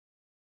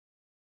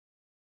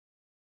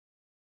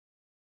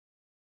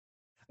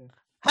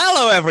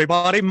Hello,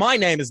 everybody. My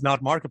name is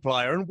not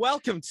Markiplier, and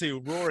welcome to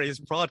Rory's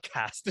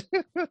podcast.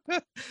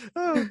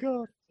 Oh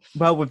God!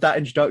 Well, with that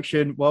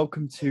introduction,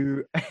 welcome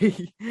to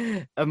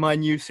my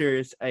new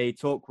series, A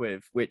Talk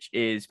With, which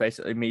is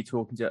basically me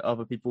talking to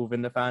other people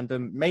within the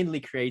fandom, mainly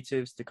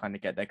creatives, to kind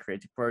of get their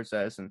creative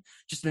process and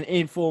just an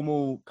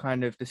informal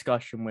kind of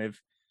discussion with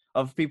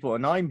other people.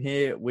 And I'm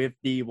here with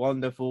the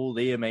wonderful,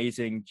 the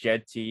amazing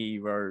Jetty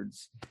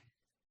Rhodes.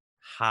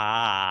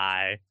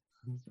 Hi.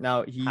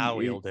 Now, how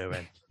are you all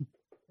doing?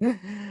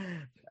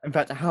 In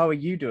fact, how are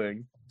you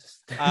doing?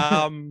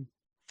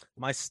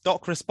 My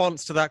stock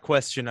response to that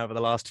question over the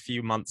last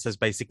few months has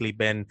basically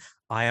been,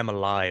 I am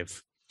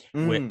alive.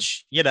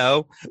 Which,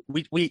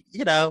 we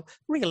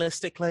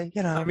realistically,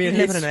 I mean,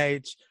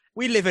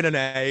 we live in an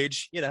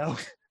age,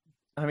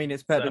 I mean,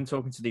 it's better than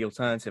talking to the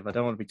alternative. I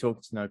don't want to be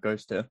talking to no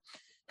ghost here.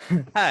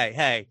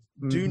 Hey,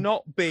 do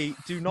not be,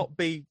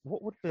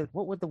 what would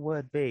the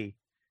word be?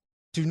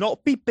 Do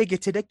not be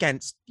bigoted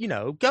against,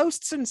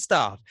 ghosts and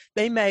stuff.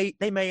 They may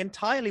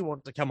entirely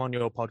want to come on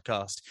your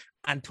podcast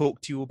and talk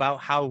to you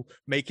about how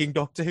making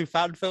Doctor Who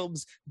fan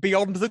films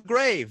beyond the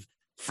grave,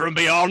 from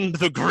beyond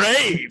the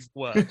grave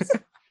works.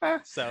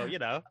 So,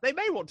 they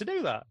may want to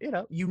do that.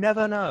 You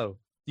never know.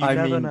 You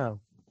never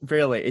know.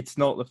 Really, it's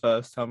not the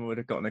first time I would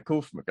have gotten a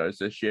call from a ghost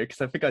this year,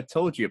 because I think I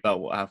told you about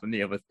what happened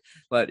the other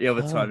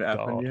time it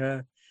happened.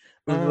 Yeah.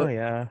 Oh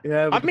yeah.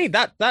 I mean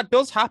that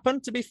does happen.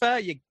 To be fair,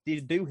 you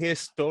do hear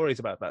stories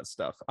about that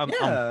stuff. I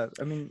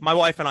mean, my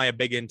wife and I are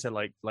big into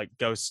like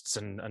ghosts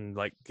and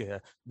like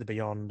the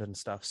beyond and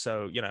stuff.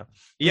 So you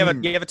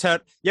ever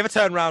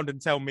turn around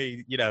and tell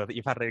me that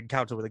you've had an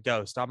encounter with a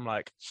ghost? I'm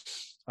like,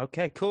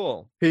 okay,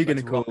 cool. Who you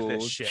gonna call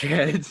this shit?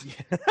 Jed?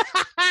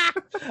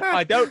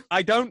 I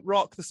don't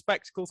rock the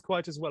spectacles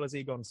quite as well as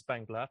Egon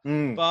Spengler,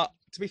 but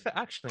to be fair,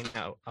 actually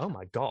no. Oh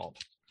my god,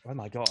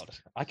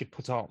 I could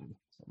put on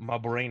my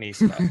brainy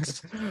specs.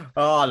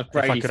 The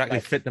brainy if I could actually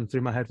fit them through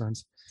my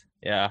headphones.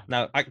 Yeah.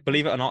 Now,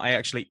 believe it or not,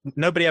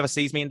 nobody ever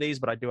sees me in these,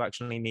 but I do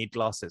actually need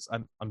glasses.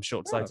 I'm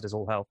short-sighted as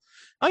all hell.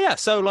 Oh yeah.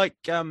 So like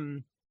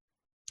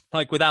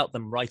without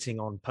them, writing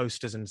on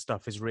posters and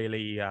stuff is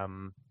really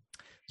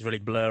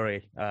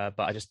blurry. But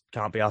I just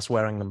can't be asked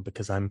wearing them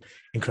because I'm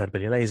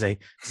incredibly lazy.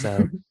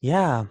 So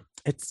yeah.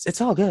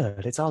 It's all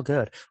good. It's all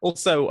good.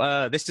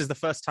 Also, this is the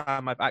first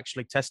time I've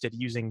actually tested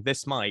using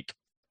this mic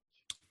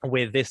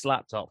with this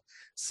laptop,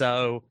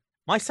 so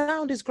my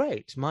sound is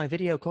great. My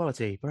video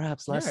quality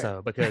perhaps less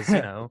so because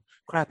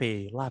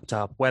crappy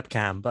laptop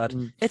webcam, but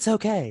it's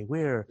okay.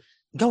 We're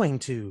going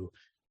to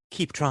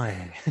keep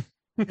trying.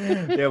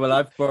 Yeah, well,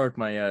 I've borrowed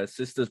my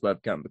sister's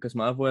webcam because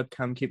my other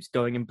webcam keeps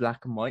going in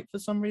black and white for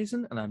some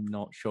reason, and I'm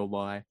not sure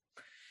why.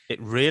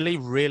 It really,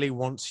 really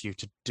wants you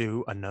to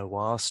do a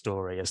noir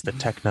story as the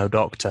Techno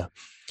Doctor.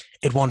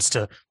 It wants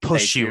to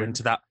push you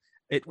into that.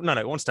 It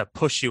wants to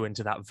push you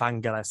into that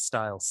Vangelis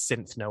style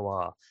synth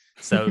noir.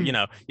 So, you're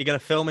going to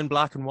film in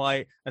black and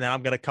white, and then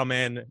I'm going to come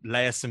in,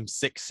 layer some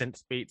sick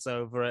synth beats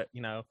over it,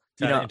 turn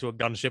it into a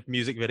gunship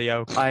music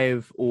video.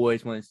 I've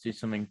always wanted to do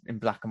something in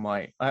black and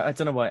white. I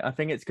don't know why. I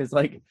think it's because,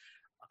 like,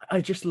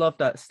 I just love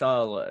that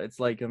style. It's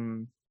like,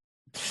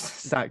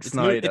 Zack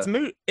Snyder.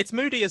 It's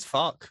moody as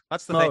fuck.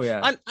 That's the thing.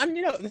 Yeah. And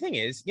the thing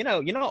is,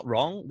 you're not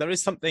wrong. There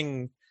is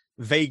something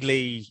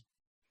vaguely...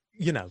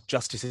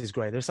 Justice is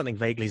great. There's something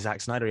vaguely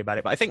Zack Snyder about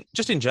it. But I think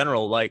just in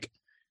general, like,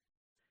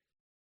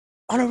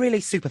 on a really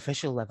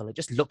superficial level, it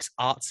just looks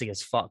artsy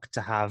as fuck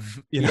to have,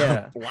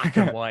 black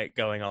and white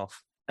going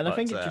off. And I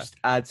think it just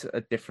adds a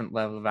different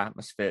level of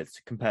atmosphere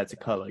compared to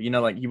color.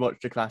 Like you watch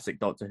the classic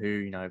Doctor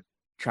Who,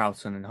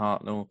 Troughton and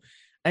Hartnell,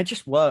 and it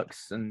just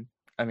works. And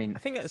I mean, I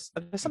think there's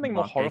something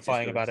more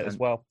horrifying about it as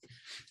well.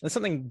 There's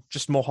something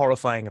just more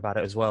horrifying about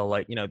it as well.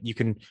 Like, you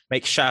can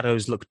make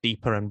shadows look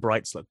deeper and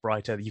brights look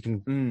brighter. You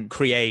can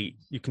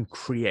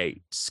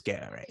create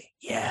scary.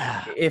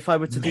 Yeah. If I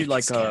were to do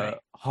like a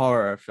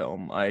horror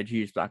film, I'd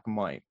use black and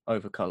white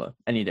over color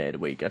any day of the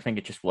week. I think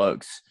it just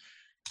works.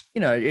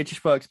 It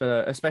just works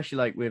better, especially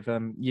like with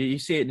you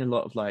see it in a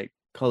lot of like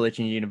college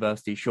and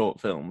university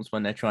short films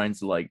when they're trying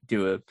to like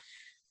do a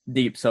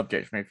deep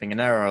subject and everything, and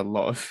there are a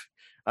lot of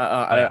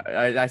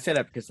I say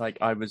that because like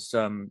I was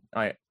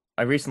I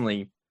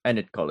recently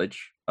ended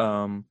college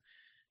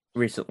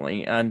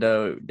recently, and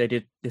they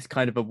did this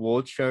kind of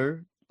award show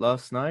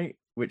last night,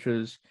 which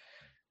was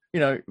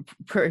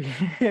pretty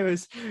it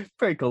was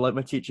pretty cool. Like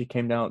my teacher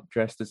came out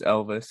dressed as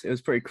Elvis. It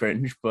was pretty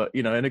cringe, but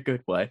in a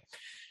good way.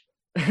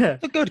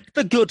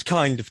 the good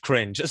kind of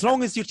cringe, as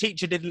long as your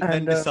teacher didn't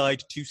then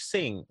decide to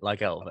sing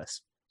like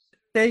Elvis.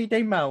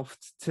 They mouthed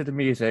to the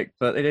music,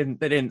 but they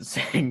didn't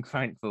sing,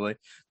 thankfully.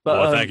 But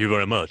well, thank you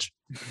very much.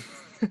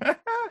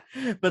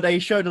 But they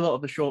showed a lot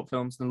of the short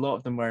films, and a lot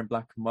of them were in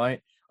black and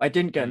white. I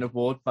didn't get an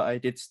award, but I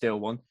did steal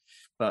one.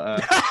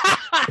 But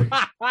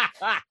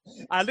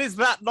and is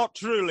that not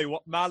truly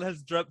what man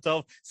has dreamt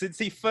of since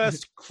he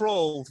first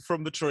crawled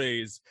from the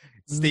trees,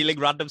 stealing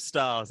random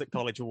stars at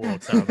college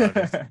awards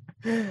ceremonies?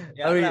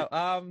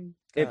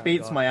 It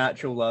beats my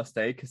actual last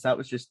day, because that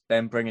was just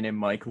them bringing in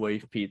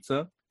microwave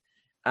pizza.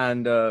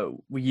 and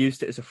we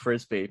used it as a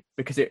frisbee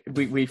because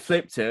we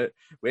flipped it.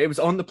 It was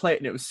on the plate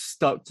and it was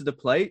stuck to the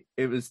plate.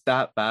 It was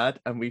that bad,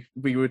 and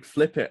we would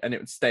flip it and it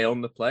would stay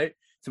on the plate.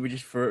 So we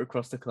just threw it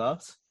across the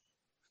class.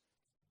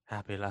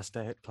 Happy last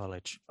day at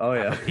college. Oh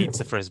yeah, Have a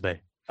pizza frisbee.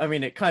 I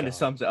mean, it kind of God.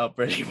 sums it up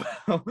really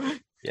well.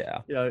 Yeah.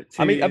 You know,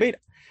 I mean,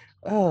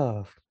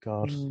 oh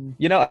God.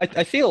 You know,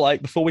 I feel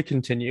like before we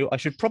continue, I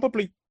should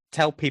probably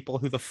tell people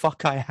who the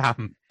fuck I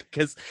am,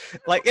 because,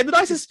 like, in the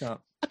nicest.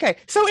 Okay,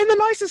 so in the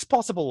nicest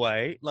possible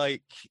way,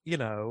 like, you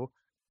know,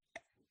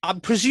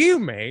 I'm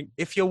presuming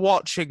if you're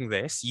watching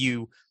this,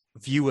 you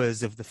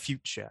viewers of the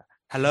future,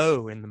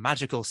 hello in the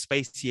magical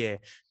space year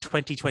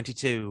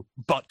 2022,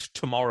 but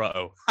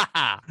tomorrow.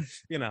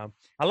 You know,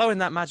 hello in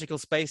that magical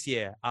space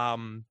year.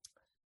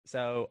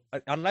 So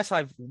unless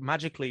I've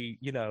magically,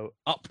 you know,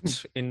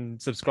 upped in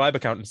subscriber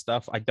count and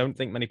stuff, I don't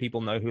think many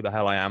people know who the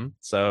hell I am.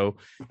 So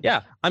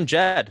yeah, I'm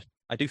Jed.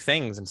 I do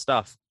things and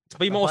stuff. To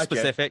be more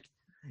specific,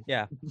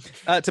 yeah.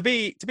 To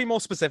be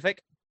more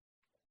specific,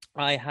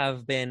 I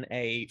have been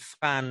a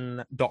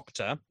fan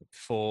doctor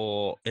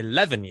for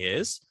 11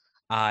 years.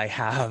 I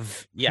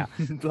have, yeah.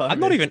 I'm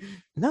not even.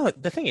 No,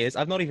 the thing is,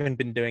 I've not even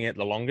been doing it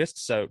the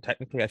longest. So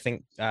technically, I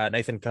think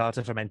Nathan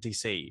Carter from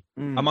NTC,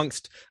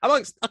 amongst.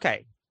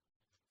 Okay,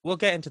 we'll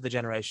get into the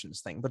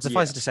generations thing, but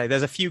suffice it to say,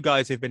 there's a few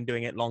guys who've been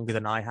doing it longer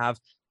than I have,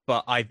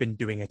 but I've been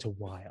doing it a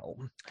while.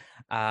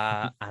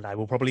 And I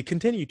will probably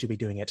continue to be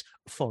doing it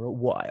for a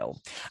while.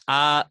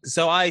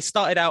 So I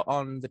started out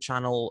on the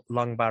channel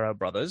Lungbarrow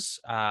Brothers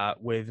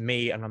with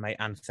me and my mate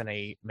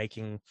Anthony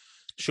making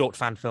short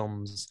fan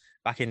films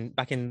back in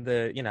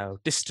the, you know,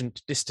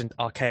 distant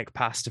archaic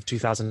past of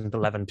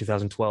 2011,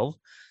 2012.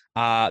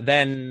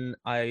 Then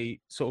I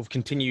sort of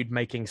continued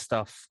making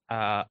stuff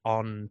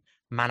on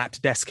Man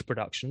at Desk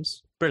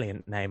Productions.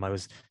 Brilliant name. I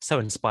was so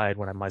inspired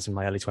when I was in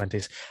my early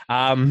 20s.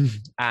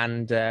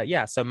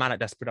 So Man at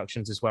Desk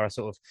Productions is where I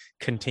sort of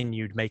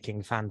continued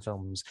making fan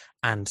films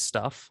and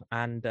stuff,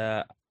 and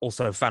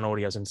also fan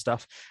audios and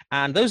stuff.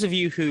 And those of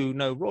you who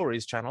know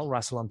Rory's channel,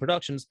 Rassalon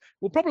Productions,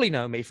 will probably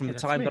know me from the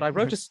time that I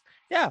wrote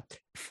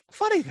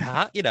funny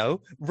that, you know,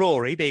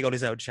 Rory being on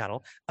his own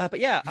channel. But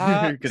yeah,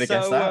 could have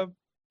guessed that.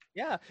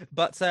 Yeah,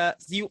 but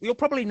you'll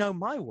probably know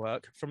my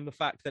work from the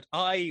fact that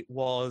I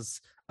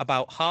was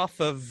about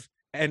half of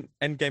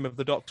Endgame of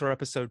the Doctor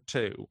episode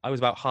 2. I was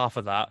about half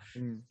of that,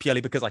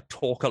 purely because I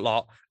talk a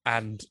lot,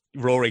 and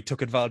Rory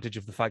took advantage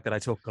of the fact that I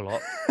talk a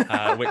lot,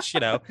 which,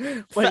 you know,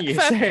 when you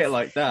say it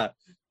like that,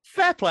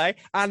 fair play.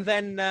 And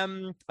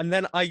then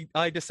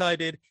I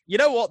decided, you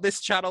know what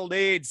this channel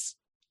needs?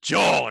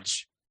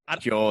 George.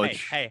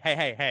 George.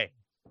 Hey.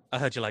 I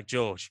heard you like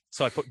George.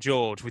 So I put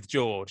George with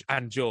George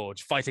and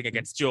George fighting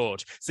against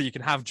George. So you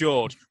can have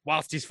George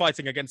whilst he's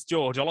fighting against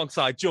George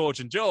alongside George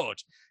and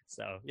George.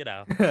 So, you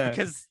know,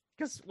 because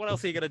what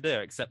else are you going to do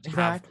except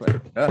have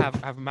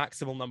a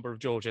maximal number of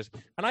Georges?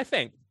 And I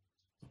think,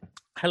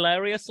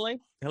 hilariously,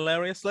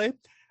 for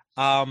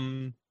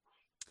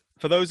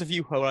those of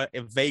you who are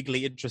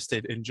vaguely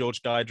interested in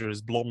George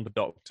Geiger's Blonde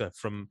Doctor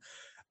from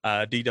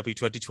DW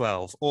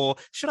 2012, or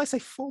should I say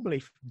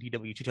formerly from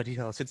DW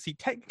 2012, since he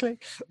technically,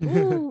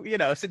 you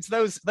know, since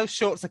those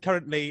shorts are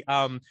currently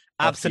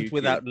absent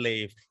without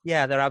leave.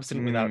 Yeah, they're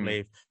absent without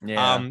leave.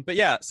 Yeah. But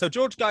yeah, so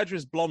George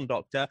Geiger's Blonde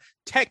Doctor,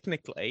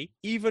 technically,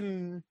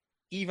 even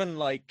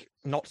like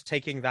not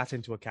taking that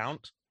into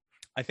account,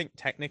 I think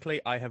technically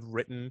I have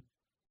written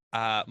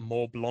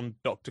more Blonde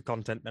Doctor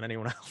content than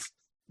anyone else.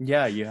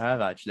 Yeah, you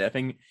have actually. I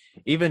think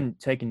even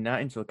taking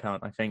that into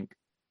account, I think,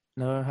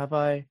 no, have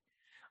I?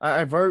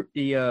 I wrote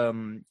the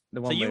one.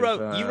 So you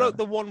wrote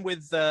the one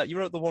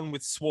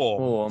with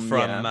Swarm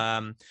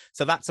from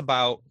so that's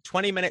about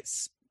 20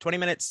 minutes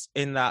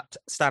in that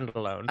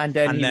standalone, and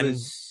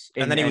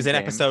then he was in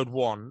episode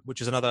 1,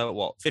 which is another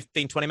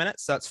 15-20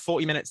 minutes, so that's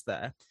 40 minutes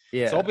there.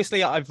 So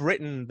obviously I've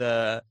written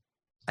I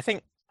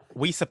think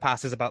We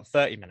Surpass is about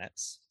 30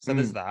 minutes, so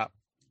there's that,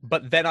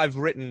 but then I've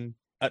written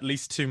at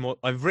least 2 more.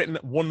 I've written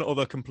one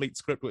other complete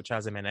script which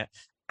has him in it.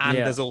 And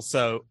there's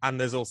also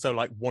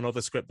like one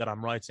other script that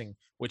I'm writing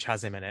which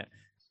has him in it,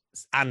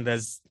 and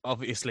there's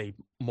obviously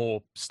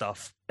more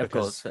stuff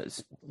because, of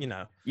course, you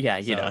know. Yeah,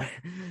 you know.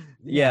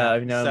 Yeah, I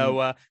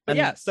know.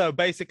 So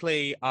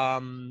basically,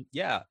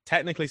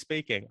 technically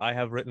speaking, I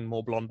have written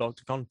more Blonde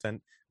Doctor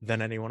content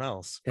than anyone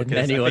else.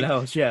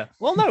 Yeah.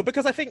 Well, no,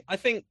 because I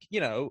think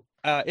you know,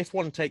 if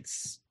one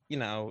takes, you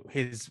know,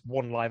 his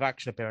one live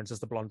action appearance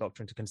as the Blonde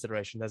Doctor into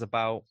consideration, there's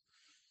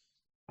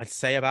I'd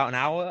say about an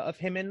hour of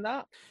him in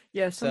that.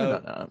 Yeah, something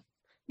like that.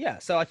 Yeah,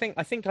 so I think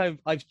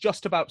I've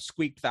just about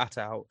squeaked that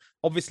out.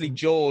 Obviously,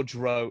 George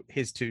wrote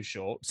his 2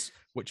 shorts,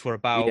 which were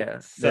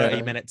about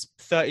 30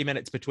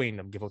 minutes between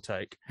them, give or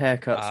take.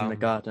 Haircuts in the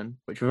Garden,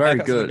 which were very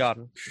good.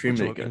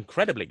 Extremely good.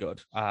 Incredibly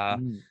good.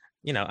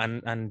 You know,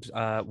 and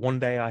one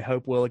day I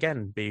hope will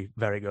again be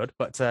very good.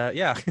 But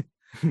yeah.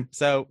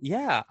 So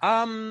yeah.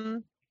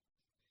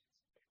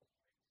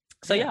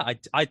 So yeah,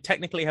 I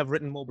technically have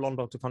written more Blonde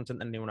Doctor content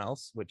than anyone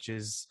else, which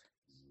is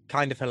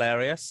kind of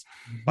hilarious,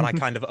 but I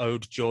kind of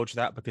owed George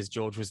that because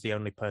George was the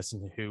only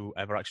person who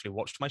ever actually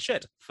watched my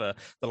shit for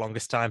the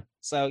longest time.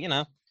 So,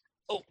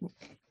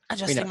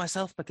 adjusting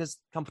myself because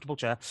comfortable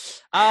chair.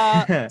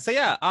 So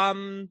yeah,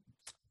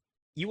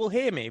 you will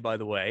hear me, by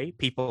the way,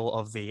 people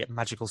of the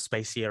magical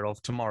space year of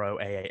tomorrow,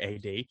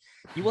 AAAD.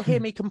 You will hear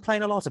me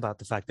complain a lot about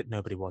the fact that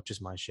nobody watches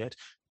my shit.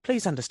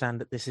 Please understand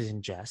that this is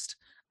in jest,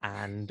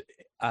 and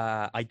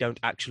I don't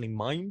actually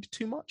mind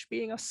too much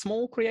being a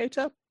small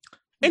creator.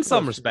 In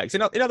some respects.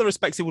 In other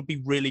respects, it would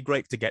be really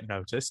great to get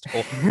noticed.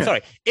 Or,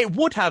 sorry, it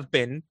would have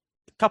been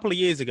a couple of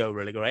years ago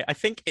really great. I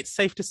think it's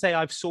safe to say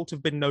I've sort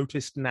of been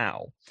noticed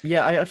now.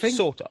 Yeah, I think...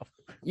 Sort of.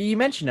 You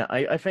mentioned it.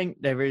 I think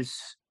there is...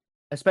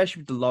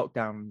 Especially with the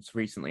lockdowns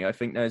recently, I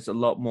think there's a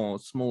lot more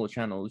smaller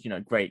channels,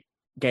 great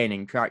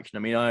gaining traction.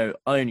 I mean, I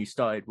only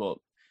started,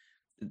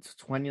 it's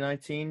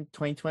 2019,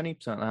 2020,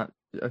 something like that,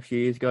 a few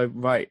years ago,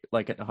 right,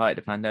 like at the height of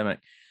the pandemic.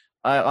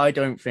 I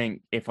don't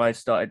think if I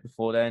started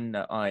before then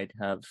that I'd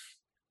have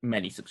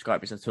many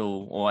subscribers at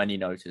all or any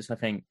notice. I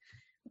think...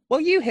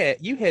 Well, you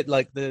hit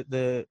like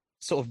the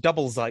sort of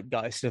double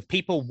zeitgeist of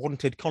people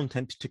wanted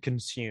content to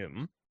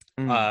consume.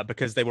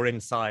 Because they were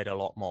inside a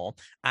lot more,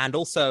 and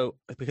also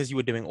because you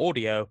were doing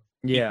audio,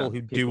 people who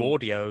do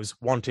audios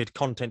wanted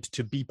content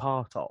to be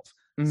part of.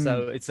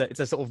 So it's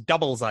a sort of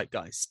double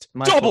zeitgeist,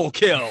 double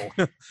kill.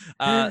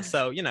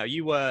 So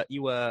you were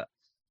the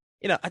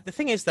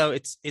thing is though,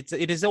 it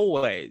is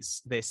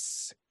always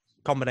this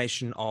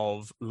combination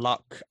of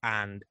luck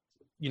and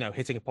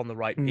hitting upon the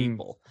right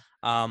people.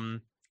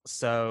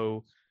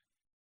 So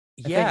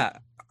yeah,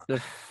 the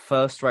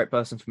first right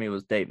person for me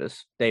was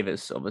Davis,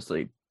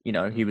 obviously.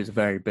 He was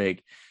very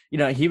big.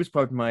 He was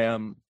probably my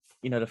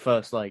the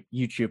first like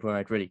YouTuber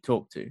I'd really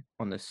talked to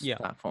on this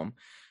platform.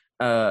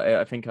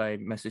 I think I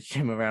messaged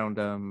him around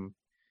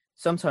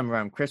sometime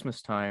around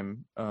Christmas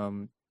time,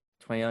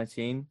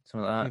 2019,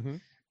 something like that.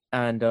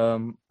 And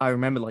I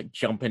remember like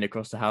jumping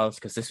across the house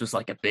because this was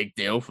like a big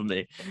deal for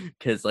me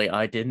because like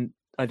I didn't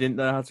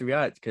know how to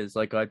react because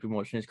like I'd been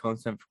watching his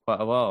content for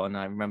quite a while, and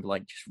I remember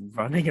like just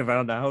running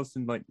around the house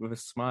and like with a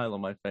smile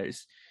on my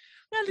face.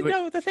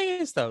 No, the thing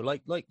is though,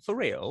 like for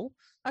real,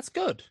 that's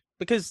good,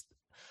 because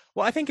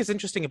what I think is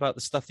interesting about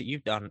the stuff that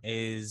you've done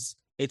is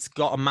it's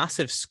got a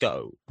massive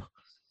scope.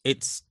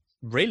 It's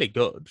really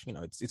good.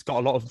 It's got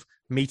a lot of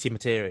meaty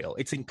material.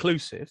 It's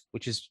inclusive,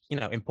 which is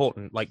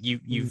important. Like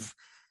you've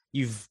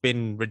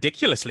been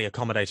ridiculously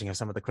accommodating of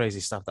some of the crazy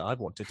stuff that I've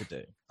wanted to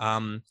do,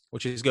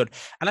 which is good.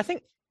 And I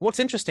think what's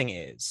interesting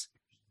is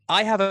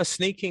I have a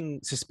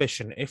sneaking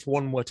suspicion, if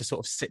one were to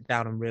sort of sit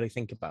down and really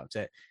think about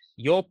it,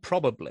 you're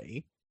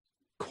probably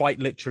quite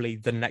literally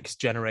the next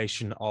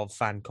generation of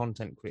fan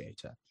content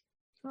creator.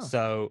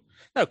 So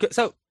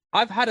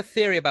I've had a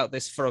theory about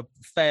this for a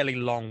fairly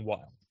long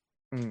while,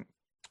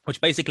 which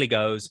basically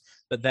goes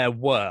that there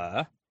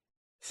were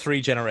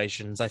 3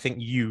 generations. I think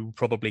you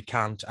probably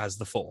count as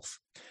the 4th,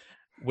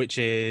 which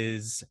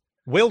is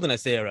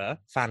wilderness era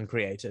fan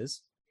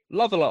creators.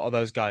 Love a lot of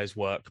those guys'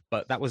 work,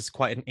 but that was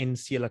quite an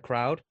insular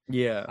crowd.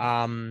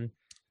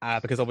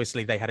 Because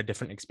obviously they had a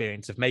different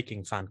experience of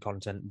making fan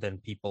content than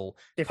people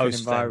different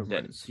post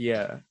environments.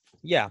 Then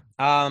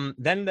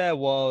there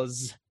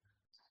was,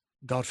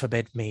 God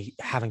forbid me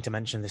having to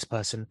mention this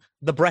person,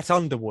 the Brett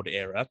Underwood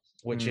era,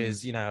 which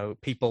is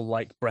people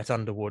like Brett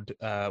Underwood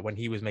when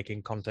he was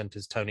making content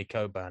as Tony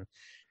Coburn.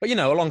 But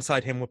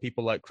alongside him were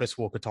people like Chris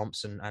Walker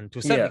Thompson, and to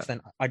a certain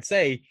extent, I'd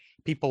say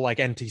people like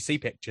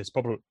NTC Pictures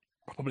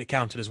probably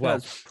counted as well.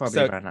 That's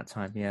probably around that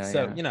time.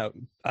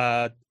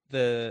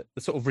 The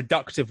sort of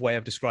reductive way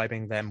of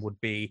describing them would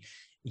be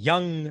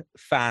young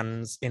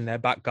fans in their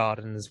back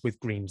gardens with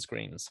green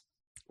screens,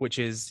 which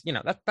is,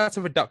 that's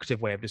a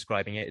reductive way of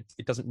describing it.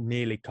 It doesn't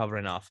nearly cover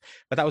enough.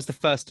 But that was the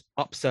first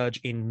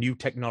upsurge in new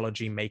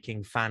technology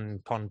making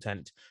fan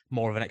content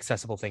more of an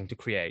accessible thing to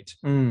create.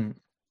 And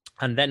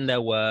then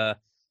there were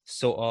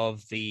sort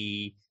of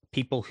the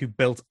people who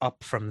built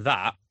up from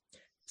that.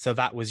 So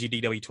that was your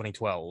DW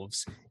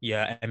 2012s,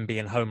 your MB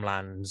and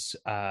Homelands,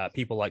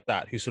 people like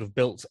that, who sort of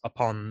built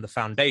upon the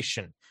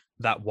foundation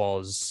that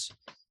was,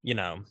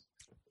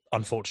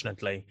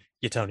 unfortunately,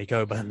 your Tony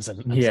Coburns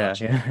and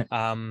such.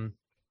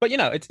 But,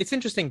 it's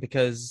interesting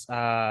because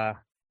Long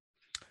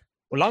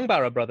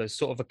Barrow Brothers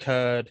sort of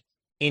occurred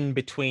in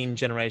between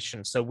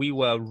generations. So we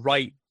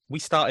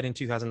started in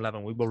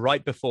 2011. We were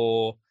right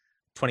before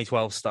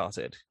 2012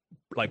 started,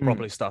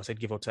 properly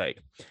started, give or take.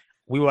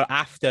 We were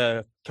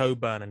after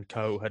Coburn and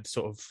Co had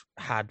sort of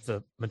had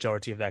the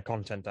majority of their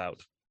content out.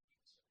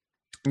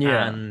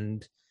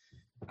 And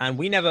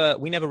we never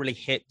really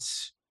hit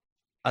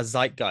a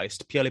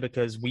zeitgeist purely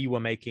because we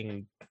were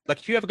making, like,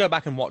 if you ever go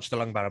back and watch the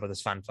Long Barrow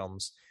Brothers fan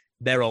films,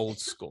 they're old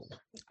school.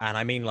 And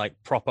I mean like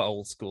proper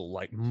old school,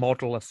 like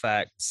model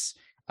effects,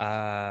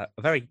 a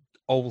very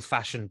old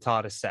fashioned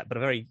TARDIS set, but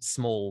a very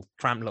small,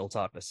 cramped little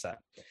TARDIS set.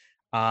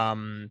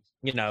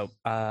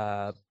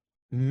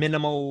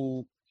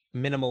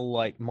 Minimal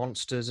like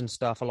monsters and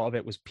stuff. A lot of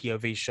it was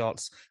POV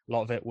shots, a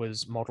lot of it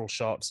was model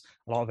shots,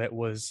 a lot of it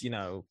was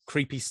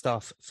creepy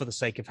stuff for the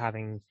sake of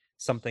having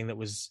something that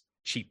was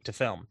cheap to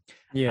film.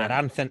 Yeah.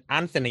 And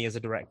Anthony as a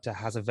director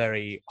has a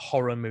very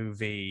horror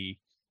movie.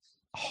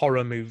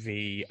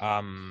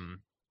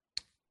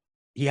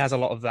 He has a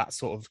lot of that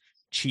sort of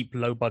cheap,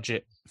 low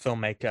budget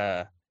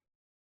filmmaker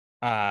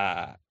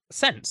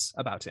sense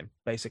about him,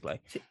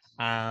 basically.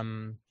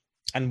 And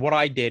what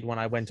I did when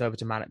I went over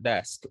to Man at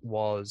Desk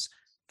was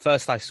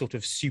first I sort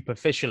of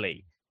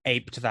superficially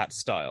aped that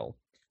style.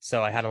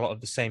 So I had a lot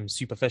of the same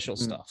superficial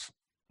stuff,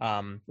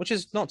 which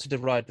is not to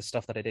deride the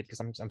stuff that I did, because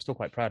I'm still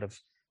quite proud of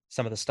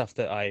some of the stuff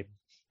that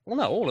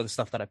all of the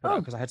stuff that I put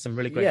out, because I had some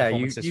really great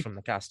performances from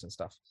the cast and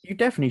stuff. You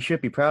definitely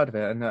should be proud of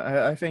it, and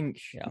I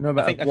think no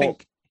matter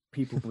what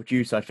people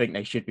produce, I think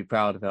they should be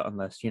proud of it,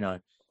 unless, you know.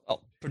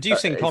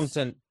 Producing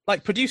content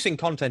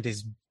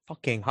is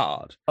fucking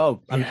hard.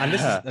 And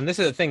this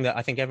is the thing that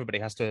I think everybody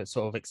has to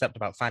sort of accept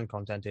about fan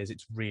content, is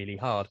it's really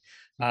hard.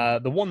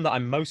 The one that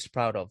I'm most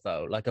proud of,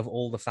 though, like of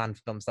all the fan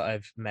films that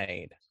I've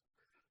made,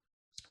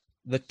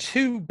 the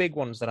two big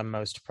ones that I'm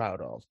most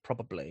proud of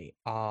probably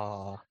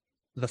are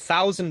The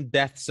 1,000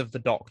 Deaths of the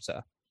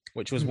Doctor,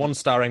 which was one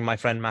starring my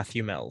friend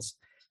Matthew Mills.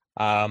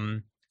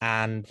 And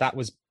that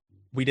was,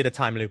 we did a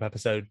time loop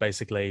episode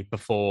basically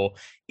before.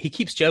 He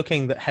keeps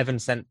joking that Heaven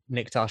Sent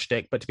nicked our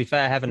shtick, but to be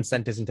fair, Heaven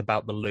Sent isn't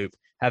about the loop.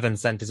 Heaven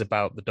Sent is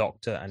about the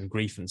Doctor and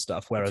grief and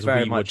stuff, whereas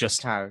we were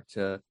just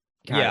character,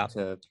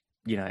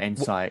 you know,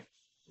 insight.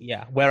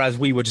 Yeah, whereas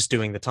we were just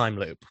doing the time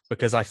loop,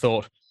 because I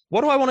thought,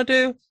 what do I want to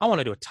do? I want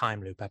to do a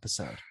time loop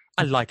episode.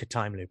 I like a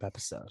time loop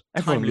episode.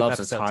 Everyone loves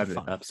a time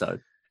loop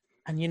episode.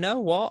 And you know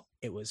what?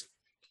 It was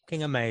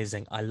fucking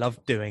amazing. I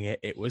loved doing it.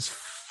 It was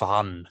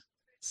fun.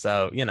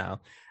 So, you know.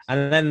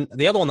 And then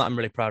the other one that I'm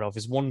really proud of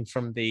is one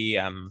from the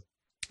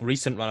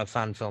recent run of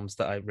fan films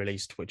that I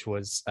released, which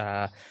was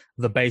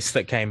The Base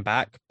That Came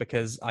Back,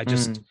 because I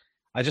just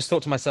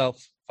thought to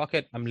myself, fuck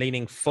it, I'm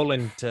leaning full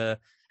into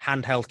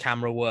handheld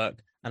camera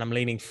work, and I'm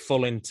leaning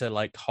full into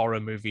like horror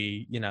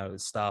movie, you know,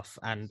 stuff.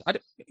 And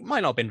it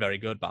might not have been very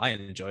good, but I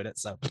enjoyed it.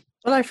 So,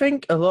 well, I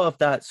think a lot of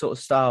that sort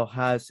of style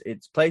has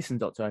its place in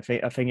Doctor. I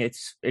think it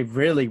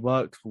really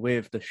works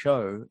with the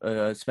show,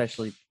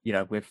 especially, you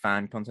know, with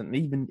fan content, and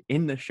even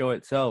in the show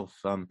itself.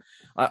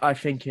 I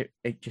think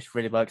it just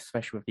really works,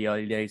 especially with the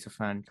early days of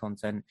fan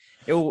content.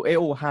 It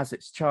all has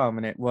its charm,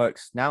 and it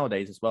works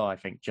nowadays as well. I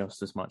think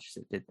just as much as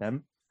it did then.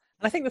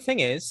 And I think the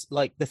thing is,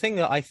 like, the thing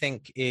that I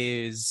think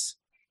is,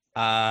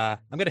 I'm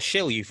going to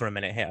shill you for a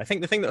minute here. I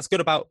think the thing that's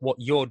good about what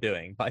you're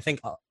doing, but I think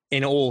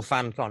in all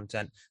fan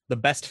content, the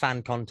best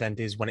fan content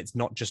is when it's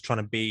not just trying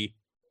to be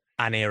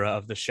an era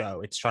of the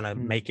show. It's trying to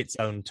make its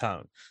own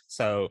tone.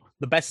 So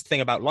the best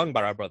thing about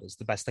Longbarrow Brothers,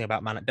 the best thing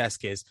about Man at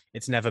Desk is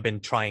it's never been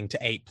trying to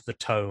ape the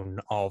tone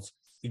of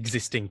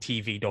existing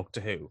TV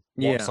Doctor Who,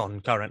 what's on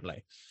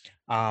currently.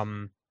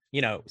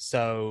 You know,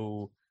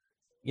 so,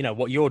 you know,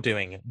 what you're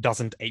doing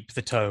doesn't ape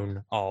the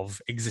tone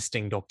of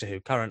existing Doctor Who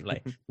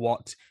currently.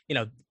 What, you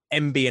know,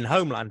 MB and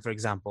Homeland, for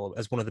example,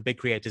 as one of the big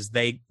creators,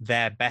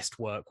 their best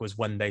work was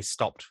when they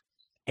stopped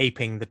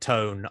aping the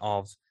tone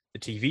of the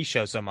TV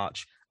show so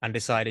much and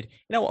decided,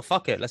 you know what,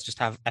 fuck it, let's just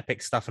have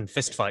epic stuff and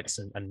fistfights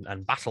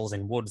and battles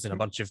in woods and a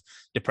bunch of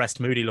depressed,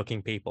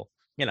 moody-looking people.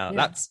 You know,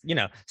 that's, you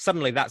know,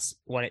 suddenly that's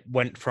when it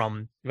went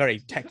from very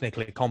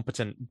technically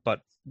competent, but,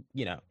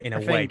 you know, in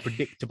a way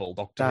predictable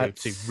Doctor Who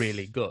to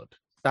really good.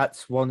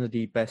 That's one of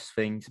the best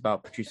things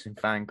about producing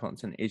fan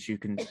content is you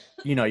can,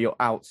 you know, you're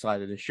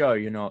outside of the show.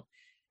 You're not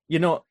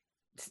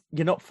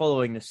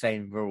following the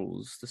same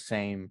rules, the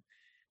same,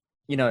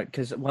 you know,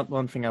 because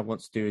one thing I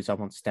want to do is I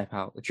want to step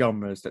out the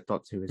genres that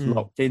Doctor Who is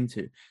locked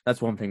into.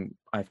 That's one thing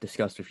I've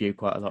discussed with you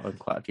quite a lot on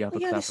quite a few other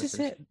this is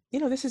it. You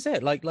know, this is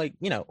it. Like,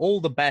 you know,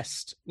 all the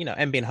best, you know,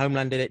 MB and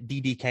Homeland did it,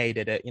 DDK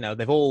did it, you know,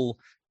 they've all,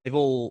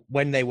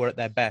 when they were at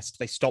their best,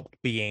 they stopped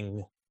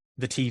being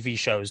the TV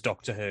shows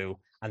Doctor Who,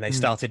 and they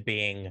started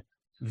being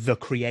the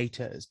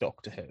creators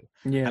Doctor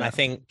Who. Yeah. And I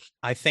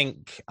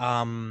think,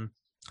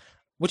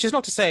 which is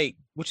not to say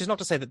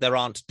that there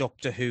aren't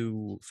Doctor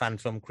Who fan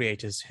film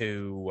creators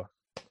who,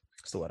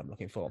 what's the word I'm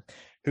looking for,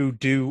 who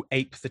do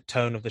ape the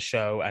tone of the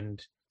show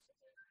and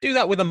do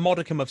that with a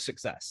modicum of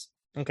success.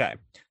 Okay,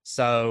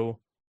 so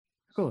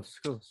of course,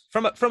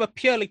 from a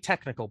purely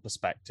technical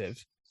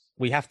perspective,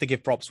 we have to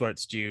give props where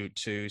it's due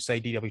to,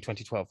 say, DW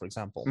 2012, for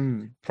example.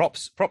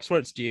 Props where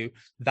it's due.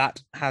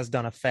 That has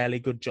done a fairly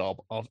good job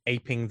of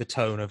aping the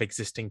tone of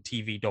existing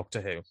TV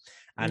Doctor Who,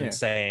 and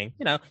saying,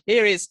 you know,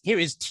 here is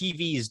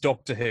TV's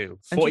Doctor Who,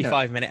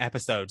 45-minute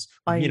episodes,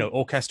 you know,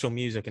 orchestral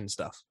music and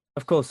stuff.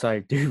 Of course, I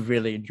do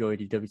really enjoy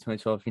DW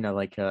 2012. You know,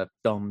 like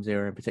Dom's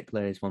era in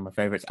particular is one of my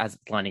favorites, as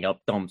it's lining up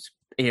Dom's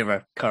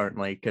era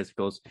currently, because of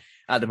course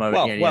at the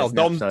moment,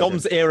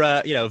 Dom's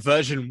era, you know,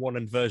 version 1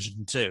 and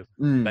version 2,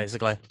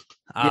 basically.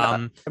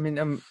 I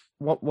mean,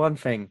 one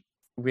thing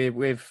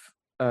with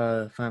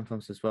fan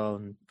films as well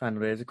and fan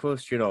readers, of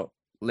course, you're not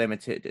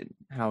limited in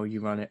how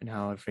you run it and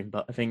how everything.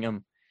 But I think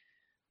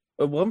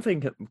one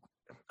thing,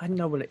 I don't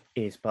know what it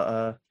is,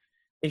 but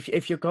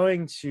if you're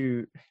going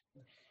to,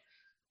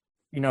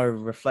 you know,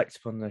 reflect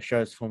upon the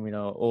show's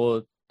formula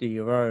or do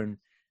your own,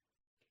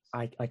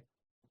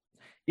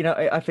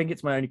 I think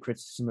it's my only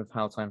criticism of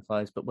how time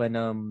flies. But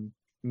when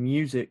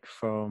music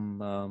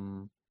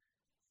from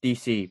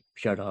DC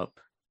showed up,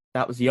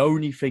 that was the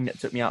only thing that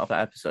took me out of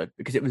that episode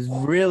because it was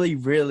really,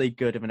 really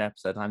good of an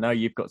episode. I know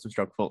you've got some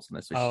strong thoughts on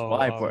this, which is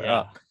why I brought it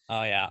up.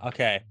 Oh yeah,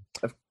 okay.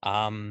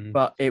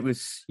 But it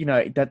was,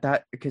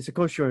 that because of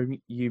course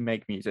you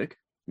make music.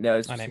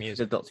 No, I make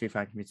music. The Doctor Who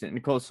fan community, and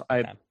of course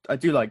I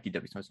do like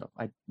DW stuff.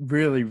 I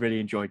really, really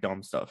enjoy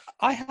Dom stuff.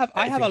 I have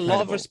a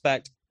lot of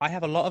respect. I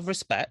have a lot of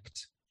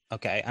respect.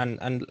 Okay,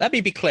 and let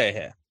me be clear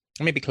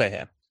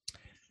here.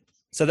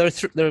 So there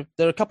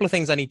are a couple of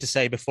things I need to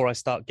say before I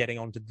start getting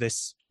onto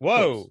this.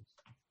 Whoa,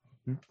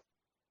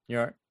 you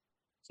all right?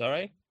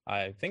 Sorry,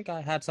 I think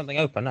I had something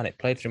open and it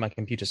played through my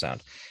computer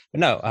sound. But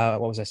no,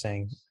 what was I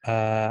saying?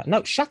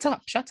 No, shut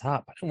up! I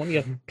don't want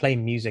you to play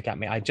music at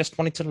me. I just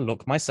wanted to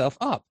look myself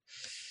up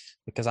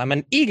because I'm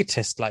an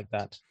egotist like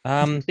that.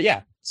 But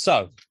yeah,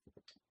 so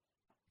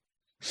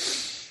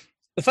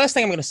the first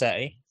thing I'm going to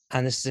say,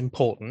 and this is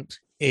important,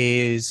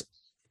 is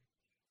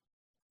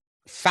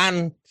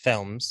fan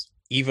films,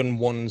 even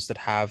ones that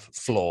have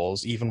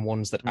flaws, even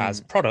ones that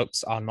as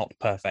products are not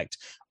perfect.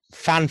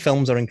 Fan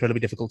films are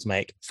incredibly difficult to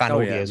make. Fan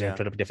audios are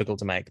incredibly difficult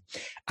to make.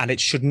 And it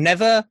should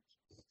never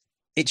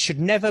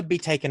be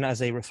taken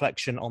as a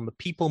reflection on the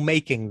people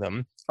making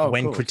them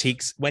when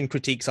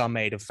critiques are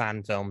made of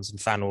fan films and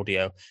fan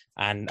audio.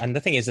 And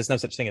the thing is, there's no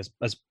such thing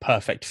as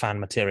perfect fan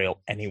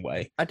material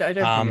anyway. I don't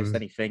think there's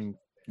anything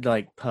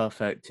like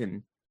perfect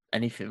in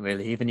anything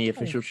really. Even the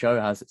official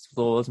show has its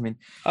flaws. I mean,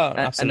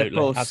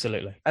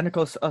 absolutely. And of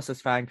course, us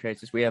as fan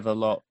creators, we're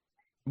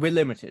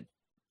limited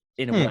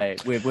in a way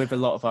with a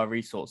lot of our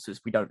resources.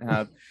 We don't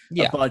have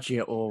a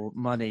budget or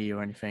money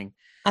or anything.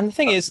 And the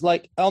thing is,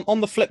 like on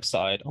the flip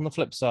side,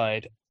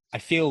 I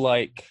feel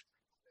like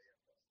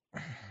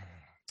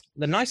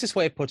the nicest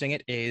way of putting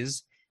it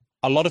is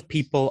a lot of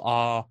people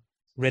are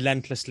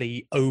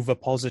relentlessly over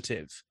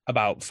positive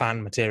about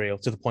fan material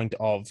to the point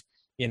of,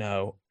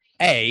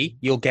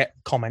 you'll get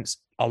comments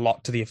a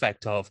lot to the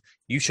effect of,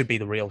 you should be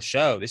the real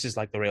show. This is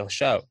like the real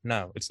show.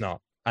 No, it's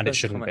not. And those it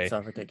shouldn't be. Those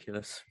comments are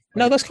ridiculous.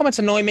 No, those comments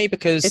annoy me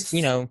because,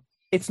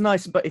 it's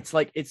nice, but it's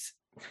like, it's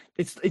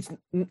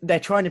they're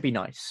trying to be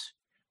nice.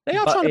 They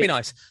are trying to be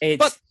nice.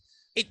 But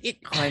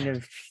it kind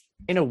of,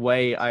 in a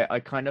way, I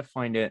kind of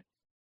find it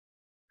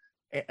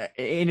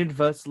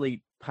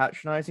inadvertently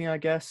patronizing, I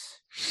guess.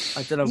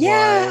 I don't know why.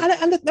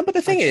 Yeah, but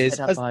the thing is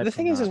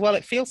as well,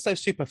 it feels so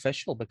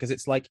superficial because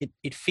it's like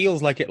it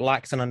feels like it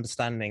lacks an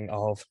understanding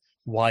of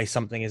why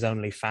something is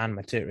only fan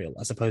material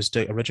as opposed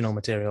to original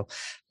material.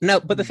 No,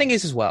 but the thing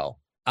is as well,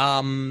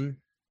 on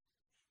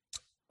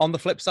the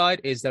flip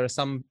side is there are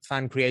some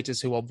fan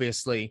creators who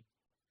obviously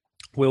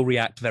will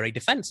react very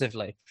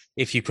defensively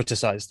if you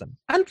criticize them.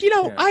 And,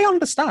 I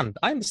understand.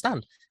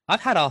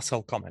 I've had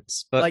arsehole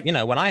comments, but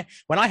when I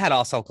had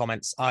arsehole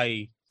comments,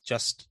 I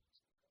just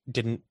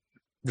didn't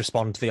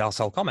respond to the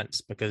arsehole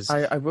comments because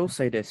I will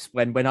say this,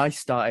 when I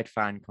started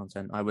fan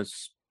content, I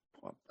was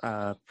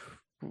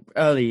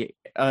early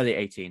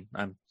 18.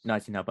 I'm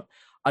 19 now, but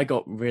I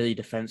got really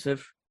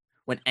defensive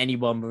when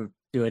anyone would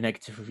do a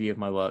negative review of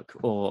my work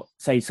or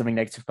say something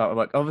negative about my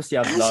work. Obviously,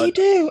 as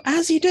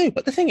you do.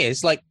 But the thing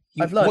is, like,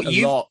 I've learned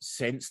a lot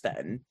since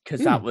then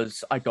because I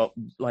was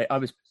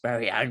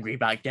very angry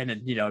back then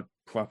and,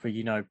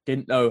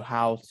 didn't know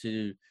how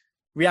to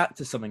react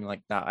to something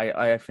like that.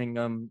 I think,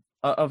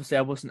 obviously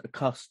I wasn't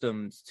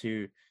accustomed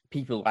to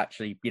people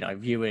actually,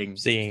 viewing,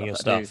 seeing your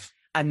stuff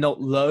and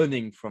not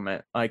learning from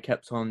it. I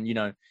kept on,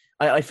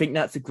 I think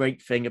that's a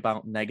great thing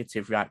about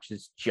negative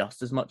reactions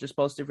just as much as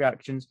positive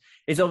reactions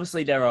is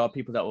obviously there are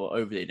people that were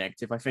overly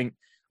negative. I think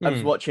I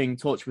was watching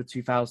Torchwood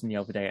 2000 the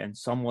other day and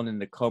someone in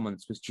the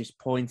comments was just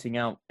pointing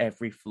out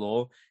every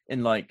flaw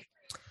in like...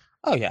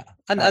 Oh, yeah.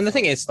 And the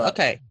thing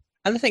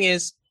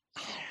is,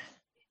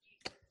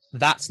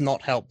 that's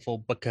not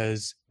helpful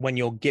because when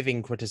you're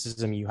giving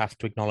criticism, you have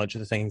to acknowledge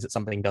the things that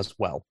something does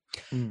well.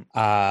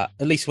 At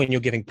least when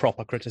you're giving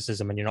proper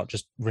criticism and you're not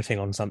just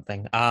riffing on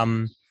something.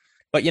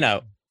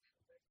 But,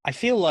 I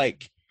feel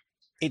like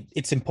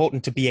it's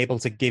important to be able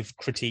to give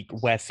critique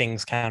where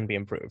things can be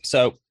improved.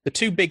 So the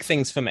two big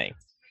things for me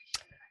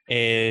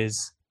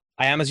is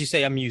I am, as you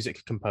say, a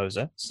music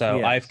composer.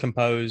 So I've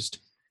composed,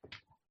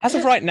 as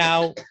of right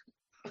now,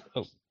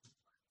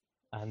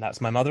 and that's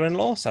my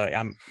mother-in-law. Sorry,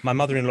 my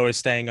mother-in-law is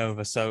staying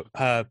over, so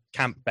her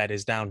camp bed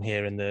is down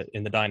here in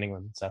the dining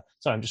room. So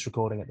sorry, I'm just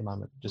recording at the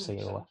moment, just so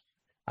you're aware.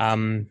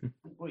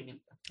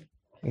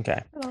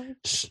 Okay.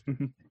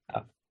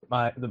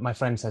 My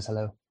friend says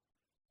hello.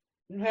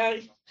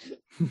 Hey.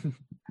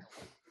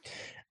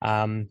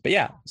 But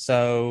yeah,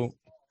 so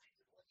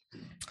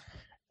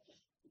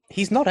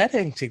he's not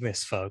editing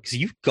this, folks.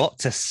 You've got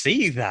to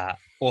see that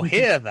or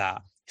hear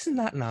that. Isn't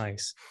that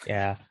nice?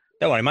 Yeah.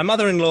 Don't worry. My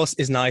mother-in-law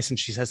is nice and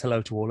she says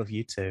hello to all of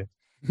you too.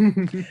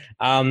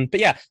 But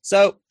yeah,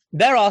 so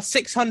there are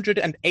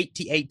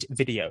 688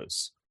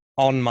 videos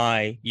on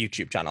my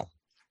YouTube channel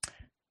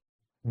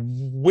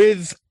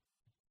with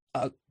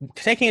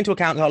taking into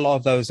account that a lot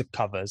of those are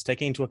covers,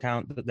 taking into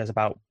account that there's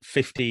about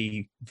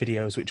 50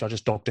 videos which are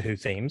just Doctor Who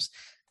themes,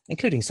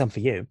 including some for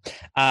you,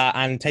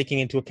 and taking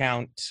into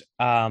account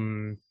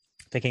that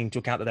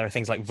there are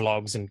things like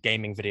vlogs and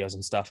gaming videos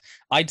and stuff,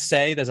 I'd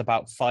say there's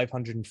about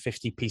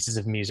 550 pieces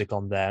of music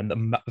on there, and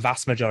the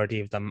vast majority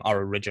of them are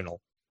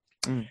original.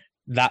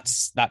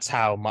 That's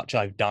how much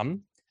I've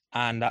done,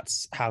 and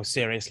that's how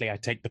seriously I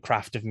take the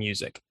craft of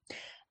music.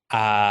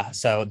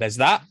 So there's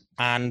that,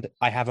 and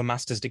I have a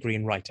master's degree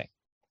in writing.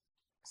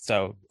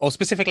 So, or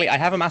specifically, I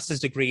have a master's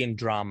degree in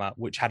drama,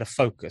 which had a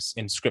focus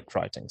in script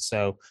writing.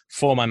 So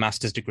for my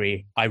master's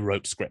degree, I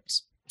wrote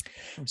scripts.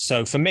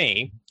 So for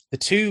me, the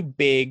two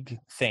big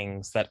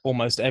things that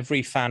almost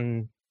every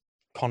piece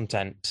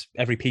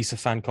of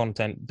fan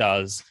content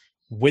does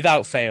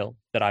without fail,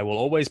 that I will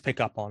always pick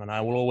up on, and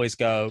I will always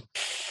go,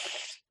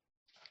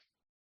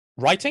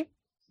 writing.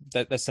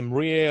 There's some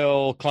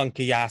real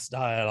clunky ass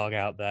dialogue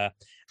out there,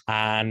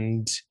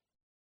 and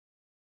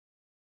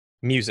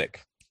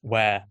music,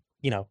 where,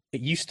 it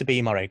used to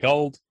be Murray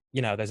Gold,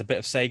 there's a bit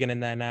of Sagan in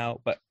there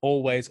now, but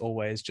always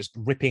just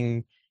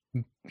ripping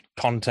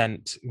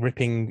content,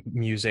 ripping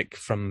music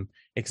from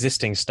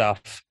existing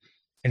stuff,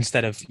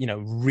 instead of,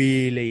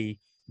 really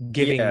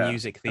giving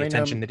music the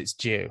attention that it's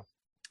due.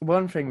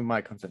 One thing with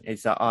my content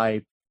is that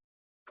I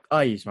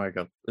use Murray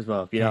Gold as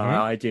well.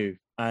 I do.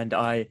 And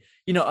I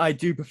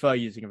do prefer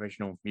using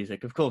original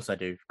music. Of course I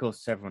do. Of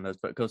course everyone does.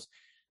 But of course,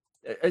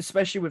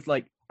 especially with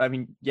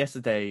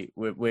yesterday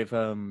with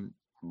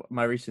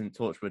my recent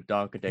Torchwood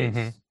Darker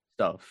Days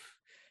stuff,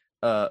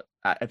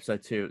 at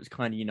episode 2, it was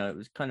kind of, it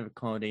was kind of a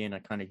comedy, and I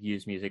kind of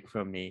used music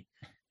from the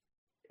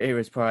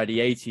eras prior to the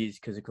 80s,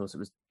 because of course it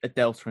was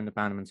Adele's from the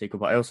Bannerman sequel,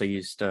 but I also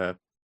used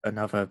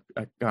another,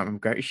 I can't remember,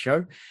 great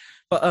show.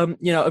 But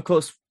of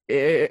course,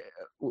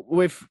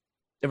 with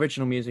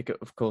original music,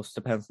 of course,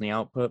 depends on the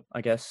output,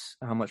 I guess,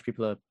 how much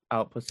people are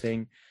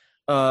outputting.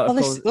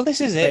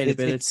 This is it.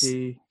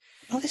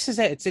 This is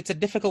it. It's a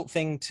difficult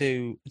thing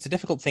to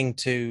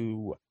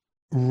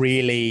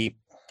really,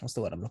 what's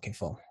the word I'm looking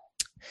for?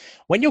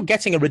 When you're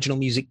getting original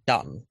music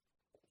done,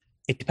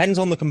 it depends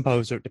on the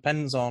composer, it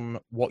depends on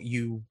what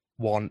you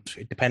want,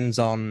 it depends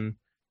on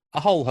a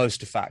whole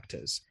host of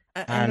factors.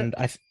 And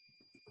I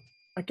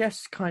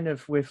guess kind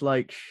of with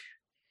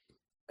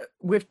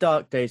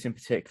Dark Days in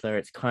particular,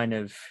 it's kind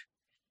of,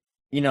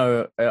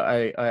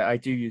 I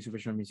do use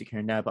original music here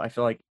and there, but I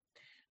feel like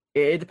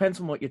it depends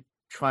on what you're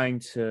trying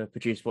to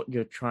produce, what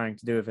you're trying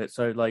to do with it.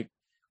 So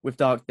with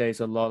Dark Days,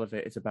 a lot of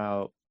it is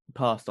about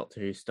past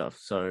Doctor Who stuff.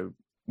 So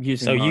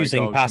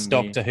using past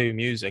Doctor Who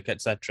music,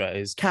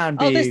 etc., can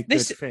be a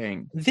good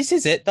thing. This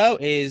is it, though.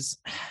 Is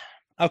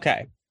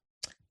okay.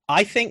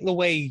 I think the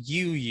way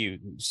you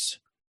use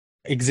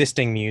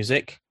existing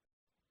music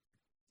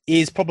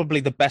is probably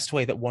the best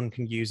way that one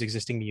can use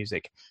existing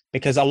music,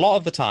 because a lot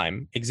of the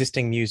time,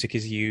 existing music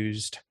is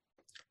used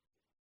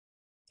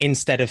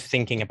instead of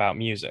thinking about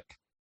music.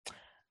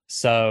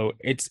 So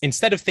it's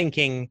instead of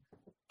thinking,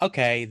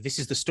 okay, this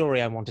is the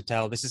story I want to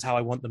tell, this is how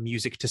I want the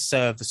music to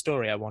serve the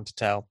story I want to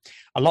tell,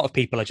 a lot of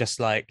people are just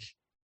like,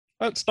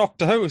 oh, it's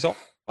Doctor Who, so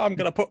I'm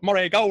going to put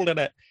Murray Gold in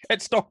it.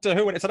 It's Doctor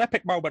Who and it's an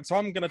epic moment, so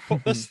I'm going to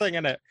put this thing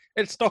in it.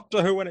 It's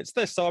Doctor Who and it's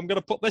this, so I'm going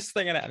to put this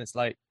thing in it. And it's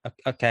like,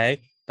 okay,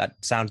 that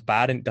sounds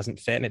bad and it doesn't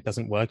fit and it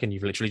doesn't work, and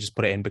you've literally just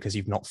put it in because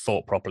you've not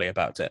thought properly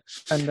about it.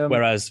 And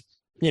whereas,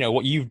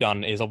 what you've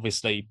done is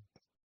obviously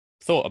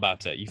thought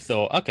about it. You've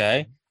thought,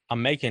 okay,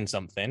 I'm making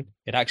something,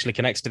 it actually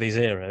connects to these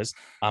eras,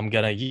 I'm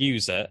going to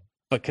use it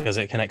because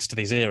it connects to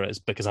these eras,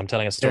 because I'm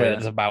telling a story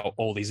that's about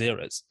all these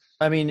eras.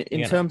 I mean,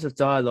 in terms of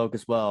dialogue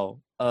as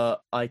well,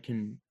 I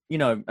can,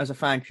 as a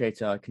fan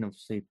creator, I can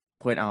obviously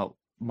point out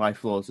my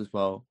flaws as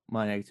well,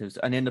 my negatives.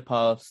 And in the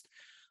past,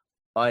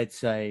 I'd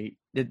say,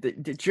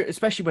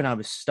 especially when I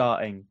was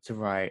starting to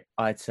write,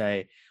 I'd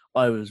say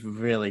I was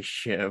really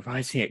shit at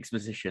writing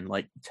exposition,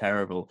 like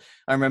terrible.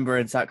 I remember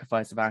in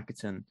Sacrifice of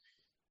Akaton,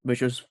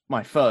 which was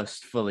my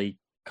first fully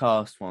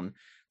cast one,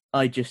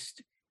 I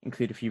just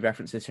include a few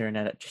references here and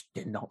there that just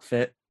did not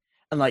fit.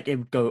 And it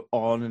would go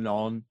on and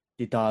on,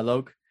 the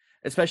dialogue,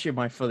 especially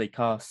my fully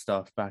cast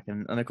stuff back.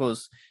 And of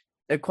course,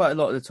 quite a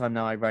lot of the time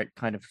now I write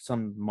kind of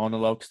some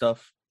monologue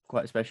stuff,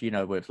 quite especially,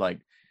 with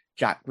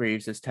Jack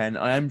Reeves as 10.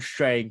 I am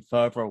straying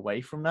further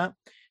away from that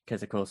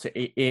because, of course,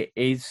 it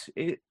is,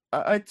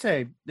 I'd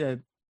say,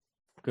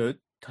 good,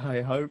 I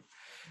hope.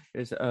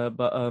 With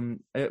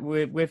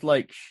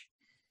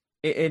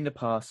in the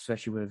past,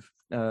 especially with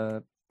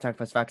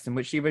Sacrifice of Axon,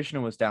 which the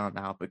original was down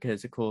now,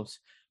 because of course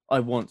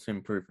I want to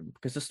improve them,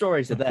 because the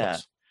stories are there.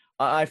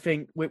 I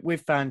think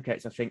with fan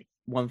kits, I think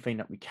one thing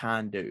that we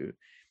can do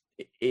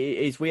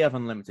is we have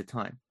unlimited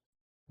time.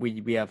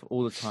 We have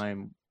all the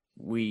time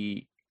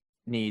we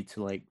need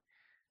to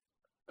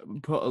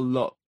put a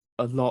lot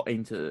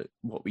into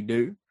what we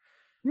do.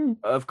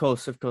 Of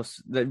course,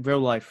 the real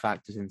life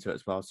factors into it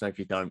as well. So if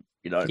you don't,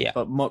 you don't. Yeah.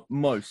 But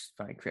most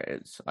fan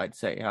creators, I'd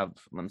say, have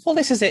months. Well,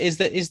 this is it. Is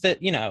that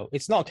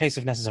it's not a case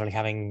of necessarily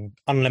having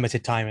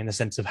unlimited time in the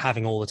sense of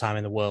having all the time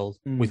in the world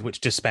with which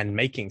to spend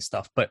making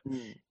stuff, but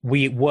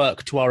we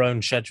work to our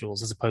own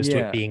schedules as opposed to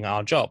it being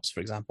our jobs,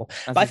 for example.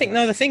 But I think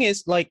no, the thing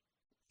is, like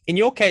in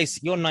your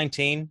case, you're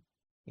 19.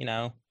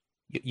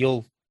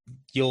 You'll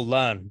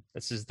learn.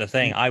 This is the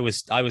thing. I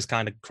was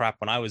kind of crap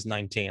when I was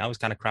 19. I was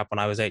kind of crap when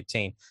I was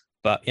 18.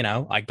 But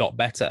I got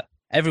better.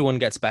 Everyone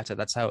gets better.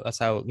 That's how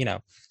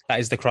that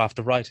is the craft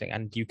of writing,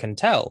 and you can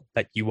tell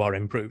that you are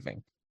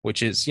improving.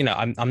 Which is,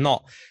 I'm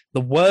not.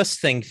 The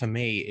worst thing for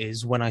me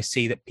is when I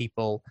see that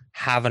people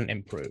haven't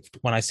improved.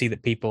 When I see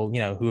that people,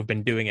 who have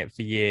been doing it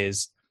for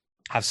years,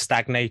 have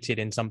stagnated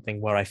in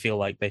something where I feel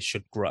like they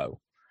should grow.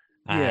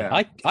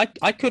 And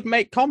I could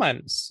make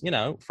comments.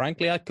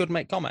 Frankly, I could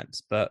make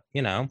comments, but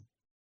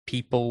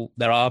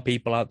there are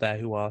people out there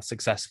who are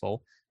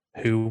successful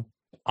who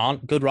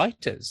aren't good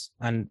writers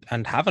and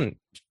haven't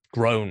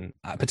grown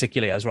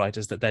particularly as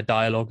writers, that their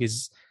dialogue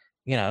is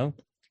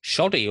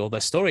shoddy or their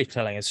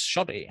storytelling is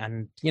shoddy.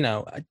 And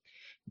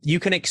you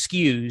can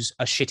excuse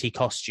a shitty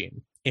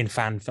costume in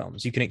fan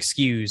films, you can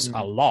excuse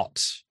a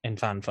lot in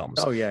fan films.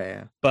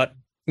 But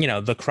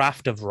the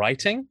craft of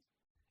writing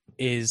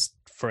is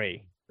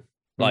free.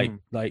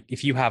 Like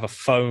if you have a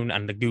phone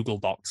and the Google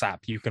Docs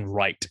app, you can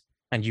write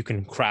and you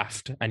can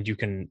craft and you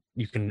can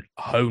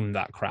hone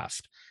that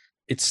craft.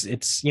 It's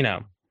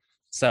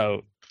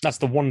so that's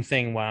the one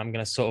thing where I'm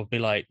going to sort of be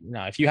like,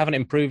 no, if you haven't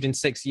improved in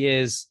 6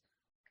 years,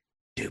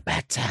 do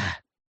better.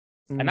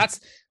 And that's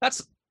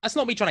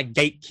not me trying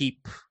to gatekeep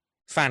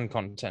fan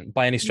content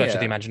by any stretch of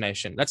the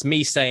imagination. That's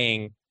me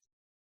saying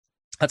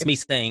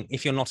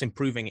if you're not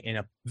improving in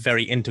a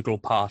very integral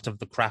part of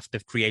the craft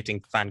of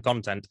creating fan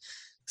content,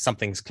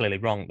 something's clearly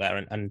wrong there.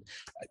 And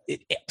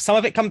some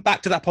of it comes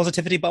back to that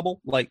positivity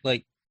bubble, and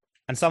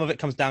some of it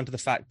comes down to the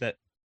fact that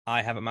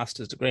I have a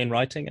master's degree in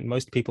writing, and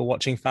most people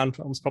watching fan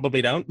films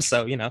probably don't.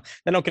 So, they're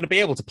not going to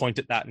be able to point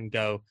at that and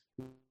go,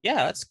 yeah,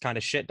 that's kind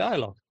of shit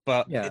dialogue.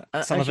 But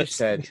some of it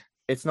said,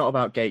 it's not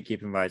about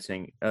gatekeeping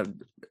writing,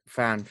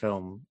 fan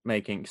film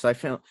making. Because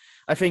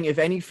I think if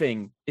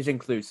anything is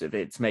inclusive,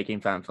 it's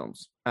making fan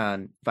films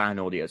and fan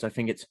audios. I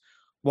think it's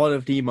one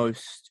of the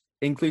most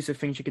inclusive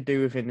things you could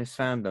do within this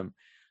fandom.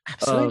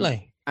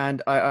 Absolutely.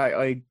 And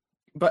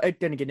but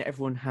then again,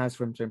 everyone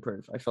has room to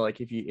improve. I feel like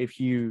if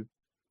you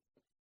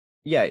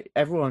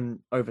everyone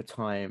over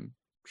time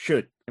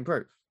should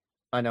improve.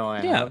 I know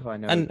I have. I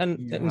know,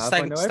 and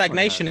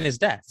stagnation is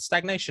death.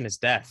 Stagnation is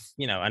death.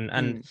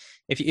 And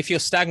if you're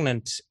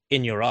stagnant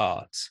in your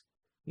art,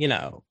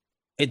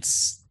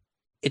 it's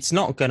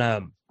not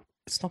gonna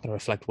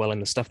reflect well in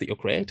the stuff that you're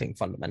creating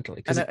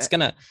fundamentally, because it's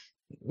gonna,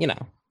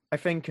 I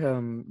think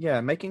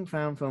making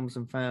fan films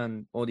and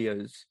fan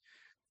audios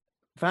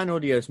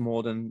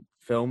more than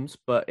films,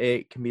 but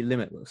it can be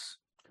limitless.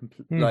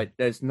 Like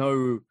there's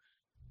no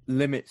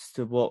limits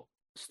to what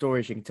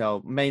stories you can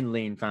tell,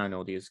 mainly in fan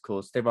audios. Of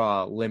course, there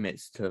are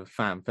limits to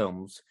fan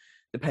films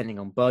depending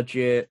on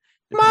budget,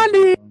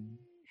 money.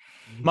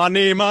 Oh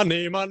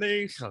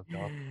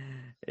god.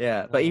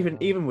 Yeah, but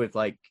even with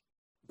like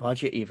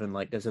budget, even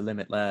like there's a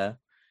limit there,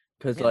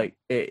 because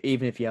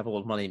even if you have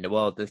all the money in the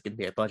world, there's going to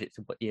be a budget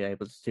to what you're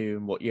able to do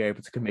and what you're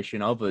able to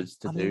commission others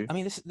to do. I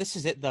mean, this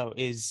is it though.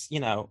 Is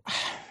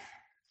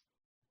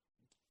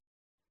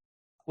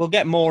we'll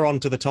get more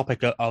onto the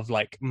topic of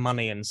like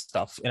money and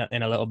stuff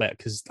in a little bit,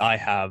 because I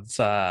have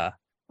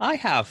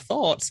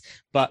thoughts,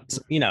 but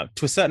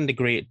to a certain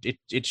degree,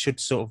 it should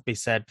sort of be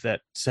said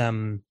that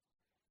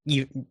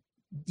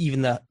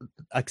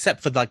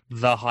except for like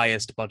the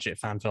highest budget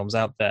fan films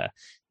out there,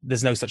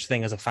 there's no such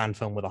thing as a fan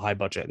film with a high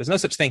budget. There's no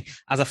such thing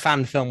as a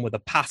fan film with a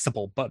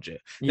passable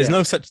budget. There's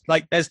no such,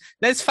 like,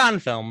 there's fan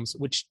films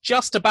which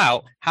just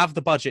about have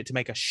the budget to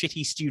make a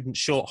shitty student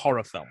short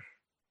horror film,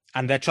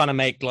 and they're trying to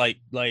make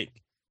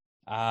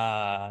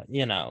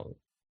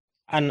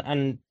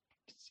and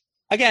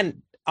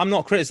again, I'm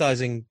not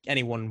criticizing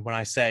anyone when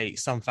I say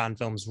some fan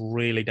films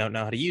really don't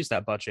know how to use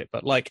that budget,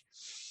 but like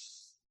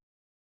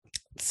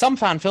some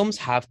fan films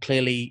have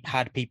clearly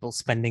had people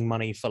spending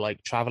money for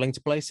like traveling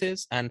to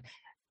places and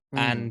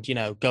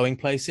going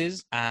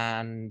places,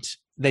 and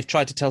they've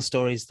tried to tell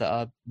stories that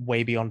are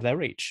way beyond their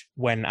reach,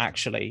 when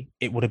actually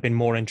it would have been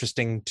more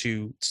interesting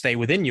to stay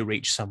within your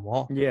reach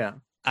somewhat.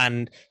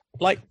 And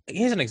like,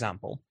 here's an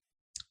example.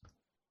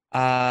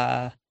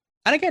 And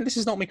again, this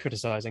is not me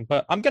criticizing,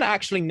 but I'm going to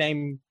actually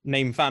name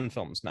fan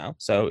films now.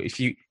 So if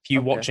you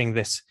watching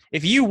this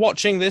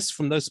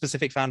from those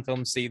specific fan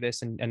films see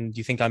this and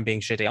you think I'm being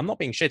shitty, I'm not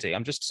being shitty.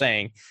 I'm just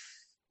saying.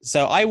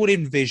 So I would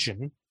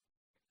envision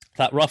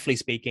that, roughly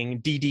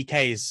speaking,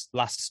 DDK's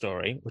last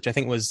story, which I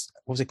think what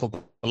was it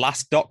called? The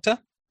Last Doctor?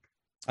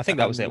 I think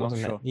that was it,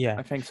 wasn't it? Yeah.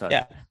 I think so.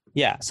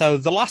 Yeah. So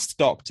The Last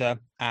Doctor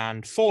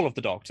and Fall of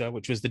the Doctor,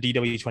 which was the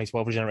DW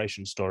 2012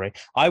 Regeneration story,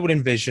 I would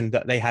envision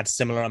that they had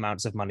similar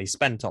amounts of money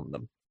spent on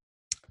them.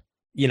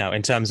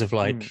 In terms of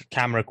like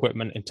camera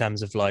equipment, in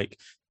terms of like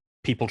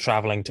people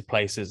traveling to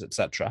places,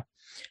 etc.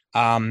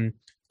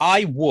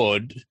 I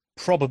would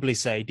probably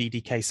say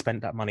DDK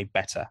spent that money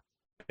better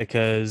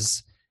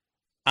because,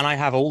 and I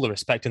have all the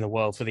respect in the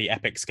world for the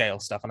epic scale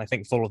stuff, and I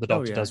think Fall of the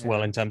Doctor does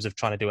well in terms of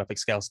trying to do epic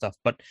scale stuff.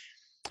 But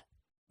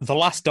The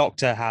Last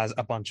Doctor has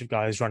a bunch of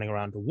guys running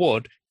around a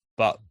wood,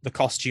 but the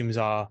costumes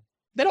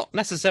they're not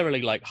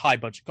necessarily like high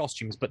budget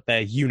costumes, but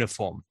they're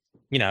uniform.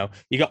 You know,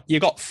 you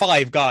got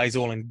 5 guys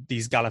all in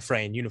these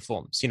Gallifreyan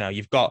uniforms. You know,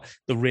 you've got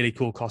the really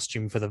cool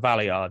costume for the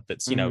Valiard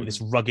that's, you know,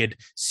 this rugged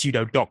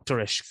pseudo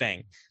doctorish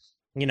thing.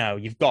 You know,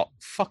 you've got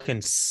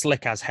fucking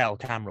slick as hell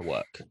camera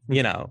work,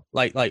 you know,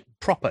 like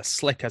proper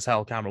slick as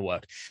hell camera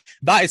work.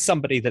 That is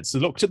somebody that's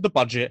looked at the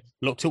budget,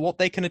 looked at what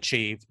they can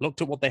achieve,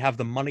 looked at what they have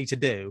the money to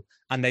do,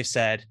 and they've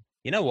said,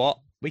 you know what,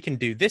 we can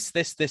do this,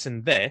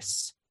 and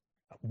this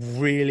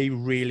really,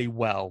 really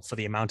well for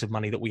the amount of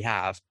money that we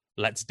have.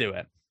 Let's do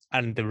it.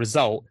 And the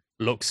result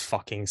looks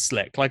fucking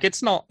slick. Like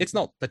it's not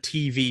the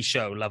TV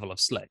show level of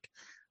slick,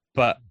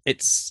 but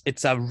it's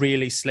a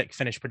really slick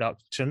finished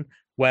production.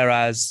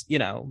 Whereas, you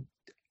know,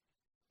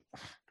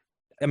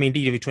 I mean,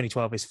 DW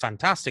 2012 is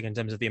fantastic in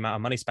terms of the amount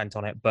of money spent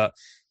on it, but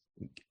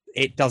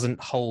it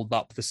doesn't hold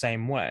up the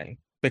same way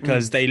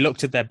because they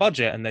looked at their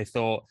budget and they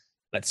thought,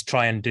 let's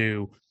try and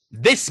do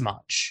this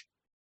much.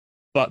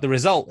 But the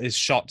result is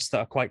shots that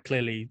are quite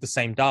clearly the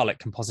same Dalek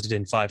composited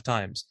in 5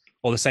 times,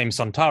 or the same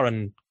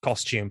Sontaran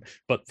costume,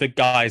 but the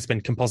guy's been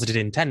composited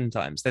in 10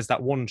 times. There's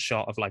that one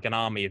shot of like an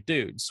army of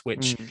dudes,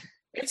 which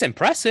it's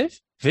impressive.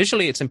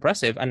 Visually, it's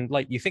impressive. And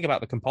like you think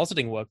about the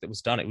compositing work that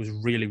was done, it was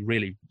really,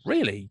 really,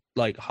 really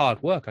like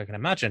hard work, I can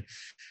imagine.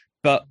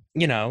 But,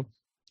 you know,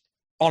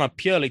 on a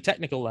purely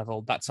technical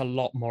level, that's a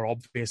lot more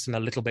obvious and a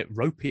little bit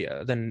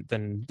ropier than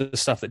the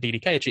stuff that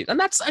DDK achieved. And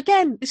that's,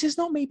 again, this is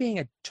not me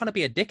trying to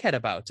be a dickhead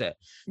about it.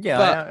 Yeah,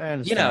 but, I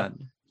understand. You know,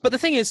 but the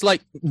thing is,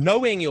 like,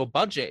 knowing your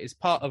budget is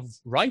part of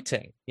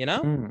writing, you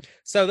know?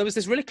 So there was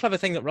this really clever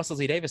thing that Russell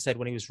T Davies said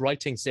when he was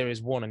writing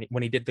Series 1 and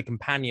when he did the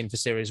companion for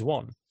Series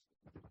 1,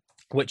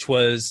 which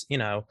was, you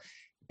know,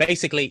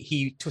 basically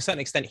to a certain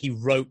extent, he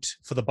wrote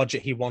for the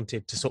budget he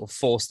wanted to sort of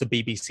force the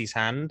BBC's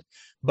hand.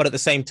 But at the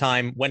same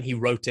time, when he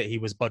wrote it, he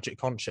was budget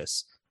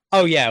conscious.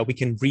 Oh, yeah, we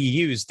can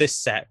reuse this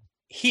set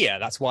here.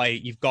 That's why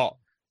you've got,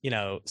 you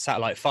know,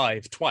 Satellite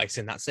 5 twice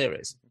in that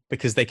series,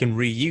 because they can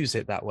reuse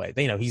it that way.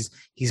 You know, he's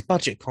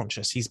budget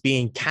conscious. He's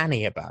being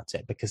canny about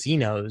it because he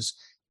knows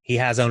he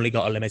has only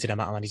got a limited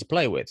amount of money to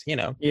play with, you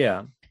know?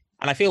 Yeah.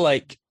 And I feel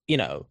like, you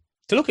know,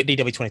 to look at DW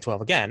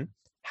 2012 again,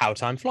 How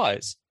Time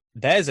Flies.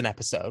 There's an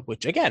episode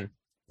which, again,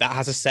 that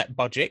has a set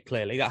budget.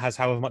 Clearly, that has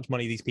however much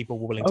money these people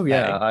were willing to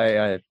pay.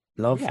 I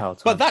love How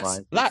Time Flies.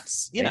 But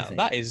that's you know,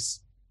 that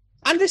is,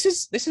 and this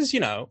is you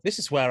know, this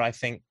is where I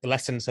think the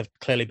lessons have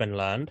clearly been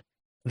learned.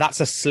 That's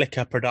a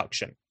slicker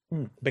production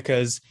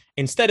because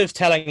instead of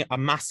telling a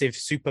massive,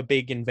 super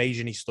big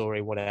invasion-y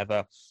story,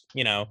 whatever,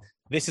 you know,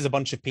 this is a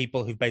bunch of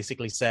people who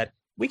basically said,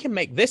 we can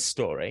make this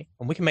story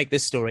and we can make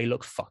this story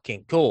look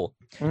fucking cool.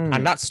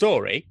 And that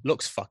story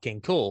looks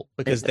fucking cool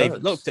because they've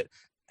looked at,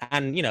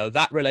 and, you know,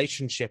 that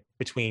relationship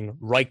between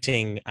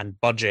writing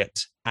and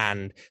budget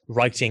and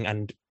writing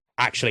and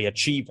actually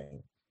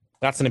achieving,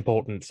 that's an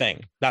important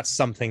thing. That's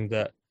something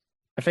that,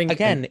 I think,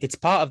 again, it's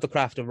part of the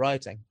craft of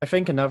writing. I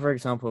think another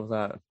example of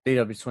that,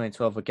 DW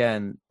 2012,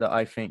 again, that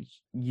I think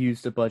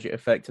used the budget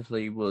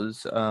effectively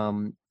was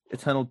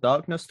Eternal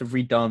Darkness, the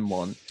redone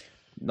one.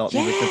 Not the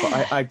original,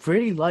 but I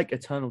really like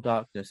Eternal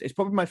Darkness. It's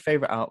probably my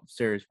favorite out of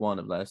Series 1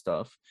 of their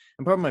stuff,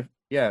 and probably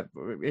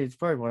it's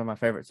probably one of my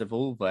favorites of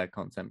all their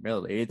content.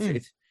 Really,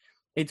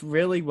 it's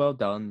really well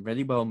done,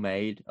 really well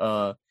made.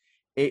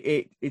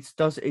 It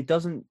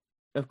doesn't.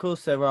 Of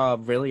course, there are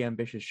really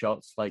ambitious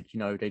shots, like, you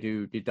know, they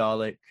do the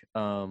Dalek,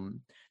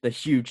 the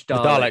huge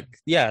Dalek.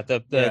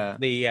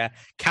 The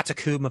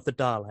catacomb of the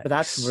Daleks. But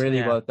that's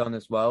really well done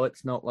as well.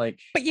 It's not like...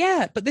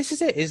 But this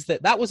is it, is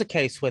that was a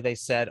case where they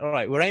said, all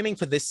right, we're aiming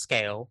for this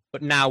scale,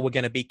 but now we're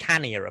going to be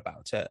cannier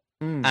about it.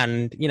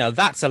 And, you know,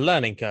 that's a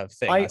learning curve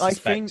thing,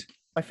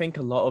 I think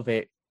a lot of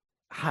it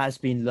has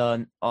been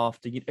learned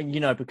after, you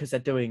know, because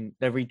they're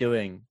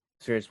redoing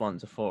Series 1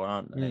 to 4,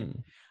 aren't they?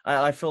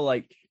 I feel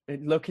like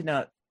looking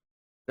at,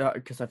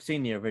 because I've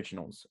seen the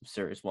originals of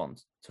Series 1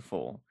 to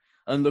 4,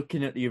 and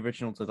looking at the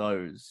originals of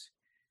those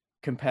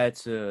compared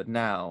to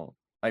now,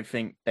 I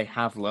think they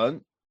have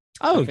learned.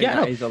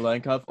 That is a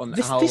learning curve on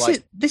this, how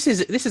this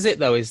is it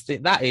though.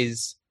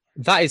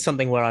 That is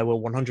something where I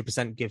will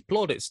 100% give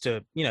plaudits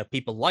to, you know,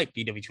 people like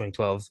DW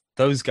 2012.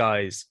 Those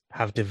guys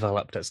have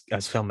developed as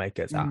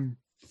filmmakers.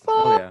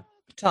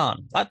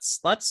 Ton.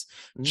 That's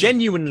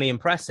genuinely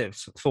impressive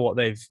for what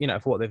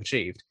they've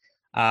achieved.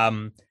 I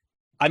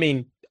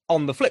mean,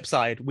 on the flip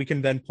side, we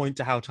can then point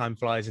to How Time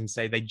Flies and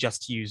say they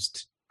just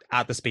used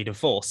At the Speed of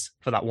Force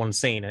for that one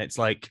scene, and it's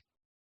like,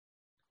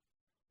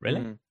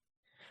 really?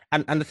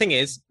 And the thing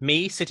is,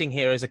 me sitting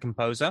here as a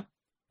composer,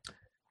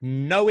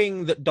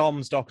 knowing that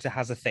Dom's Doctor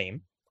has a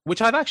theme,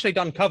 which I've actually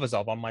done covers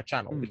of on my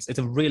channel. It's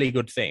a really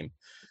good theme.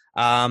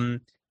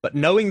 But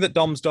knowing that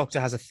Dom's Doctor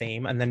has a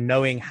theme, and then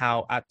knowing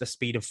how At the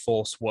Speed of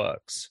Force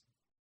works,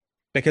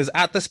 because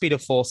At the Speed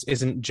of Force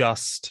isn't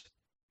just,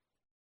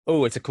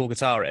 oh, it's a cool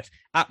guitar riff.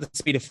 At the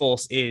Speed of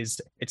Force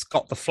it's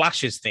got the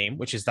Flash's theme,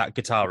 which is that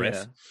guitar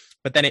riff,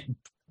 but then it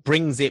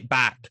brings it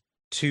back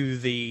to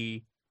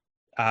the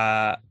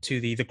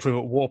the Crew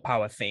at War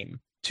Power theme,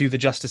 to the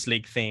Justice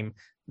League theme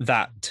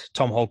that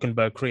Tom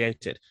Holkenberg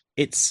created.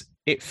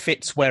 It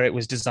fits where it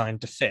was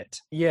designed to fit.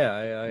 Yeah,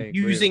 I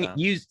agree with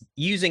that.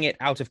 Using it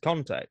out of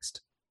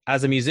context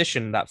as a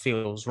musician, that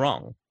feels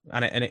wrong,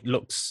 and it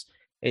looks,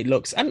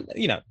 and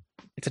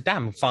it's a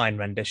damn fine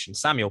rendition.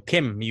 Samuel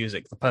Kim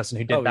music, the person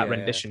who did that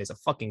rendition, is a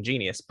fucking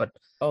genius. But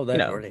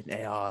they're brilliant.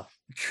 They are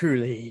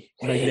truly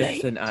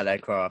magnificent at their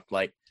craft.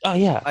 Like, oh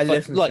yeah, I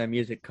listen to their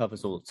music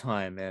covers all the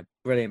time. They're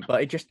brilliant,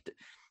 but it just,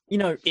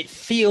 it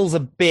feels a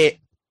bit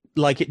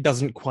like it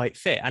doesn't quite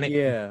fit,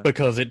 and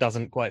because it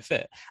doesn't quite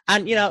fit.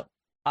 And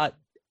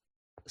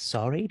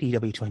sorry,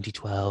 DW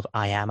 2012,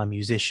 I am a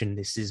musician.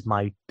 This is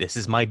my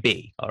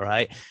B. All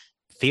right,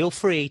 feel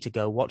free to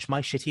go watch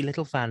my shitty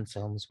little fan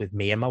films with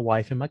me and my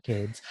wife and my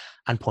kids,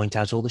 and point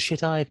out all the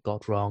shit I've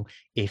got wrong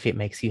if it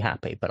makes you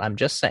happy. But I'm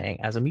just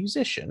saying, as a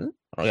musician,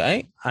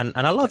 okay, and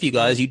I love you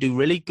guys. You do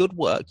really good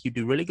work.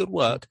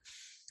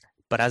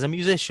 But as a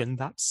musician,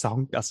 that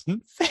song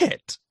doesn't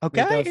fit.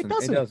 Okay, it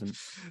doesn't.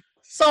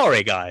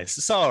 Sorry, guys.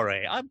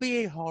 Sorry. I'm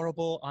being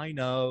horrible. I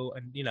know.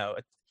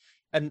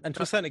 And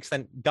to a certain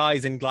extent,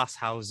 guys in glass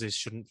houses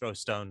shouldn't throw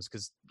stones,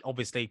 because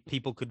obviously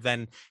people could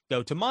then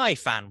go to my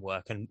fan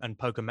work and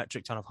poke a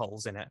metric ton of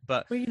holes in it.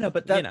 But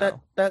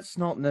that's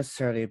not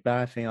necessarily a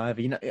bad thing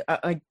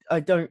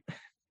either.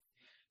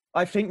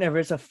 I think there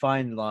is a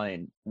fine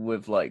line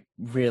with like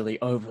really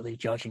overly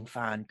judging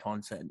fan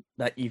content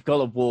that you've got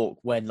to walk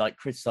when like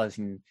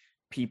criticizing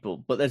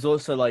people, but there's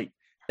also like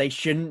they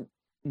shouldn't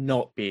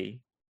not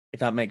be. If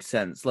that makes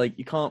sense. Like,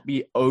 you can't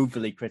be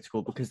overly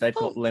critical because they've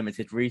got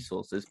limited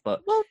resources.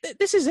 But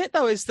this is it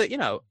though, is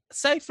that,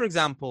 say for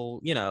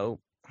example,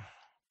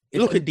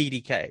 look at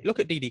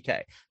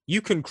DDK.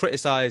 You can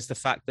criticize the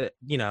fact that,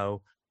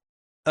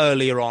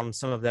 earlier on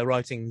some of their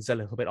writing's a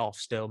little bit off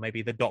still.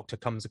 Maybe the Doctor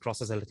comes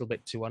across as a little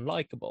bit too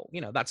unlikable.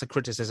 That's a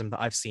criticism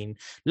that I've seen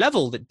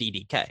leveled at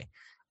DDK,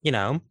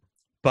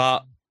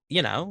 but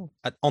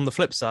on the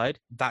flip side,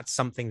 that's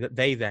something that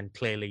they then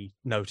clearly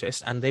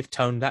noticed, and they've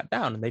toned that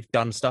down and they've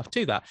done stuff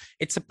to that.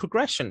 It's a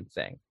progression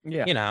thing.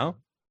 Yeah.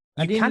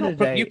 You cannot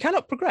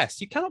progress.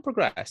 You cannot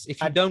progress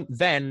if you don't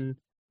then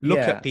look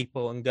at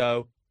people and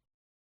go,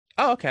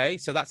 oh, okay,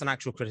 so that's an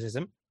actual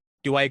criticism.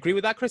 Do I agree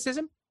with that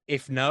criticism?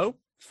 If no,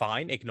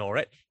 fine, ignore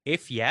it.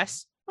 If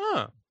yes,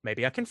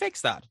 maybe I can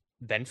fix that.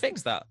 Then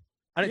fix that.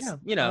 And it's,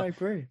 I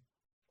agree.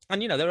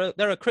 And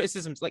there are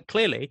criticisms, like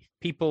clearly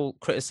people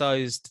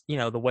criticized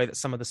the way that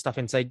some of the stuff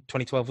in, say,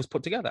 2012 was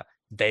put together.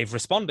 They've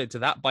responded to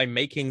that by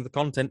making the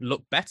content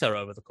look better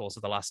over the course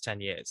of the last 10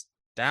 years.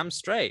 Damn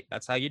straight,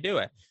 that's how you do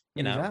it.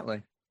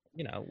 Exactly.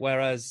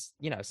 Whereas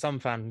some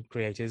fan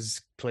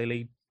creators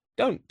clearly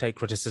don't take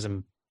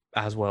criticism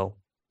as well,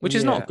 which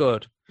is not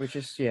good. Which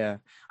is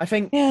I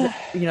think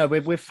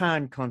with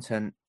fan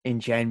content in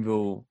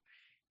general,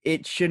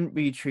 it shouldn't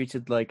be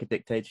treated like a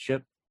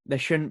dictatorship. There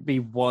shouldn't be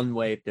one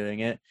way of doing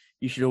it.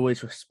 You should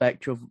always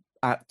respect your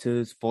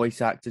actors,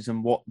 voice actors,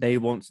 and what they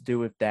want to do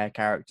with their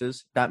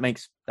characters. That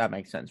makes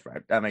sense,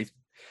 right? That makes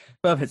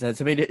perfect sense.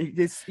 I mean,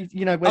 it's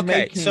we're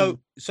making...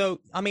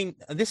 So I mean,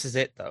 this is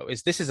it though.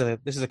 This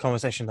is a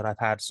conversation that I've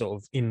had sort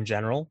of in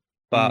general,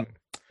 but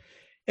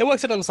it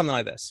works a little something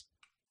like this.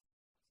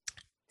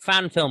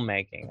 Fan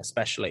filmmaking,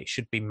 especially,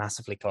 should be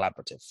massively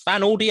collaborative.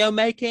 Fan audio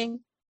making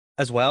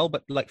as well,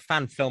 but like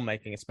fan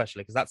filmmaking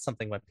especially, because that's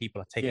something where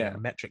people are taking a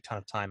metric ton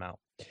of time out.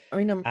 I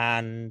mean,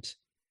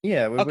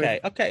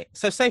 okay.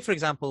 So say for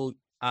example,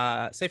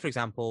 okay,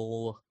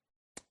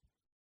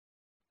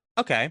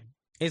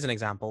 here's an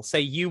example.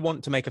 Say you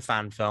want to make a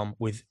fan film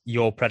with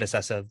your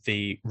predecessor,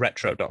 the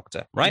Retro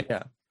Doctor, right?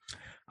 Yeah.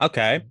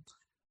 Okay,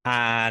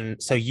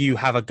 and so you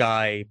have a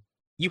guy.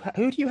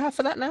 Who do you have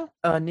for that now?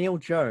 Neil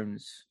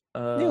Jones.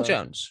 Neil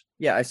Jones.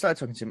 Yeah, I started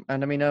talking to him,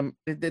 and I mean,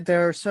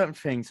 there are certain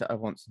things that I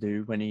want to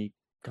do when he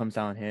comes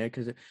down here,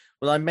 because,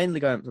 I'm mainly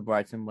going up to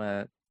Brighton,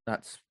 where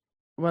that's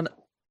when I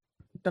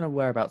don't know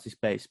whereabouts he's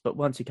based, but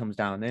once he comes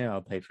down there,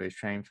 I'll pay for his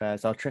train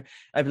fares. I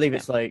believe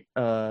it's like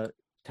 £10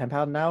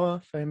 an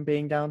hour for him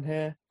being down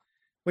here,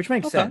 which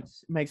makes sense.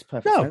 It makes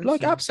perfect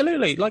sense.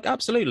 Absolutely.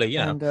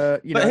 And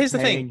but here's the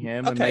thing: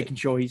 him and making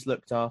sure he's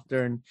looked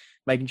after and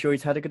making sure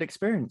he's had a good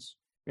experience.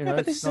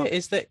 But this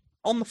is that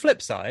on the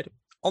flip side.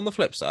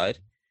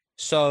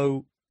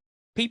 So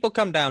people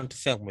come down to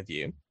film with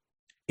you.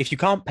 If you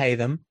can't pay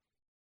them,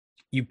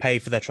 you pay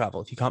for their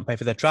travel. If you can't pay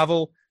for their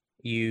travel,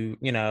 you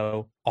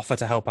offer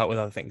to help out with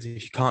other things.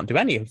 If you can't do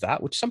any of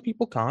that, which some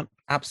people can't,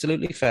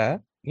 absolutely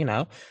fair,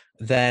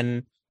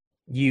 then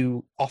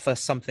you offer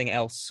something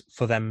else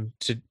for them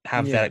to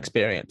have their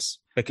experience.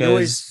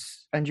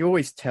 Because you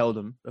always tell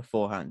them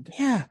beforehand.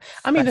 Yeah.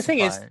 I mean, the thing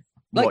is,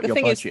 what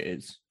your budget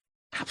is.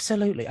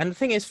 Absolutely. And the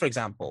thing is, for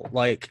example,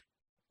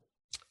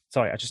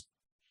 sorry, I just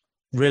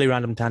really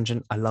random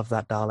tangent. I love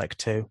that Dalek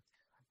too.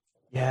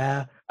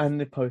 Yeah,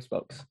 and the post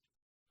box.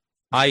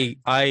 I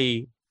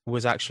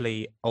was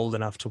actually old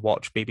enough to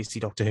watch BBC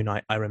Doctor Who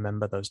Night, I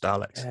remember those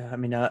Daleks. I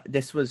mean,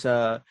 this was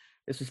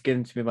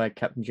given to me by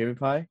Captain Jimmy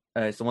Pie.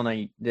 It's the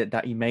one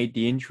that he made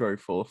the intro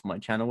for my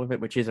channel with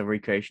it, which is a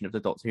recreation of the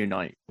Doctor Who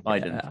Night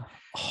Island.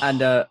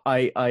 And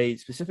I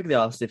specifically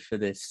asked it for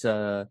this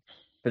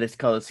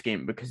color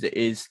scheme because it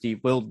is the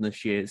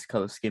Wilderness Years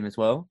color scheme as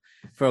well.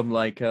 From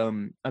like I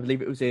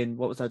believe it was in,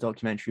 what was that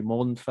documentary,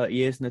 More Than 30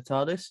 Years in the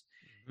TARDIS,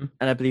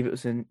 and I believe it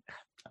was in.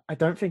 I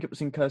don't think it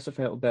was in Curse of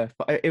Fatal Death,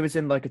 but it was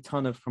in like a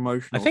ton of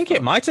promotional I think stuff.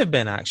 it might have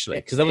been actually,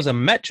 because there was a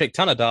metric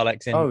ton of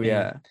Daleks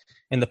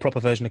in the proper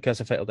version of Curse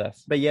of Fatal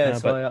Death. But yeah,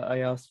 I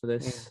asked for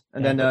this.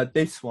 And then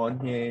this one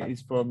here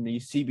is from the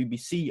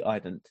CBBC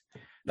Island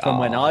from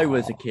when I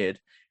was a kid.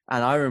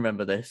 And I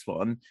remember this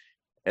one.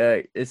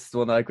 It's the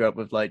one I grew up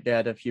with. Like, they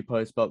had a few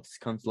post boxes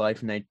come to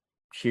life and they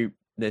shoot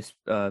this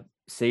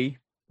C.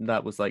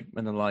 That was like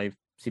an alive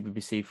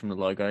CBBC from the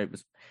logo. It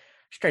was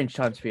strange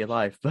time to be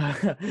alive,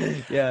 but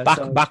yeah.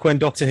 Back when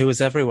Doctor Who was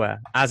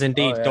everywhere, as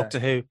indeed Doctor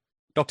Who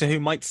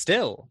might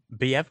still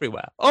be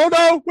everywhere. Oh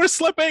no, we're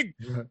slipping,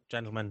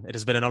 gentlemen. It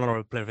has been an honor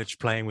and privilege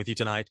playing with you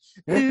tonight.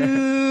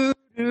 Okay,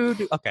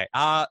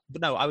 but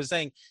no, I was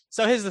saying.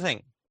 So here's the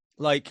thing,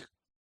 like,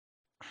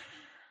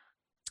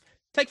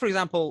 take for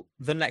example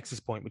the Nexus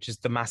Point, which is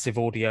the massive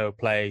audio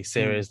play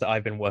series that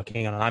I've been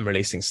working on and I'm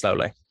releasing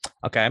slowly.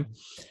 Okay,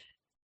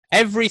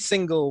 every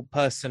single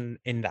person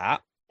in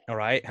that, all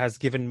right, has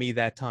given me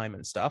their time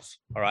and stuff,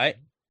 all right?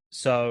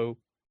 So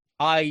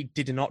I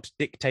did not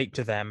dictate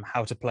to them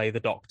how to play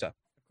the Doctor.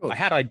 I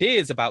had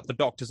ideas about the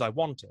Doctors I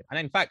wanted. And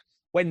in fact,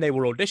 when they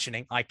were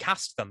auditioning, I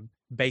cast them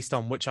based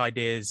on which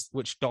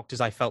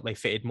Doctors I felt they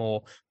fitted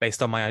more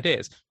based on my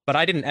ideas. But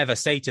I didn't ever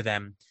say to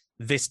them,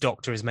 this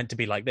Doctor is meant to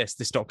be like this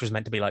Doctor is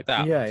meant to be like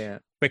that. Yeah.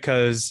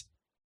 Because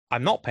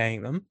I'm not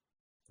paying them.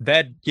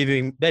 They're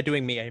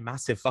doing me a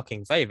massive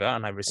fucking favor,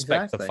 and I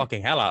respect the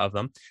fucking hell out of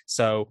them.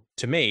 So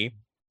to me,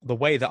 the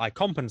way that I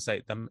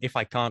compensate them, if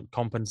I can't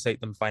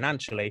compensate them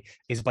financially,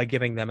 is by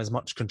giving them as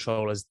much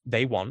control as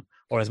they want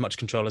or as much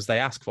control as they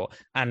ask for.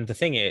 And the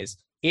thing is,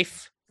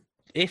 if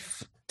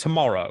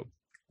tomorrow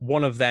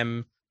one of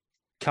them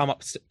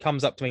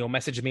comes up to me or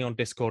messages me on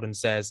Discord and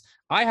says,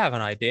 I have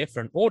an idea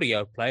for an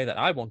audio play that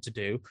I want to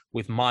do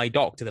with my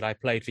Doctor that I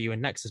played for you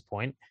in Nexus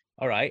Point,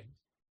 all right,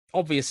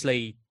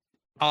 obviously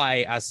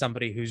I, as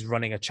somebody who's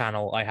running a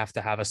channel, I have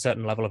to have a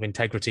certain level of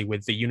integrity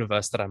with the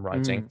universe that I'm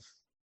writing.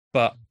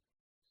 But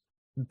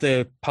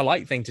the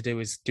polite thing to do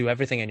is do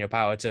everything in your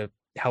power to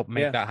help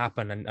make that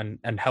happen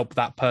and help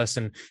that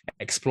person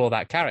explore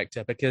that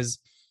character, because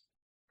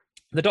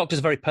the Doctor's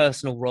a very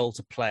personal role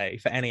to play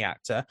for any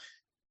actor.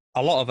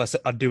 A lot of us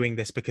are doing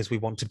this because we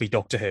want to be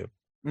Doctor Who.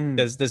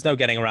 There's no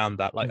getting around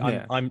that. Like,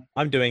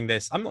 I'm doing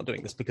this. I'm not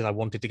doing this because I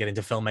wanted to get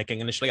into filmmaking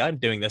initially. I'm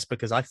doing this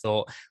because I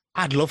thought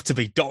I'd love to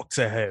be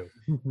Doctor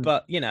Who.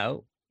 But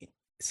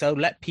so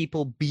let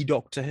people be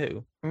Doctor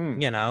Who.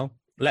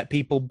 Let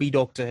people be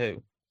Doctor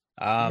Who.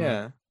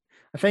 I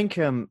think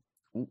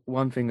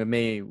one thing with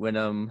me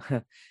when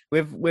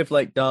with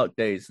like Dark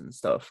Days and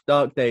stuff,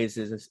 Dark Days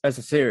is as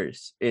a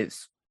series,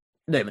 it's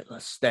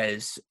limitless.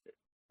 There's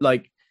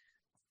like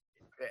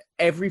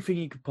everything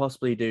you could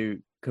possibly do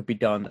could be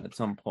done at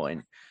some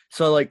point.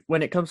 So like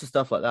when it comes to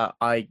stuff like that,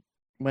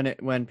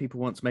 when people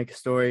want to make a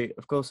story,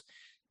 of course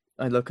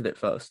I look at it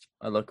first.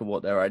 I look at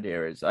what their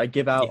idea is. I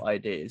give out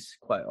ideas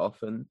quite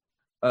often.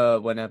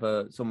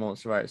 Whenever someone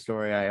wants to write a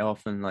story, I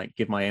often like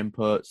give my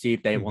input, see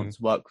if they want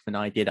to work with an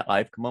idea that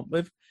I've come up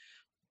with,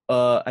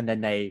 and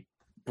then they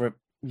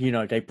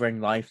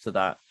bring life to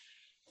that.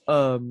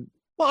 Well,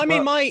 I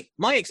mean,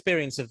 my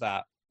experience of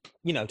that,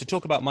 to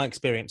talk about my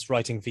experience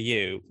writing for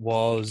you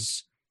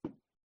was,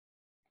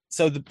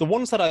 so the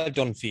ones that I've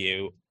done for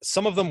you,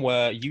 some of them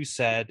were, you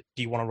said,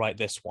 do you want to write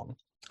this one?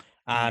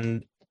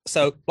 And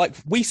so like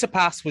We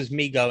Surpass was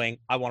me going,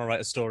 I want to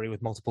write a story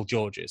with multiple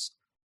Georges.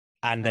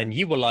 And then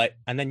you were like,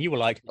 oh,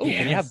 yes.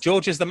 Can you have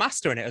George as the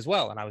master in it as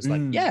well? And I was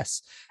like,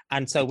 yes.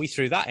 And so we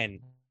threw that in,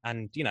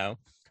 and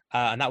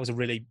and that was a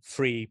really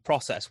free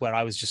process where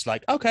I was just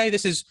like, okay,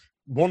 this is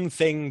one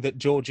thing that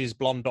George's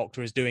blonde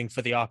Doctor is doing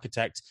for the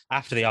Architect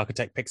after the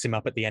Architect picks him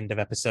up at the end of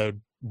episode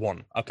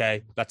 1.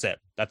 Okay, that's it.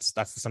 That's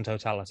the sum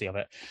totality of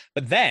it.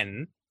 But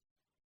then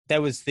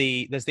there's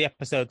the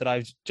episode that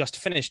I've just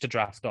finished a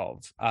draft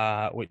of,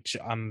 which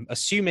I'm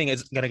assuming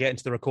is going to get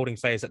into the recording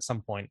phase at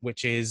some point,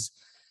 which is,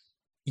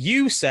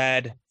 you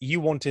said you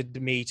wanted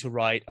me to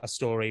write a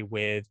story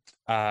with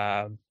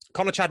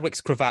Connor Chadwick's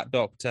Cravat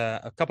Doctor,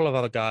 a couple of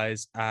other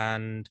guys,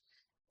 and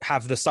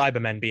have the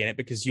Cybermen be in it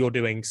because you're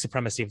doing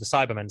Supremacy of the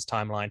Cybermen's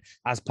timeline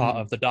as part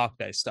of the Dark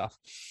Days stuff.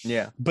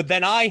 Yeah. But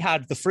then I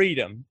had the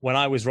freedom when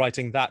I was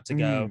writing that to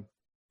go,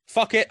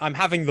 fuck it, I'm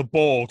having the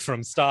Borg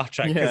from Star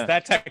Trek, because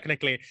they're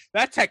technically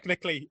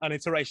an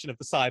iteration of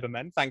the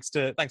Cybermen, thanks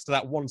to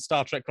that one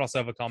Star Trek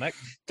crossover comic.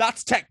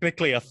 That's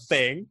technically a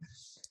thing.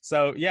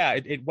 So yeah,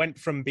 it went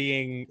from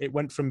being the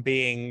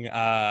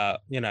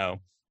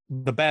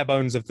bare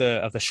bones of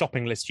the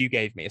shopping list you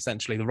gave me,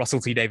 essentially the Russell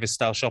T Davies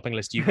style shopping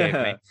list you gave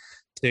me,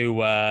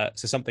 to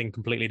something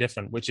completely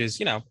different, which is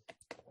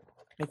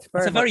It's It's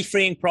very a very much.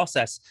 freeing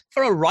process.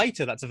 For a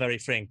writer, that's a very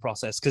freeing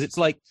process because it's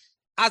like,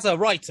 as a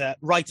writer,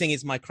 writing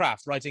is my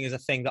craft. Writing is a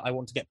thing that I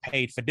want to get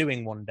paid for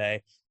doing one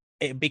day.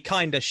 It'd be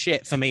kind of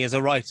shit for me as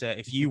a writer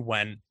if you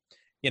went,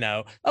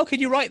 oh,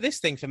 could you write this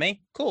thing for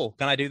me? Cool.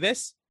 Can I do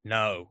this?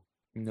 No.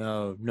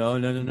 No, no,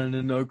 no, no, no,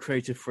 no, no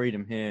creative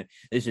freedom here.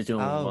 This is all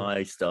Oh,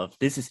 my stuff.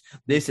 This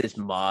is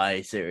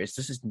my series.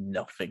 This is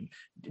nothing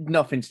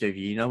to do with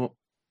you. You know what?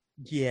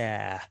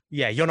 yeah.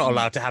 Yeah. You're not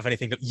allowed to have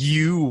anything that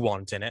you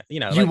want in it.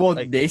 You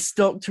want this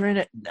doctor in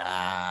it?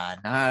 Nah,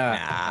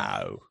 nah.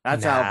 No.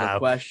 That's out of the No.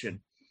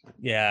 question.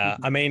 Yeah.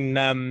 I mean,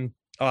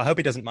 I hope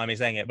he doesn't mind me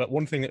saying it, but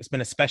one thing that's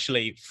been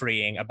especially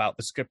freeing about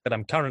the script that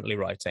I'm currently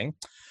writing,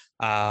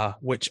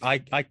 which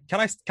can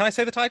I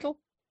say the title?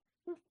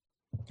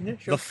 Yeah,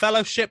 The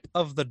Fellowship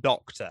of the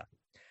Doctor.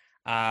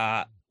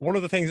 One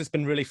of the things that's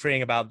been really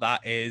freeing about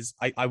that is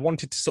I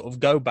wanted to sort of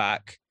go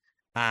back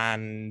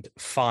and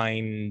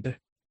find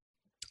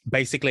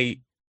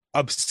basically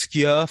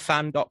obscure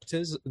fan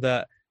doctors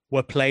that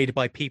were played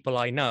by people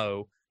I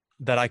know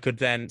that I could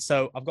then.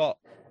 So I've got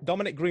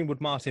Dominic Greenwood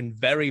Martin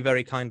very,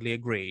 very kindly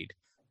agreed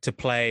to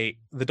play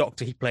the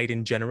Doctor he played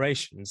in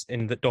Generations,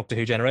 in the Doctor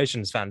Who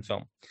Generations fan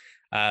film,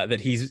 that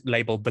he's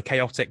labeled the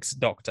Chaotix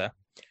Doctor.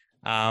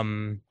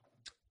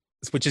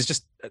 Which is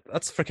just,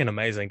 that's freaking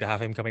amazing to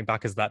have him coming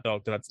back as that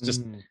Doctor.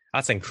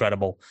 That's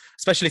incredible,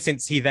 especially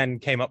since he then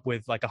came up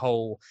with like a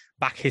whole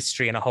back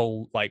history and a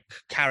whole like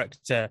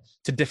character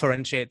to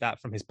differentiate that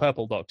from his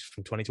Purple Doctor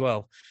from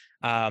 2012.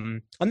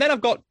 And then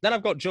I've got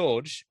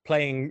George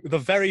playing the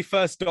very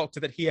first Doctor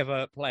that he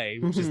ever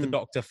played, which is the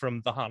Doctor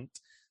from The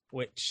Hunt,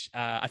 which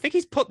I think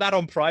he's put that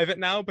on private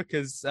now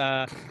because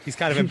he's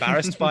kind of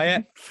embarrassed by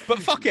it. But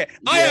fuck it,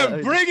 I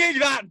am bringing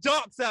that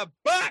Doctor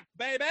back,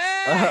 baby.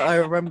 I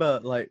remember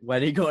like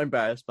when he got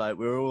embarrassed by it,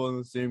 we were all on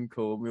the Zoom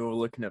call, we were all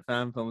looking at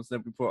fan films,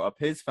 then we brought up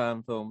his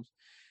fan films,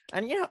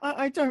 and yeah,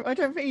 I don't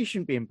think you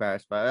shouldn't be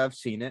embarrassed by it. I've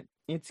seen it;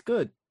 it's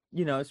good,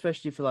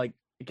 especially for like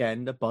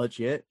again the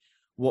budget,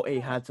 what he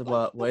had to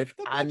work with,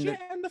 and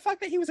the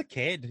fact that he was a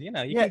kid,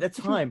 at the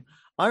time.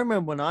 I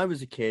remember when I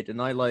was a kid,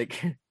 and I like.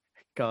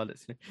 God,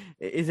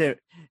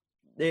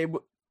 I'm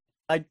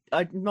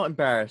not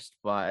embarrassed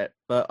by it,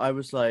 but I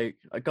was like,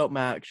 I got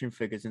my action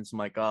figures into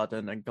my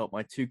garden and got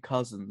my two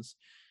cousins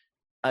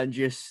and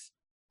just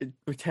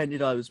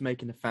pretended I was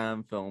making a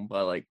fan film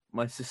by like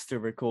my sister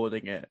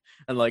recording it.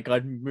 And like,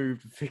 I'd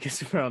move the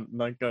figures around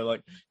and I'd go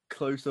like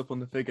close up on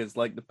the figures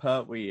like the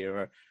Pertwee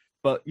era.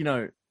 But,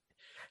 I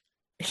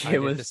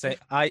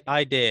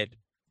did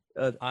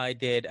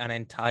an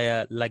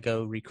entire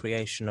Lego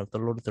recreation of the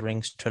Lord of the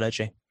Rings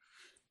trilogy.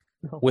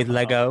 With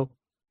Lego.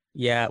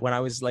 Yeah, when I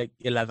was like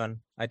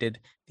 11, I did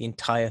the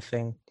entire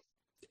thing.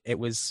 It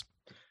was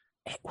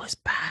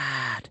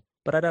bad,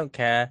 but I don't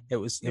care. It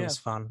was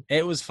fun.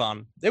 It was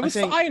fine. That's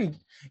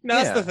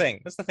the thing.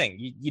 That's the thing.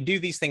 You do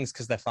these things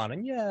because they're fun,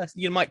 and yeah,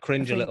 you might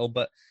cringe a little,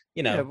 but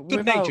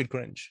good-natured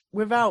cringe.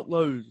 Without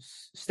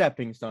those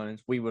stepping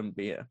stones, we wouldn't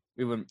be here.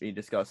 We wouldn't be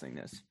discussing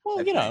this.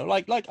 Well,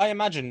 like I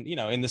imagine,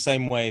 in the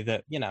same way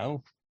that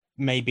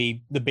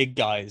maybe the big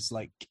guys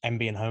like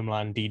MB and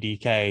Homeland,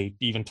 DDK,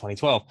 even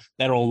 2012,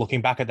 they're all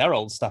looking back at their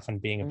old stuff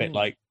and being a bit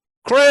like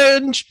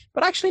cringe.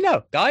 But actually,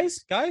 no,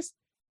 guys,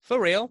 for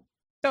real,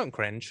 don't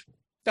cringe,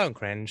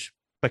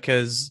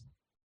 because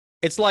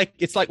it's like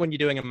when you're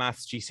doing a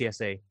maths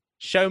GCSE.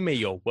 Show me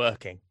you're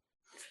working.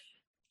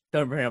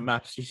 Don't bring up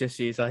maths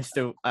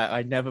GCSEs.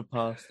 I never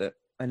passed it.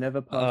 I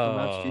never passed the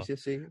maths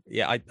GCSE.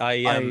 Yeah,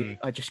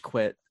 I just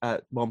quit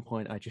at one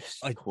point. I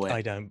quit.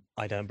 I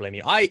don't blame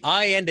you.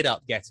 I ended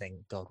up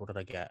getting, God, what did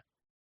I get?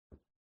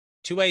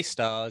 2 A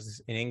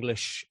stars in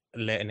English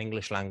lit and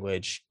English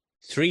language,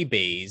 3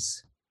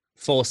 Bs,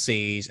 4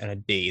 Cs, and a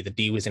D. The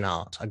D was in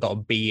art. I got a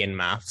B in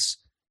maths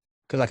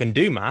because I can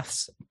do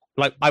maths.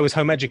 Like I was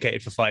home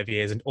educated for 5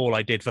 years, and all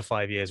I did for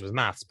 5 years was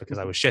maths because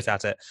I was shit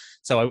at it.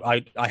 So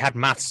I had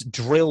maths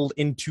drilled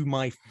into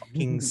my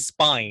fucking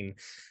spine.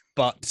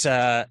 But,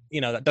 that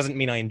doesn't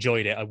mean I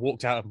enjoyed it. I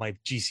walked out of my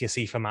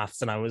GCSE for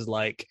maths and I was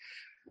like,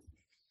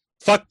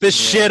 fuck this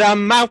shit,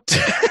 I'm out.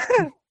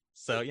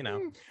 So,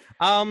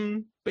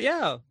 but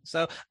yeah.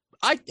 So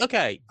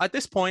at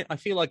this point, I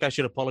feel like I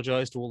should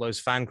apologize to all those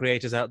fan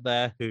creators out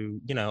there who,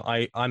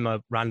 I'm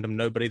a random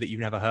nobody that you've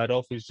never heard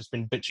of who's just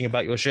been bitching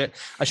about your shit.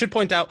 I should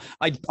point out,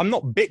 I'm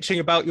not bitching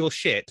about your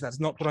shit.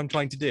 That's not what I'm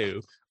trying to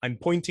do. I'm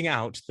pointing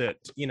out that,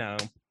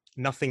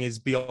 nothing is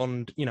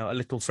beyond, a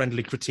little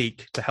friendly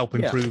critique to help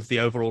improve the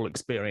overall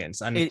experience.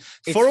 And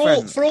for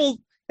all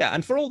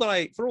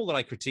that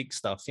I critique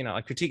stuff,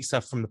 I critique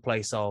stuff from the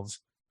place of,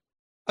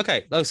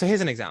 okay, so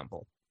here's an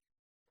example.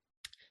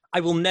 I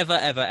will never,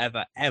 ever,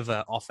 ever,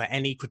 ever offer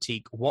any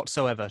critique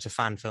whatsoever to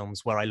fan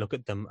films where I look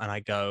at them and I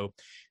go,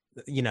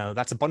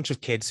 that's a bunch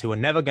of kids who are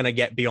never going to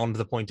get beyond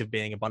the point of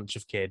being a bunch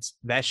of kids.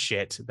 They're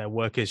shit. Their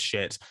work is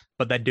shit,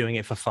 but they're doing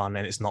it for fun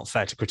and it's not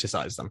fair to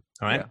criticize them.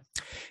 All right.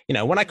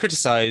 Yeah. When I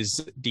criticize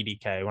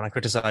DDK, when I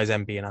criticize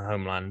MB and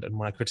Homeland, and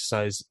when I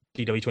criticize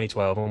DW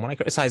 2012, and when I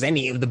criticize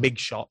any of the big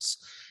shots,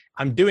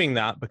 I'm doing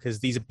that because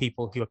these are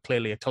people who are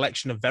clearly a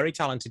collection of very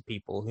talented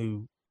people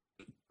who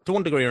to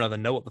one degree or another,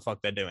 know what the fuck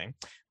they're doing,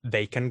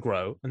 they can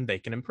grow and they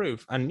can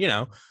improve. And, you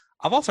know,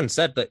 I've often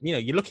said that, you know,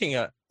 you're looking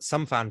at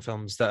some fan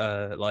films that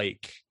are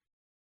like,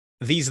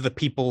 these are the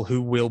people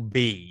who will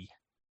be,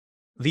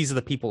 these are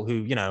the people who,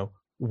 you know,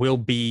 will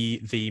be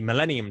the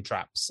millennium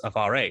traps of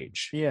our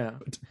age. Yeah.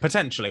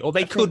 Potentially. Or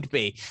they could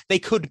be. They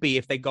could be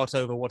if they got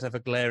over whatever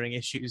glaring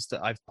issues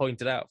that I've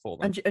pointed out for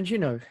them. And you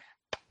know,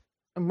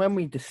 and when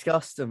we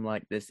discuss them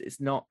like this,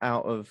 it's not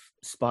out of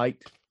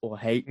spite or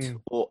hate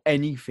or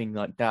anything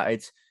like that.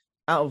 It's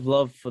out of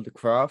love for the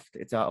craft.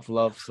 It's out of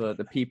love for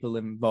the people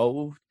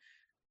involved.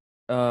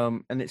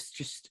 And it's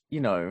just,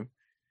 you know.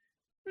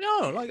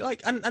 No,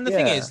 and the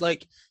thing is,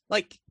 like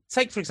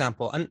take for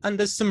example, and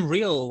there's some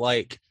real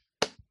like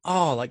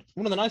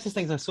one of the nicest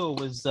things I saw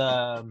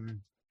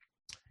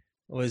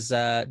was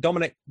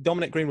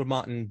Dominic Greenwood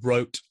Martin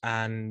wrote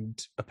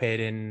and appeared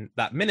in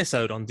that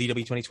minisode on DW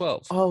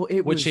 2012. Oh,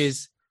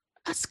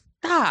 that's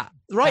that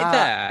right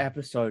there.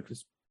 Episode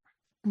was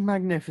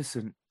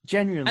magnificent,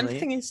 genuinely. And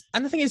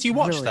the thing is, you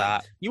watch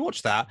that.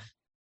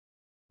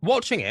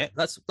 Watching it,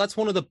 that's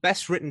one of the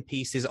best written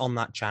pieces on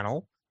that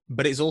channel.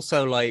 But it's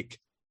also like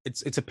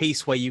it's a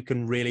piece where you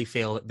can really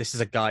feel that this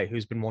is a guy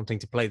who's been wanting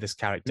to play this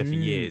character for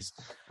years,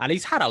 and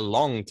he's had a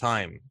long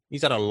time.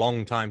 He's had a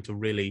long time to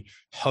really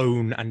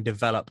hone and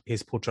develop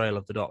his portrayal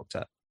of the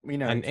Doctor. You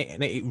know, and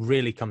it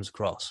really comes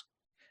across.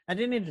 At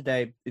the end of the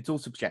day, it's all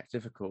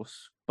subjective, of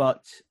course.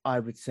 But I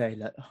would say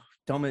that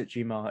Dominic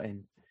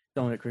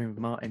Greenwood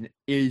Martin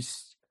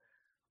is,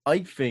 I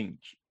think,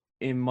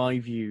 in my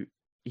view,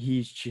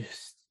 he's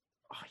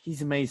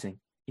amazing.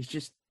 He's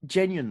just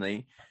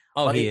genuinely.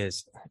 He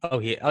is.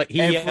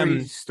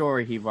 Every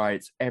story he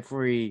writes,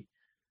 even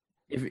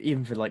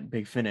for like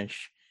Big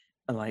Finish,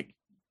 and like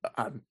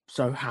I'm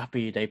so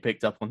happy they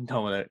picked up on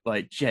Dominic.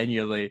 Like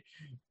genuinely,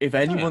 if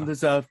anyone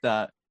deserved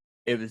that,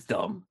 it was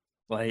Dom.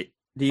 Like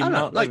the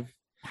amount of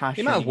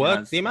passion,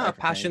 the amount of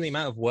passion, the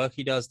amount of work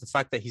he does, the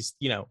fact that he's,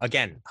 you know,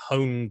 again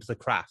honed the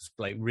craft,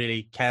 like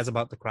really cares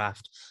about the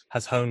craft,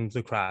 has honed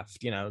the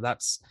craft. You know,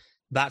 that's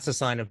a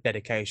sign of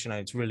dedication, and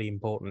it's really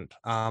important.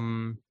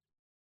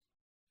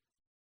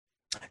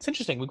 It's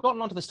interesting. We've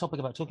gotten onto this topic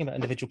about talking about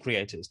individual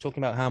creators,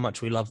 talking about how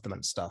much we love them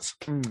and stuff.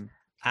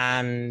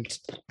 And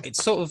it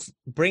sort of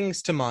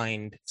brings to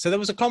mind. So there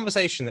was a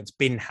conversation that's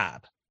been had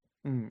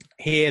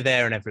here,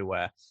 there, and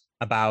everywhere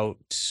about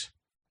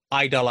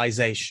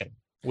idolization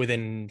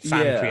within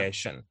fan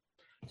creation.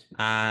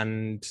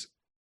 And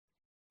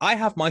I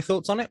have my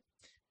thoughts on it.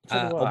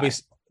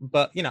 Obviously,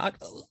 but you know,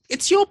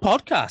 it's your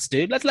podcast,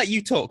 dude. Let's let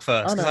you talk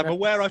first, because I'm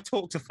aware I've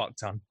talked a fuck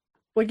ton.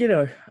 Well, you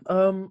know,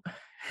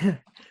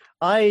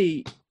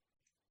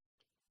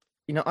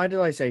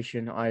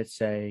 idolization, I'd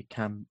say,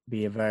 can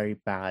be a very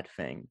bad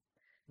thing.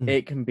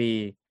 It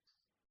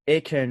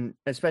can,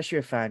 especially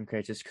with fan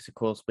creators, because of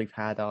course we've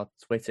had our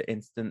Twitter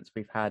instance,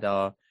 we've had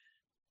our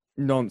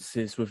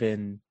nonsense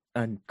within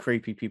and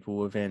creepy people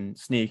within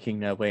sneaking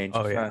their way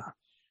into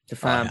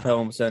fan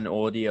films and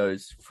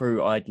audios through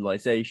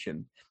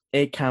idolization.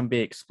 It can be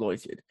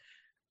exploited.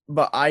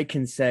 But I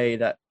can say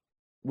that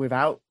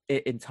without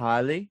it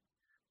entirely,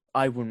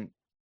 I wouldn't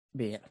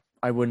be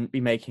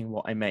making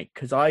what I make,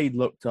 because I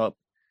looked up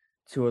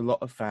to a lot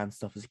of fan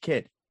stuff as a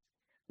kid.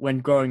 When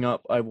growing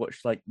up, I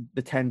watched like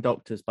The 10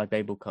 Doctors by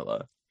Babel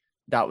Color.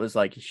 That was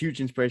like a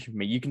huge inspiration for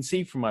me. You can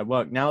see from my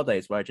work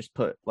nowadays where I just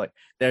put like,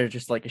 there's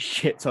just like a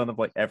shit ton of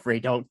like every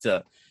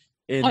Doctor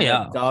in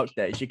the Dark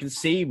Days. You can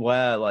see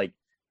where like,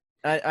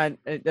 and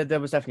there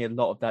was definitely a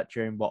lot of that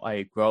during what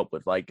I grew up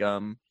with, like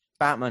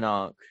Batman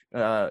arc,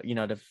 you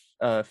know, the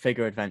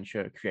figure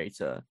adventure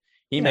creator.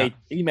 He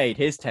made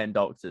his 10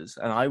 Doctors,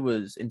 and I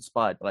was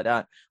inspired by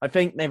that. I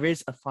think there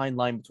is a fine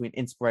line between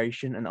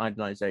inspiration and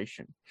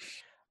idolization.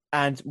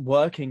 And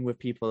working with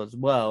people as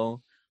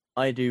well,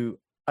 I do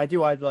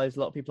idolize a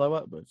lot of people I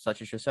work with,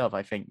 such as yourself.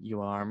 I think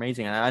you are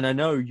amazing, and I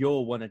know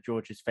you're one of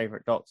George's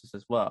favorite Doctors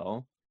as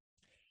well.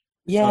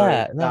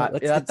 Yeah, so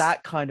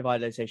that kind of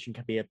idolization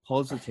can be a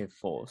positive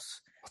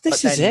force.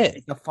 This is it.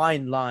 It's a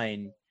fine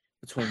line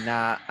between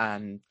that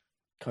and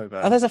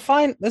Cobra. There's a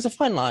fine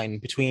line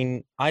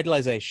between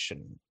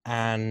idolization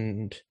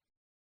and.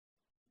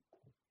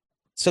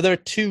 So there are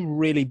two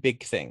really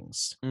big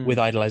things with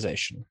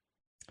idolization.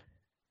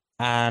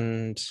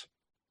 And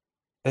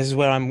this is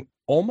where I'm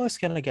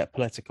almost going to get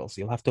political,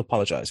 so you'll have to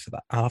apologize for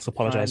that. I'll have to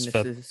apologize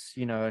for... This is,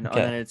 you know, an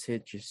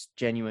unedited, just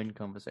genuine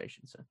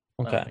conversation. So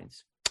okay.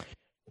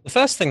 The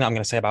first thing that I'm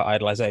going to say about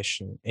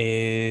idolization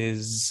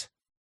is,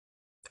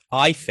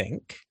 I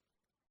think,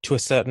 to a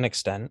certain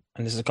extent,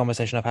 and this is a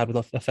conversation I've had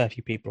with a fair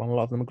few people, and a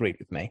lot of them agreed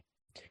with me,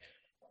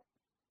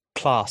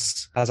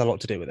 class has a lot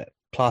to do with it.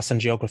 Class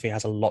and geography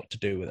has a lot to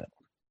do with it.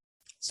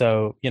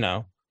 So, you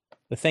know,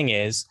 the thing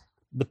is,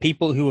 the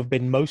people who have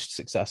been most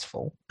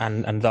successful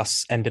and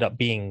thus ended up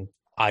being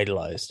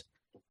idolized,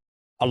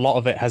 a lot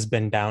of it has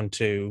been down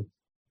to,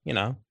 you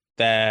know,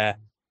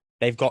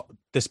 they've got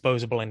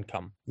disposable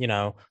income, you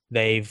know,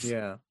 they've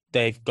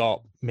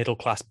got middle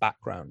class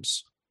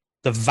backgrounds.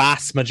 The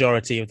vast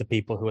majority of the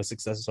people who are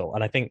successful,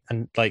 and I think,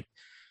 and like,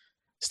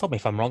 stop me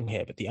if I'm wrong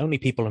here, but the only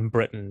people in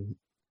Britain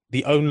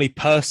the only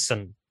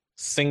person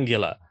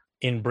singular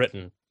in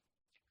Britain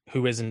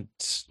who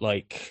isn't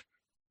like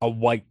a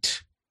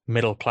white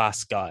middle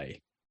class guy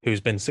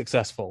who's been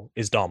successful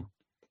is Dom.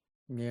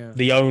 Yeah.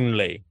 The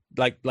only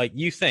like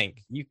you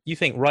think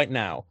right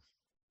now,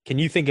 can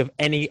you think of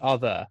any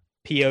other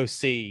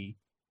POC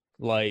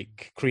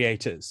like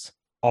creators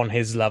on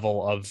his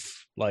level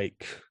of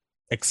like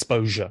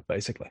exposure,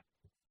 basically?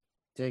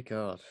 Dear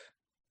God.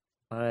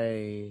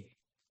 I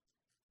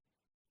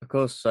of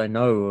course I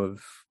know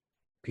of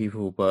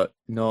people, but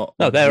not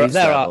No, on his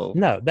level.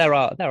 there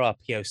are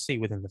POC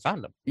within the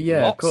fandom. Yeah,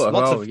 of Lots, course.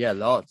 lots Oh of, yeah,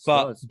 lots.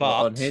 But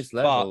on his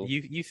but level,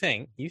 you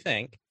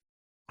think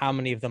how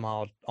many of them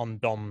are on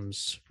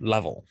Dom's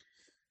level?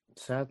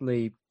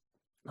 sadly,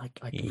 like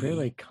I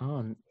really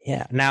can't.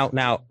 Yeah.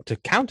 Now to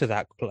counter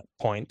that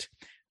point,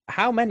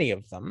 how many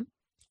of them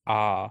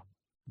are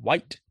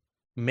white,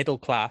 middle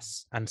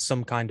class, and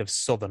some kind of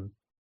southern?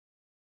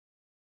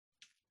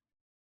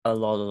 A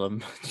lot of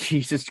them.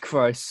 Jesus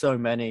Christ, so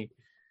many.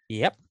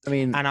 Yep. I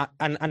mean,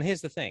 And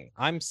here's the thing.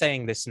 I'm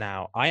saying this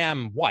now. I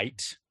am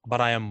white, but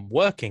I am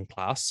working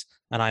class,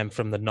 and I am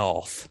from the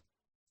north.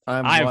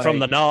 I'm I am from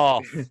the white.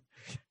 north.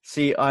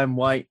 See, I'm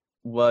white,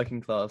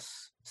 working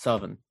class,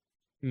 southern.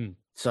 Hmm.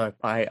 So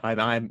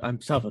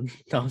I'm southern.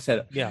 I said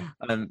it. Yeah.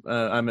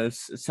 I'm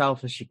as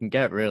south as you can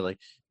get. Really,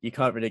 you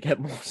can't really get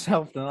more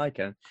south than I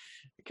can,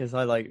 because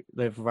I like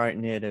live right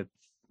near the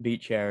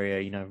beach area.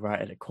 You know, right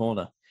at the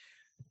corner.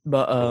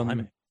 But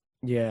Blimey.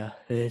 yeah,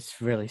 it's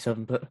really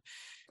southern. But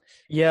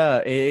yeah,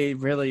 it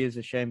really is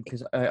a shame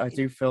because I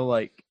do feel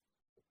like,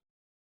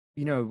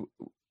 you know,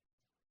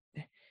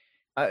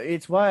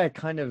 it's why I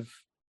kind of,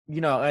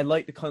 I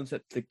like the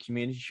concept of the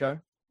community show.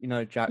 You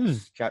know, Jack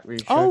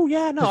Reed's show. Oh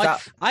yeah, no,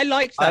 I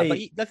liked that, but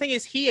I the thing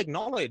is, he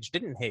acknowledged,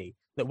 didn't he,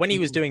 that when he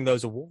was doing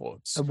those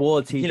awards,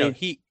 he you know,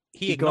 did.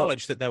 he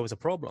acknowledged that there was a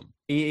problem.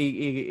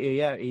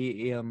 He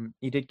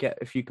did get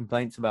a few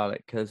complaints about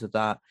it because of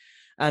that,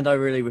 and I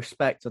really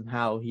respect on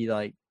how he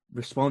like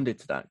responded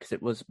to that, because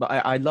it was. But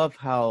I love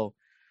how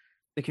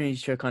the community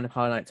show kind of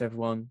highlights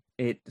everyone.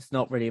 It's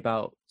not really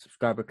about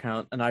subscriber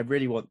count, and I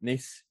really want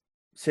this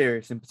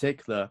series in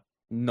particular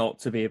not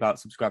to be about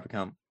subscriber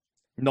count.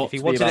 Not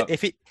to be about.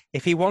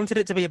 If he wanted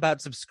it to be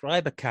about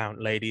subscriber count,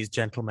 ladies,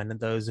 gentlemen, and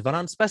those of an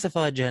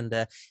unspecified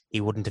gender,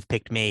 he wouldn't have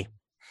picked me.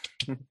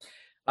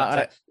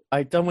 I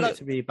don't want it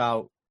to be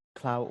about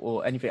clout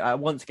or anything. I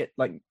want to get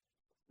like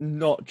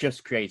not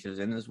just creators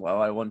in as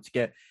well. I want to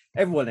get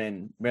everyone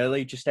in,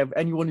 really, just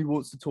anyone who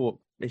wants to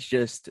talk. It's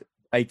just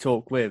a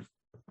talk with,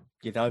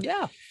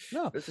 Yeah,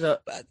 no, So,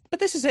 but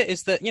this is it.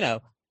 Is that, you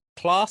know,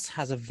 class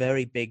has a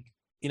very big,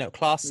 you know,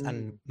 class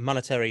and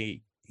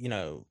monetary, you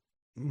know,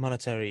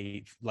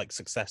 monetary like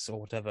success or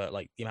whatever,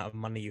 like the amount of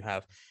money you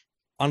have,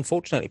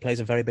 unfortunately plays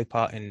a very big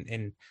part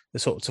in the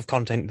sorts of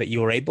content that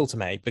you're able to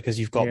make, because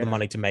you've got the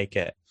money to make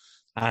it.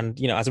 And,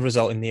 you know, as a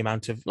result, in the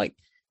amount of like,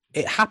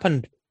 it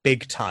happened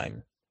big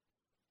time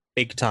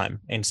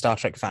in Star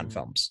Trek fan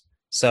films.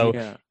 So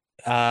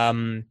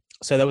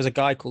so there was a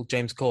guy called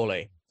James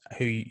Corley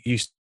who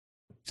used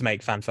to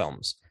make fan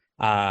films.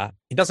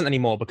 He doesn't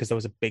anymore because there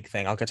was a big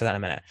thing. I'll get to that in a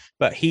minute.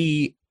 But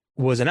he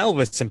was an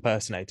Elvis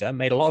impersonator,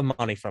 made a lot of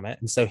money from it,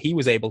 and so he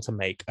was able to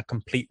make a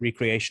complete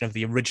recreation of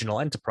the original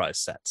Enterprise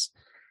sets.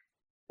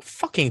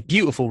 Fucking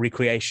beautiful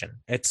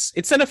recreation.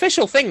 It's an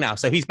official thing now.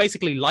 So he's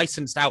basically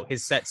licensed out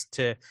his sets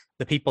to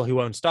the people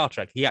who own Star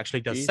Trek. He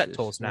actually does set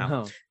tours now.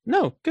 Wow.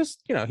 No, because,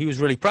 you know, he was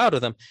really proud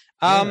of them.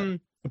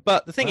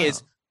 But the thing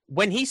is,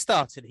 when he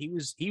started, he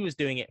was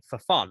doing it for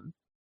fun,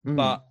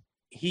 but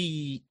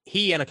he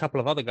and a couple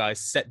of other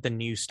guys set the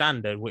new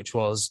standard, which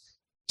was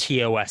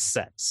TOS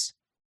sets,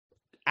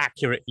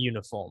 accurate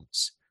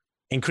uniforms.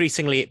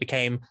 Increasingly, it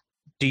became,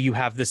 do you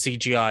have the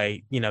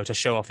CGI, you know, to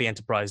show off the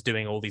Enterprise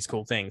doing all these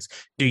cool things?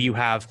 Do you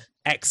have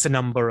X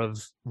number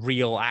of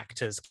real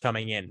actors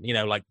coming in, you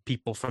know, like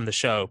people from the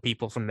show,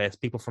 people from this,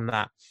 people from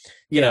that?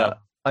 You know,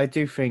 I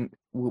do think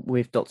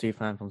with Doctor Who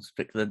fan films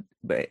in particular,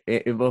 but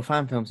well,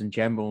 fan films in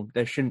general,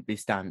 there shouldn't be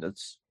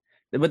standards.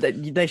 But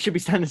there should be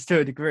standards to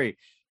a degree,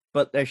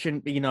 but there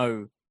shouldn't be,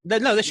 no,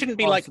 there shouldn't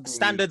be like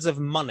standards of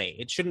money.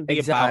 It shouldn't be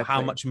about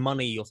how much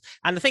money you'll.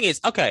 And the thing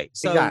is, okay,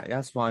 so exactly,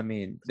 that's what I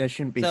mean. There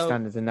shouldn't be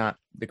standards in that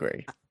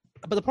degree.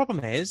 But the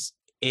problem is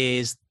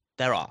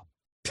there are.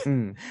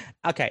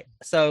 Okay,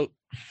 so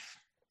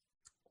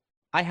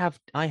I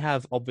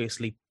have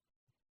obviously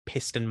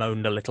pissed and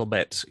moaned a little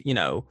bit, you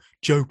know,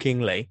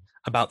 jokingly,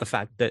 about the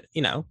fact that,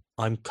 you know,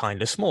 I'm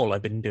kind of small.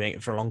 I've been doing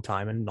it for a long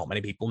time, and not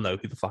many people know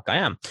who the fuck I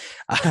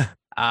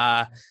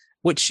am.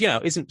 Which, you know,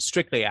 isn't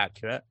strictly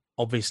accurate.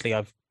 Obviously,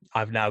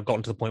 I've now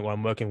gotten to the point where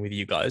I'm working with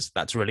you guys.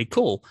 That's really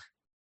cool.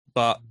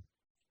 But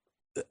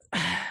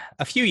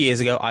a few years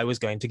ago, I was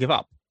going to give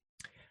up.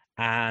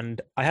 And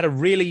I had a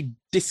really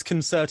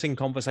disconcerting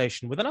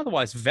conversation with an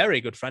otherwise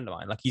very good friend of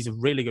mine. Like, he's a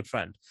really good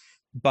friend.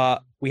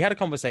 But we had a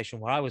conversation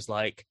where I was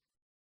like,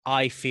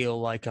 I feel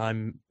like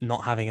I'm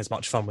not having as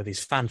much fun with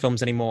these fan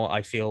films anymore.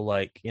 I feel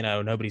like, you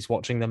know, nobody's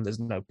watching them. There's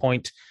no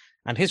point.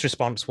 And his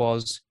response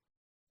was,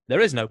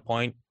 there is no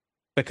point,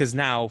 because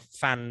now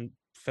fan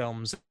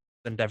films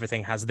and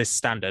everything has this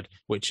standard,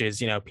 which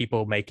is,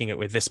 people making it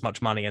with this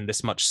much money and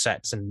this much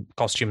sets and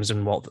costumes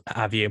and what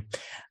have you.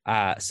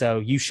 So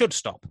you should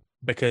stop,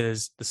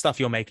 because the stuff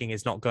you're making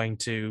is not going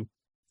to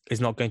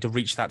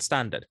reach that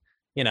standard,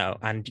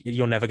 and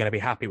you're never going to be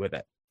happy with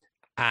it.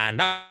 And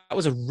that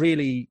was a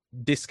really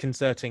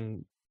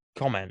disconcerting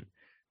comment,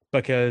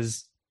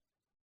 because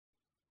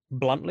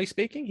bluntly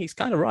speaking, he's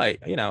kind of right.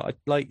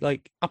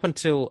 Like up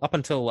until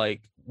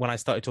like when I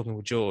started talking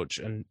with George,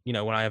 and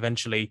when I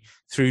eventually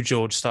through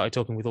George started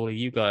talking with all of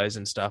you guys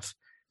and stuff,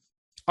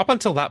 up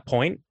until that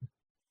point,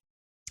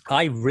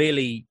 I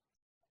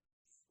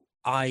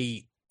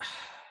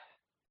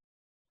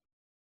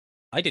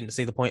didn't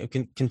see the point of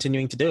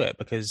continuing to do it,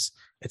 because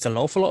it's an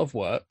awful lot of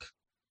work.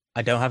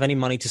 I don't have any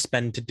money to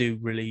spend to do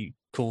really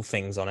cool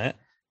things on it.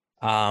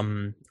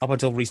 Up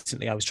until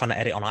recently, I was trying to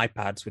edit on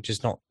iPads, which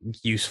is not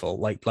useful.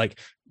 Like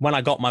when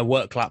I got my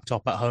work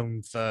laptop at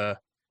home for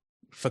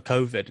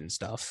COVID and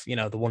stuff,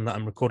 the one that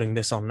I'm recording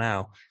this on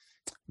now,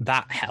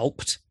 that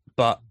helped.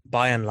 But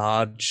by and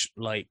large,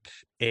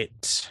 it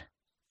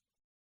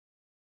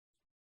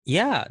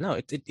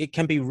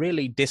can be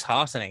really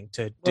disheartening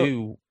to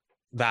do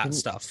that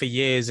stuff for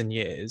years and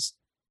years,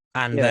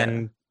 and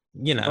then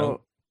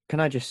Well, can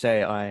I just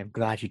say I'm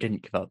glad you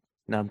didn't give up,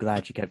 and I'm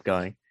glad you kept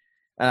going.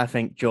 And I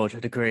think George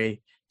would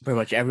agree. Pretty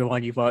much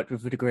everyone you've worked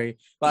with would agree.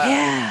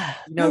 But,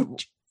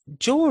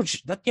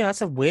 George,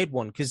 that's a weird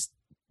one, because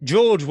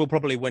George will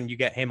probably, when you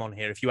get him on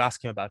here, if you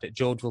ask him about it,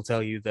 George will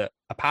tell you that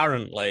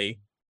apparently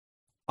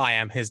I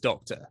am his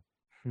doctor.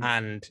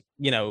 And,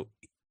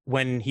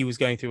 when he was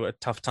going through a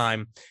tough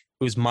time,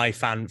 it was my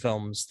fan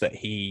films that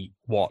he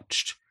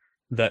watched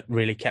that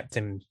really kept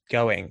him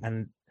going.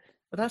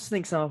 But that's an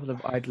example of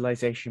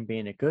idolization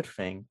being a good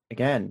thing.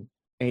 Again,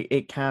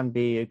 it can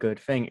be a good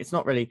thing. It's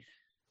not really...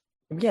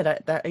 Yeah,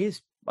 that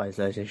is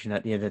idolization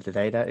at the end of the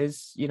day. That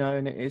is,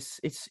 and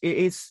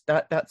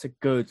that's a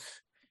good.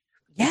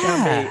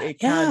 It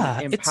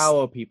can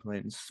empower people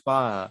and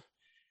inspire,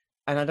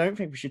 and I don't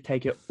think we should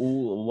take it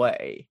all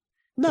away.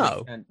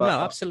 No,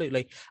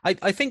 absolutely.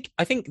 I think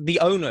the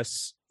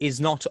onus is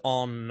not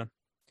on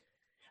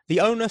the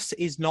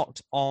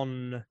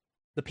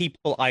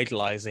people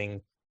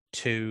idolizing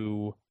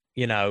to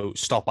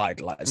stop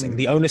idolizing.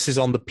 The onus is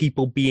on the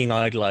people being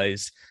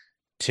idolized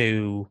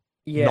to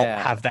not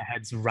have their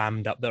heads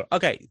rammed up there.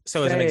 Okay,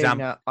 so as an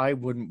example, I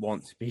wouldn't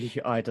want to be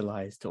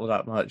idolized all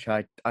that much.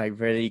 I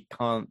really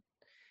can't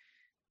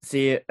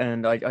see it,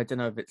 and I don't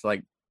know if it's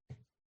like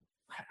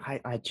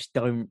I just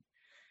don't.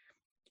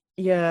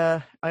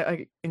 Yeah,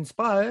 I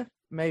inspire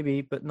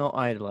maybe, but not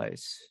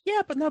idolize.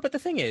 Yeah, but the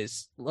thing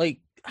is,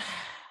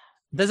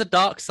 there's a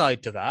dark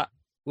side to that,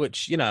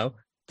 which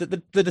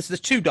there's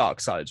two dark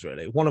sides,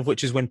 really. One of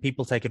which is when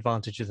people take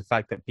advantage of the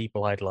fact that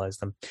people idolize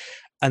them,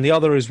 and the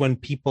other is when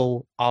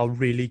people are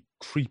really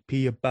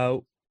creepy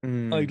about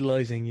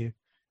idolizing you,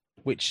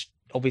 which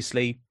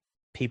obviously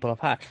people have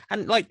had.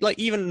 And like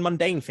even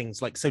mundane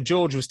things, so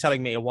George was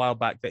telling me a while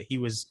back that he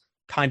was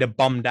kind of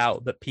bummed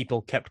out that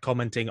people kept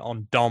commenting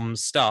on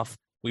Dom's stuff.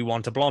 We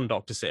want a Blonde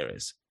Doctor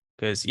series,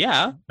 because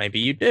maybe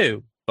you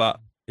do, but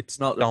it's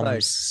not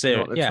Dom's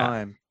series.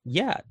 Time.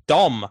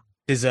 Dom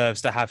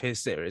deserves to have his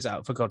series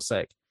out, for God's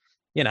sake.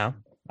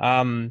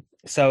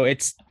 So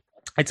it's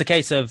a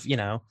case of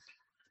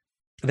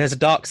there's a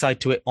dark side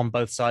to it on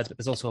both sides, but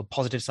there's also a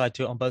positive side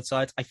to it on both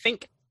sides. I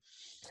think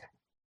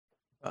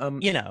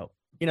on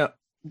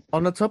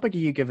the topic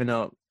of you giving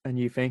up and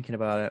you thinking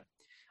about it,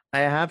 I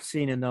have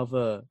seen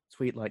another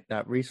tweet like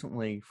that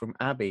recently from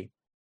Abby,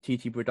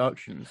 TT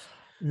Productions,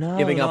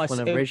 giving up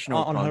on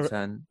original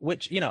content.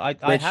 Which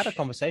I had a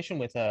conversation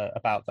with her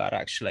about that,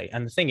 actually.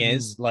 And the thing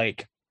is,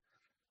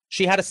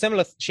 she had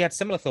similar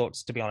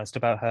thoughts, to be honest,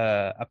 about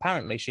her.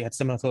 Apparently, she had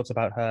similar thoughts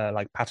about her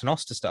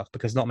Paternoster stuff,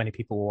 because not many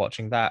people were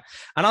watching that.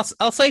 And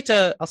I'll say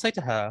to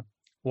her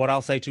what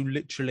I'll say to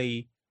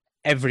literally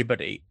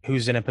everybody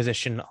who's in a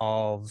position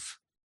of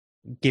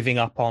giving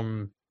up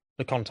on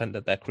the content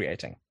that they're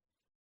creating,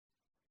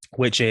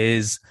 which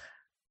is,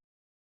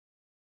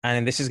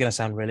 and this is going to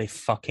sound really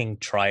fucking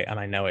trite, and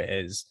I know it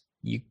is,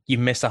 you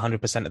miss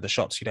 100% of the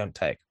shots you don't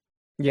take.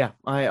 Yeah,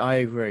 I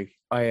agree.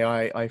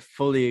 I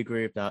fully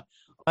agree with that.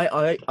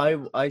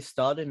 I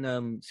starred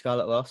in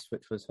Scarlet Lost,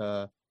 which was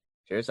her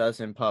series, as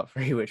in part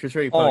 3, which was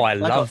really fun. Oh, I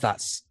love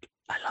that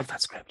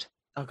script.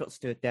 I got to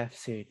do a death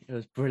scene. It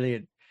was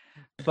brilliant.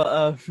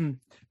 But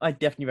I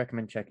definitely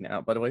recommend checking it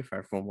out, by the way, for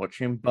everyone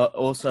watching. But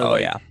also,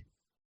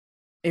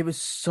 it was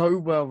so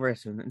well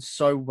written and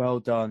so well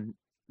done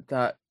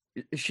that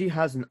she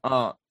has an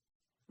art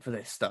for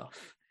this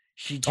stuff.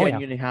 She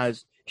genuinely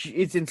has.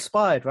 It's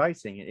inspired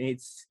writing.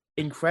 It's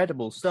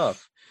incredible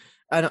stuff.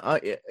 And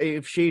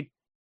if she,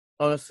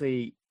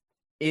 honestly,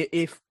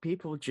 if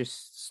people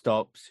just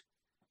stopped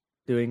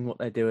doing what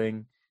they're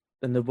doing,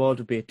 then the world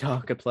would be a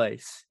darker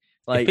place.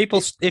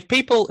 If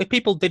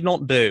people did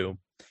not do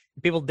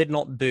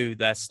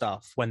their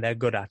stuff when they're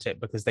good at it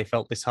because they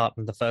felt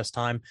disheartened the first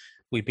time,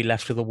 we'd be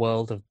left with a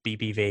world of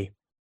BBV.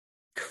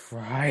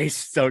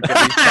 Christ, don't get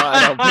me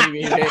started on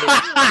BBB.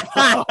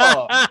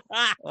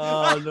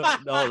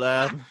 Not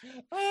them.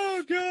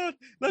 Oh god,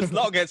 let's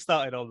not get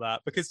started on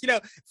that because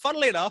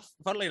funnily enough,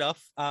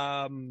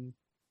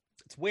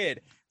 it's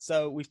weird.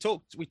 So we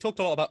talked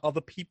a lot about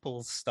other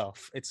people's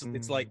stuff.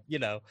 It's like,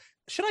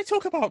 should I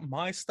talk about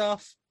my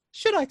stuff?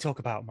 Should I talk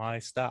about my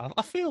stuff?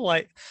 I feel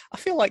like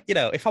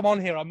if I'm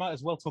on here, I might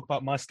as well talk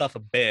about my stuff a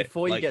bit.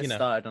 Before you get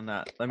started on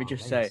that, let me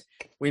just say,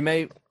 we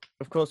may,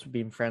 of course, we've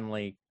been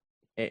friendly,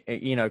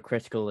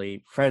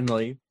 critically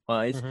friendly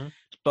wise. Mm-hmm.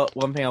 But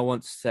one thing I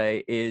want to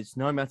say is,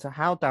 no matter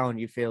how down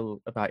you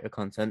feel about your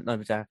content, no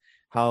matter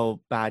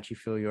how bad you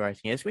feel your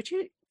writing is, which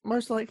it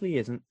most likely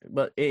isn't,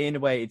 but in a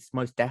way, it's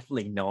most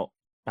definitely not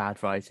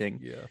bad writing.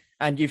 Yeah.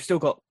 And you've still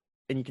got,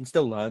 and you can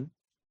still learn,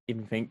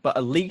 even think, but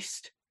at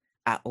least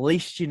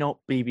you're not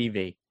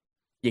BBV.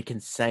 You can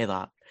say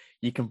that.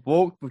 You can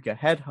walk with your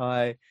head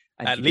high.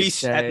 And at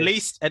least you can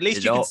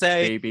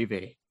say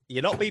BBV.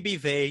 You're not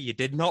BBV. You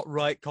did not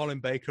write Colin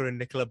Baker and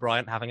Nicola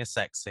Bryant having a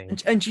sex scene.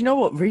 And you know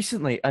what?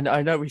 Recently, and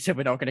I know we said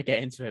we're not going to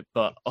get into it,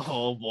 but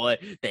oh boy,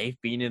 they've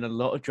been in a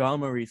lot of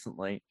drama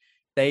recently.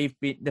 They've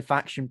been the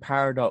faction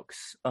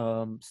paradox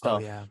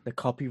stuff, the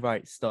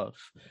copyright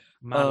stuff.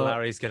 Mad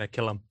Larry's going to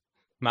kill him.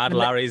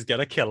 Larry's going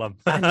to kill him.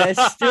 And they're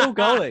still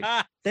going.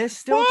 They're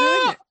still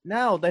doing it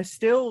now. They're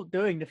still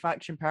doing the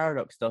faction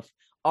paradox stuff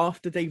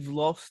after they've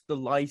lost the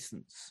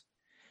license.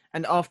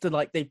 And after,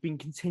 they've been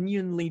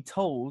continually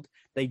told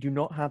they do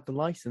not have the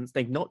license.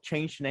 They've not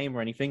changed the name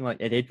or anything like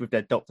they did with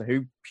their Doctor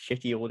Who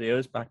shitty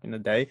audios back in the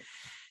day.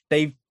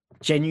 They've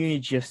genuinely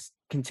just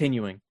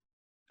continuing.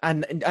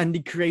 And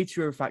the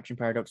creator of Faction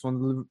Paradox, one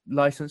of the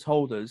license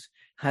holders,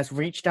 has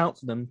reached out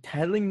to them,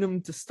 telling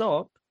them to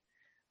stop,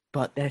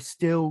 but they're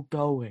still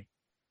going.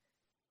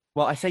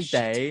 Well, I say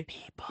they,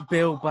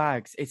 Bill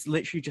Baggs. It's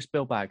literally just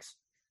Bill Baggs.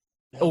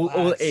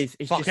 All it is.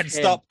 It's fucking just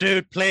stop,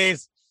 dude,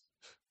 please.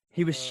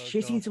 He was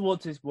shitty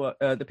towards his work,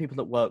 the people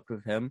that work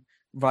with him,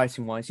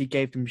 writing wise. He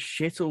gave them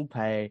shit all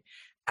pay,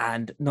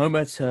 and no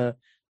matter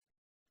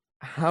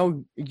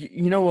how,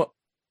 you know what,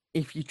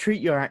 if you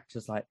treat your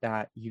actors like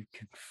that, you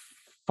can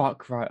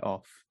fuck right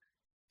off.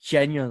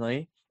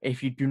 Genuinely,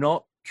 if you do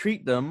not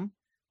treat them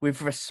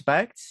with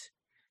respect,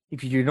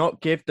 if you do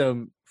not give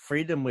them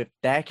freedom with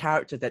their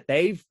character that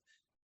they've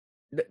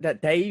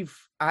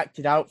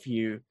acted out for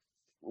you,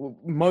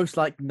 most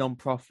like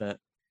non-profit,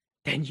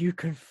 then you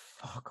can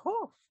fuck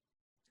off.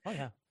 Oh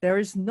yeah. There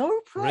is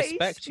no price.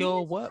 Respect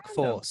your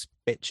workforce,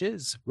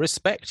 bitches.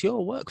 Respect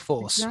your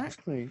workforce.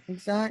 Exactly.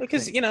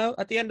 Because,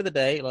 at the end of the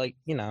day,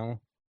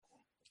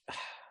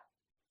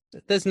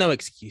 there's no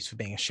excuse for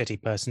being a shitty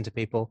person to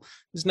people.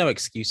 There's no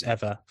excuse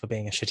ever for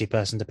being a shitty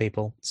person to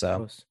people.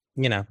 So,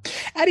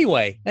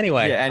 Anyway.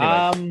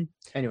 Yeah,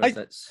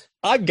 anyways,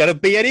 I'm going to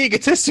be an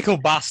egotistical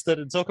bastard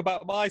and talk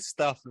about my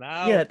stuff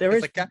now. Yeah, there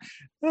is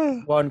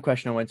one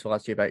question I want to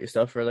ask you about your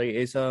stuff, really,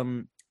 is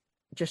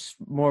just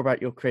more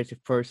about your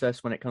creative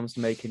process when it comes to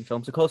making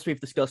films. Of course, we've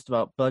discussed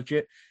about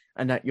budget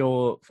and that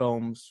your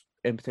films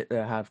in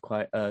particular have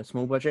quite a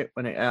small budget.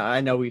 I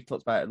know we've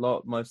talked about it a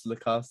lot. Most of the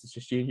cast is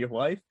just you and your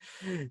wife.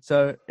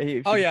 So,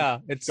 the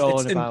process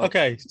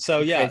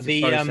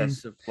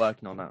of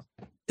working on that.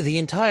 The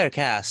entire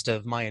cast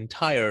of my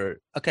entire.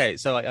 Okay,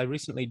 so I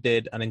recently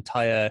did an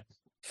entire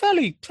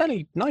fairly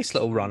nice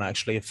little run,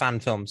 actually, of fan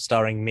films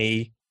starring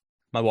me,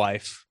 my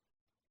wife,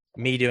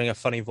 me doing a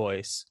funny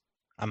voice,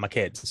 and my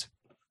kids.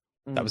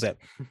 That was it.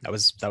 That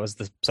was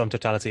the sum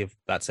totality of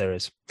that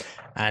series.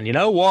 And you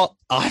know what?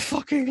 I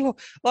fucking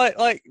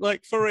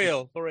like for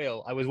real.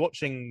 I was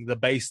watching The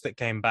Base that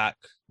came back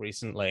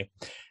recently,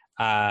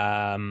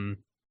 and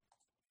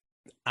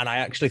I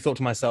actually thought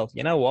to myself,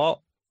 you know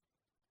what?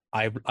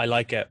 I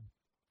like it.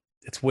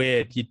 It's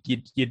weird.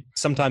 You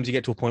sometimes you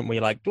get to a point where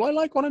you're like, do I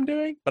like what I'm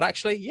doing? But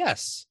actually,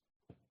 yes,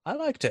 I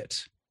liked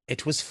it.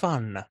 It was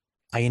fun.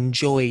 I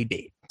enjoyed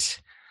it.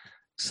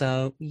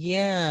 So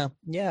yeah.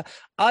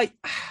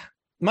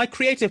 My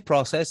creative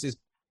process is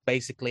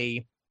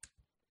basically,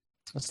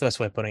 what's the best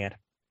way of putting it?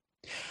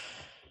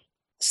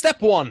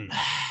 Step one,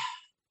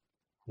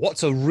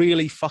 what's a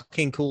really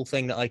fucking cool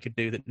thing that I could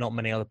do that not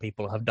many other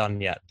people have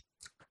done yet?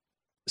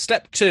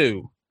 Step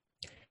two,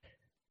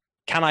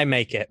 can I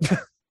make it?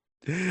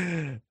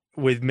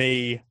 With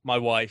me, my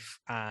wife,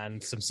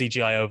 and some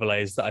CGI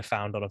overlays that I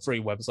found on a free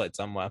website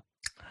somewhere.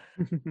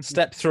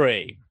 Step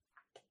three,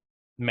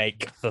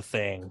 make the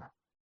thing.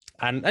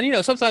 And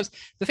sometimes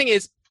the thing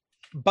is,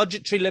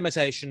 budgetary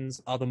limitations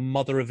are the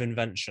mother of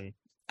invention,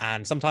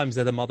 and sometimes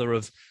they're the mother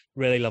of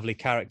really lovely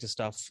character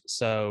stuff.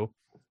 So,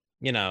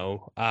 a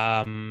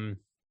lot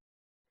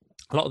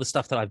of the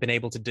stuff that I've been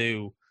able to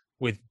do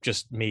with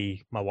just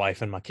me, my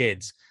wife, and my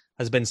kids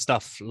has been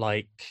stuff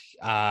like,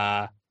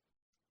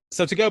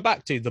 so to go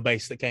back to The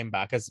Base that came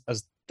back, as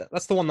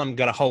that's the one I'm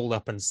going to hold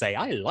up and say,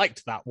 I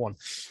liked that one,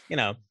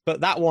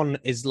 but that one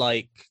is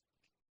like,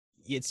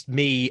 it's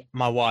me,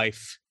 my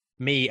wife,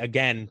 me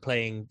again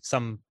playing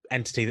some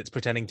entity that's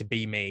pretending to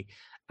be me,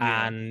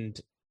 and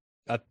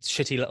a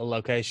shitty little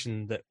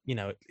location that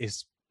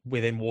is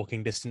within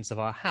walking distance of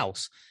our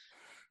house.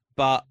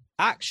 But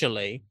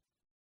actually,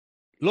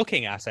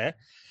 looking at it,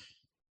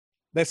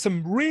 there's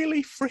some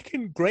really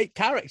freaking great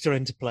character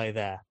interplay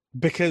there,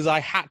 because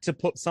I had to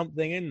put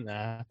something in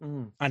there.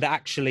 And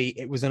actually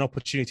it was an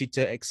opportunity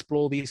to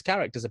explore these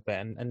characters a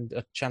bit and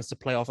a chance to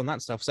play off on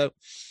that stuff. So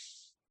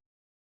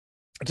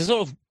to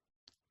sort of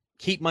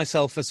keep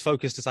myself as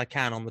focused as I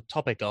can on the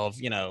topic of,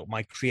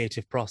 my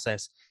creative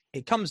process,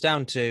 it comes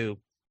down to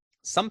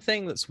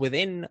something that's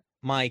within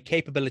my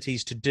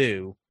capabilities to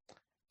do.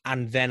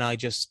 And then I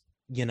just,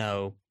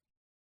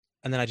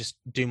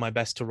 do my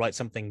best to write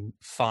something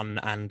fun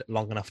and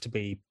long enough to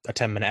be a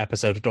 10-minute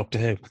episode of Doctor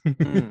Who.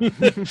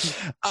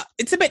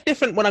 It's a bit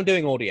different when I'm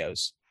doing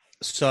audios.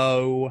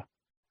 So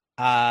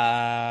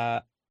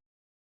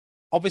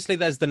obviously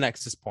there's the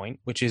Nexus Point,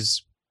 which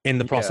is in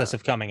the process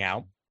of coming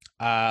out,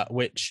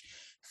 which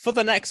for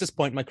the Nexus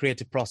Point, my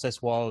creative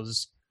process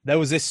was, there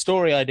was this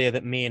story idea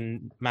that me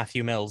and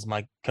Matthew Mills,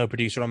 my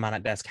co-producer on Man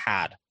at Desk,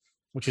 had,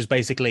 which was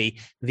basically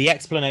the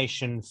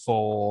explanation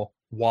for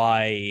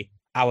why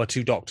our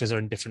two doctors are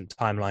in different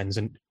timelines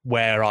and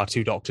where our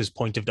two doctors'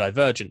 point of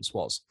divergence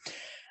was.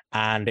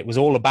 And it was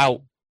all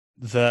about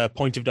the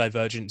point of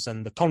divergence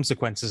and the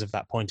consequences of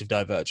that point of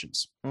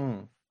divergence.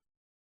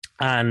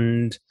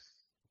 And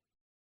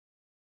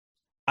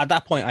at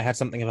that point, I had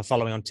something of a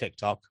following on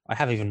TikTok. I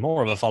have even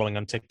more of a following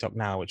on TikTok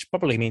now, which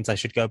probably means I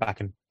should go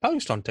back and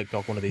post on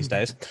TikTok one of these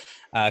days,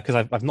 because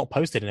I've not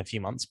posted in a few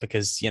months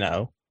because,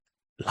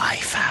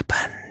 life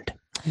happened.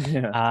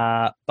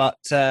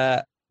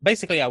 But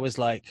basically, I was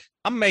like,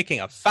 I'm making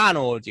a fan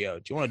audio.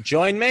 Do you want to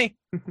join me?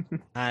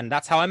 And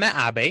that's how I met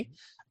Abby.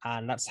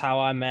 And that's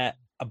how I met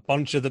a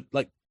bunch of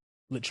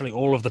literally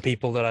all of the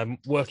people that I'm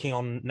working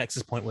on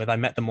Nexus Point with. I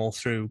met them all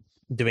through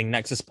doing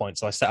Nexus Point.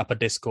 So I set up a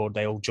Discord.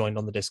 They all joined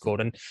on the Discord.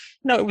 And,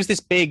 it was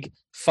this big,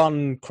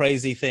 fun,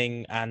 crazy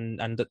thing.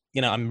 And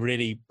I'm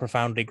really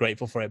profoundly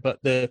grateful for it.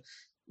 But the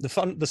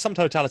sum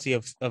totality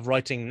of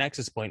writing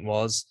Nexus Point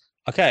was,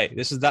 okay,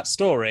 this is that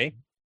story.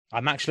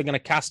 I'm actually going to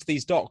cast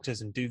these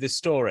doctors and do this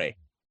story.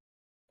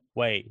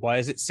 Wait, why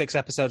is it 6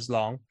 episodes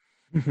long?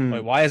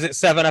 Wait, why is it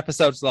 7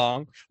 episodes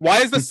long?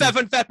 Why is the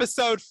 7th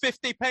episode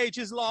 50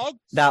 pages long?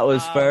 That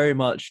was very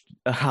much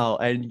how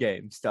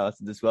Endgame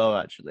started as well,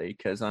 actually,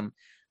 because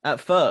at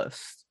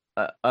first,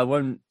 I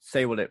won't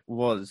say what it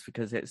was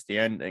because it's the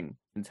ending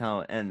and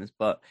how it ends,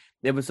 but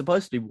there was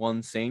supposed to be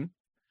one scene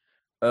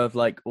of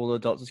all the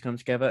doctors come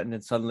together, and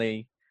then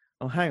suddenly,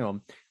 oh, hang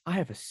on, I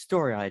have a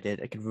story idea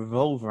that could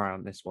revolve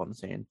around this one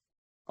scene.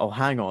 Oh,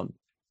 hang on,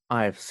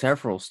 I have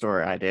several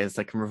story ideas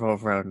that can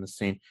revolve around this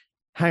scene.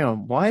 Hang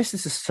on, why is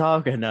this a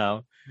saga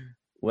now?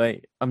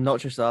 Wait, I'm not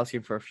just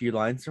asking for a few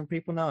lines from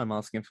people now, I'm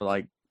asking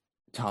for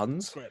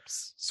tons.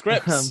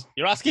 Scripts.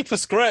 You're asking for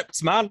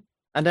scripts, man.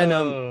 And then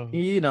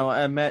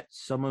I met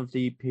some of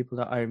the people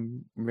that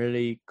I'm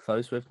really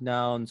close with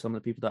now, and some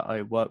of the people that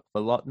I work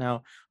with a lot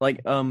now. Believe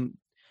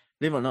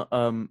it or not,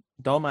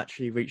 Dom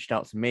actually reached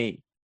out to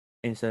me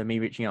instead of me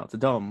reaching out to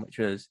Dom,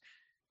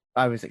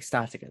 I was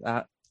ecstatic at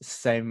that.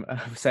 Same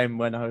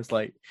when I was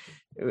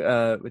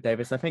with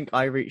Davis. I think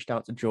I reached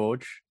out to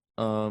George,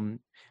 and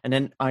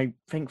then I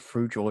think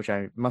through George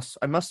I must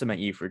have met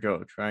you through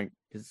George, right?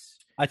 Because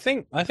I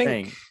think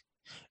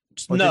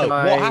no.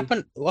 What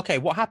happened? Okay,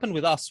 what happened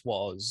with us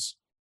was,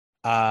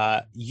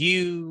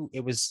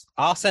 it was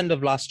arse end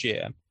of last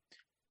year.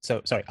 So,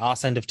 sorry,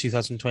 arse end of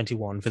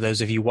 2021, for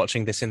those of you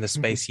watching this in the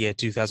space year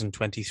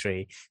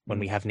 2023, when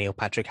we have Neil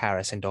Patrick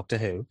Harris in Doctor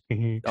Who. Oh,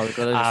 we've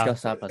got to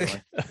discuss that, by the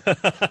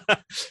way.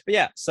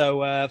 Yeah,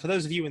 so for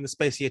those of you in the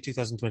space year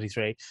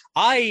 2023,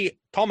 I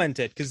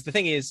commented, because the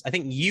thing is, I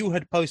think you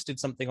had posted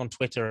something on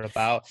Twitter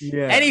about,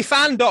 any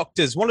fan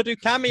doctors want to do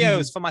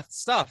cameos for my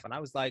stuff? And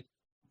I was like,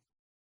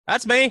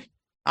 that's me.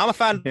 I'm a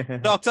fan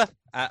doctor.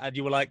 And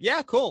you were like,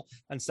 yeah, cool.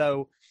 And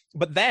so,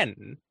 but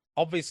then,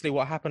 obviously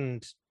what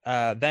happened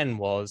then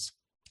was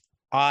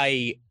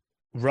I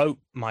wrote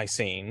my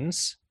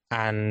scenes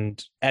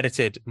and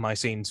edited my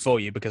scenes for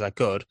you because I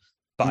could,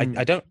 but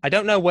I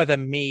don't know whether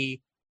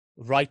me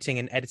writing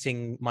and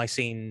editing my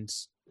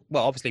scenes,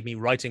 well, obviously me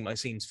writing my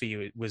scenes for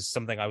you was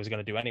something I was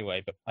going to do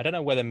anyway, but I don't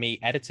know whether me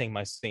editing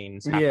my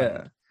scenes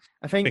happened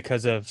I think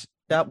because of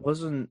that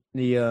wasn't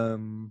the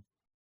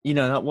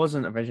that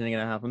wasn't originally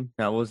going to happen.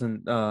 That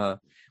wasn't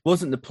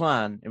the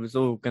plan. It was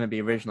all going to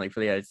be originally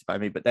fully edited by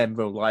me, but then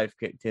real life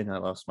kicked in. I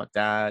lost my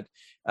dad,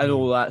 and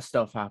all that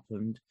stuff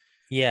happened.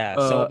 Yeah,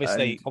 so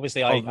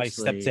obviously I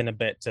stepped in a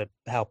bit to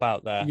help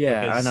out there.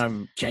 Yeah, because, and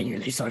I'm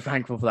genuinely so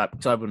thankful for that,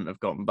 because I wouldn't have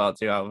gotten part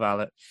 2 out without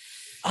it.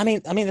 I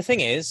mean, the thing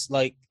is,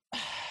 I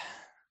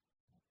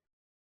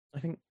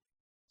think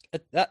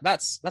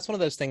that's one of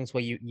those things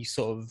where you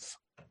sort of,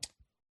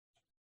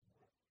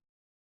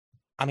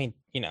 I mean,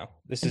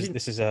 this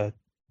is a.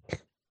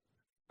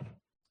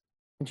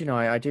 And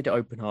I did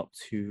open up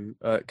to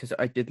because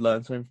I did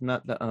learn something from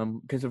that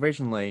because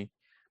originally,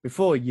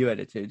 before you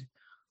edited,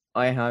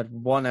 I had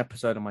one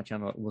episode on my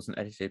channel that wasn't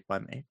edited by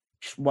me.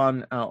 Just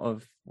one out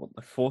of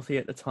the 40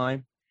 at the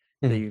time,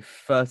 the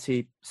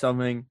 30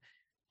 something,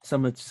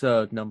 some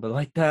absurd number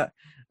like that.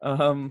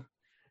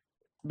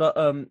 But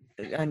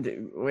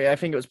I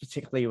think it was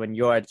particularly when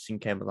your editing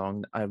came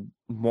along, I'm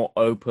more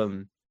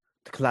open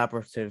to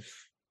collaborations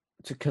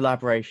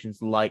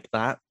like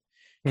that.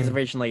 Because Hmm.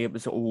 originally it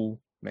was all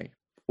me,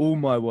 all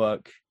my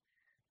work.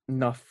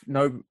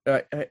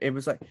 It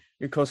was like,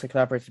 of course, I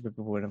collaborated with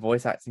people in a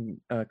voice acting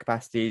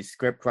capacity,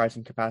 script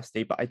writing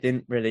capacity, but I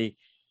didn't really.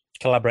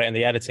 Collaborate in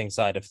the editing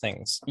side of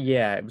things.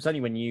 Yeah, it was only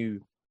when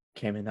you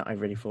came in that I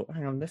really thought,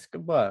 hang on, this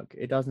could work.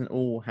 It doesn't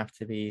all have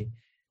to be,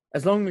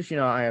 as long as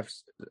I have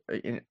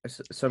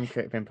some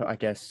creative input. I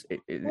guess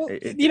Well,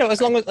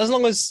 as long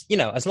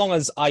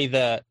as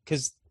either,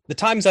 because the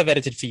times I've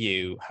edited for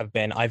you have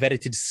been I've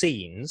edited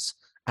scenes,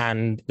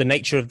 and the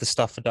nature of the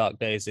stuff for Dark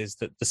Days is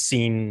that the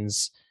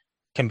scenes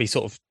can be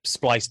sort of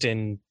spliced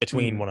in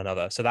between Mm, one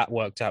another. So that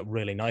worked out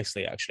really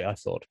nicely, actually, I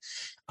thought.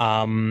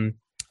 Um,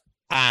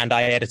 and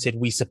I edited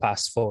We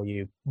Surpass for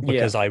you yeah.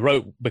 because I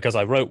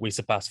wrote We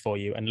Surpass for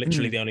you, and Mm,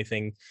 literally the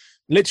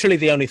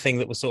only thing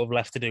that was sort of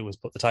left to do was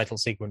put the title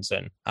sequence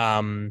in.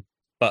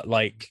 But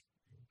like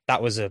I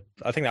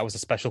think that was a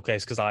special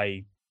case because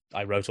I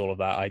wrote all of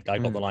that. I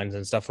got the mm. lines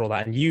and stuff for all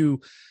that, and you,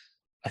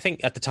 I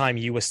think at the time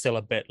you were still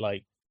a bit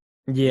like,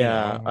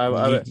 Yeah,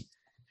 you,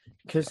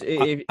 because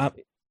I, I,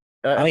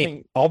 I I mean,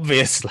 think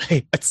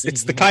obviously,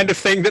 it's the kind yeah. of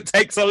thing that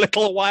takes a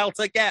little while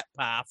to get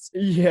past.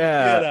 You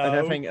Yeah, and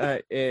I know. think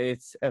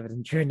it's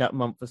evident during that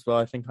month as well.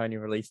 I think I only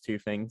released two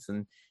things,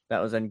 and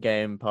that was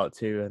Endgame Part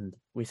Two and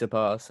We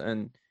Surpass.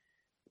 And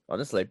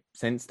honestly,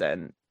 since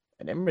then,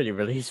 I didn't really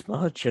release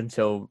much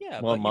until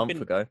Yeah, 1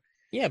 month ago.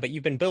 you've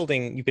been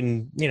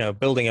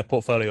building a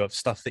portfolio of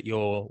stuff that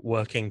you're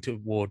working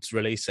towards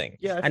releasing.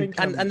 Yeah, I And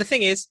think and the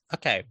thing is,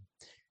 okay,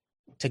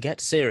 to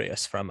get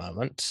serious for a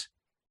moment,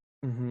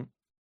 mhm.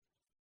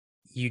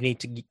 you need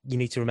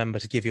to remember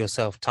to give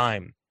yourself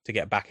time to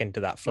get back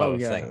into that flow Oh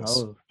of yeah, things,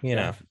 oh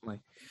definitely.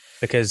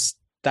 because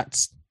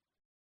that's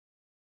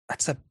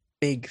a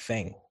big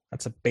thing.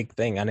 That's a big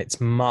thing, and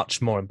it's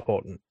much more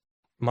important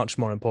Because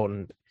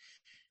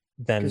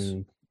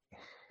than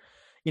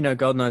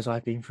God knows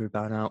I've been through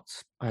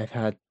burnouts. I've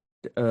had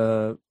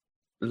at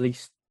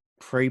least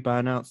three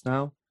burnouts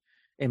now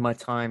in my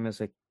time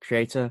as a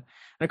creator.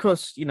 And of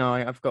course,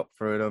 I've got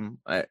through them.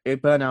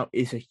 Burnout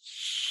is a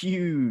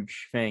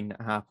huge thing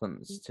that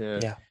happens to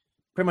yeah.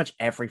 pretty much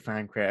every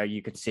fan creator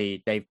you could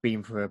see. They've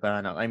been through a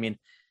burnout. I mean,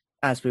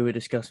 as we were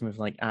discussing with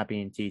like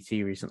Abby and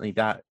TT recently,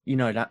 that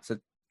that's a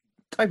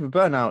type of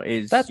burnout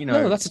is That's a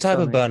type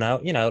of something.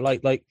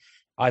 burnout, like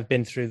I've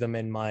been through them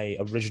in my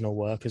original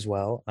work as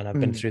well, and I've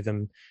been Mm, through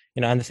them,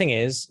 and the thing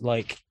is,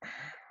 like,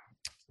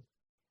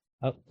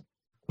 oh,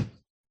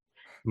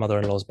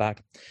 mother-in-law's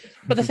back.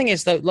 But the thing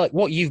is, though, like,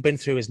 what you've been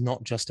through is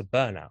not just a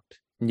burnout.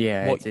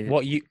 yeah,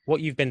 What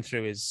you've been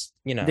through is,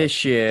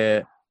 this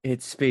year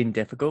it's been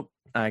difficult.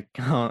 I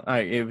can't.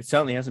 It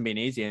certainly hasn't been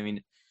easy. I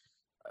mean,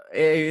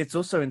 it's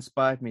also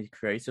inspired me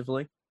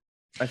creatively.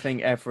 I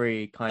think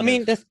every I kind of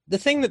mean, the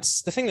thing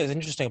that's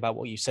interesting about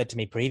what you said to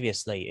me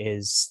previously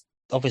is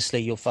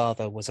obviously your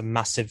father was a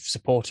massive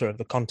supporter of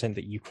the content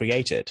that you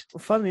created.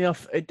 funnily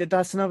enough,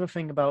 that's another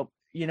thing about,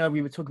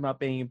 we were talking about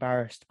being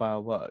embarrassed by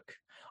our work.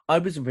 I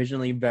was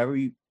originally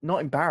very,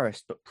 not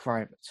embarrassed, but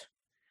private.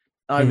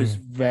 I was Mm.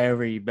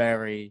 very,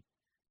 very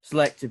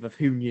selective of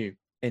who knew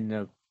in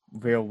the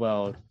real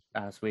world,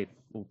 as we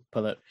will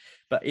put it.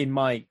 But in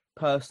my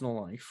personal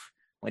life,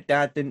 my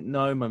dad didn't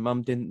know, my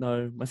mum didn't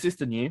know, my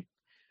sister knew.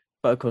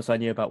 But of course, I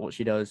knew about what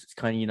she does. It's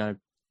kind of,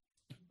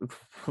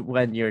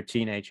 when you're a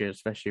teenager,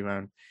 especially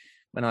around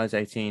when I was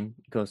 18,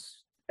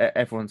 because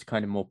everyone's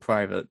kind of more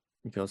private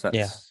because Yeah.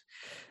 that's.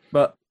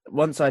 But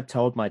once I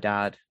told my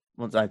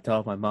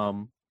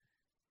mum,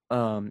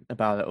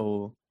 about it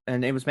all,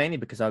 and it was mainly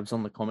because I was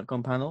on the Comic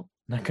Con panel,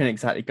 and I couldn't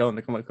exactly go on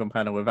the Comic Con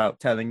panel without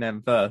telling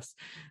them first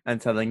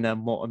and telling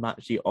them what I'm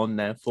actually on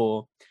there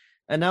for.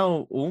 And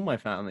now all my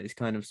family is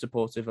kind of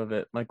supportive of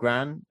it. My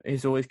gran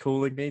is always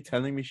calling me,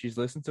 telling me she's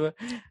listened to it,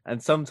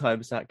 and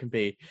sometimes that can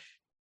be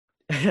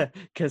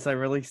because I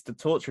released a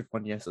tortured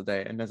one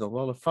yesterday, and there's a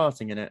lot of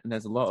farting in it, and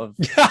there's a lot of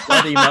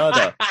bloody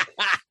murder.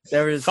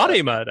 There is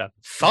Funny murder.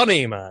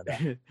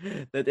 The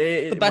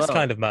best well,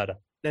 kind of murder.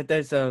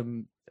 there's a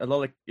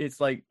lot of, it's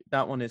like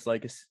that one is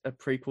like a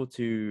prequel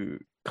to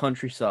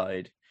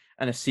Countryside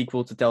and a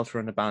sequel to Delta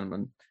and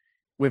Abandonment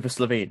with a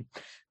Slovene.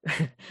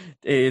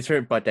 It's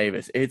written by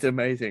Davis. It's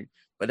amazing.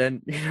 But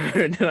then,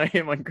 then I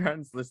hear my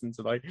grands listen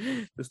to like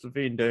the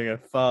Slovene doing a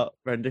fart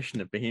rendition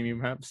of Bohemian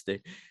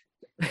Rhapsody.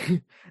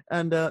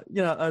 And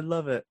I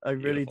love it. I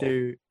really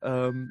Beautiful.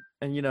 do.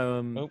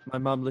 And Oh, my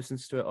mum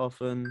listens to it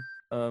often.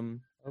 oh,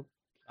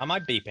 am I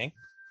beeping?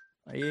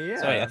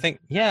 Sorry,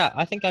 Yeah.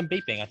 I think I'm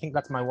beeping. I think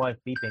that's my wife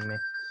beeping me.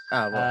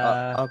 Ah, well,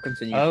 Uh, I'll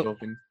continue oh,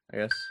 talking, I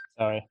guess.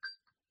 sorry.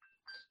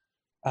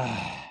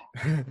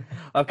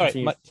 I'll Sorry,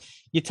 continue.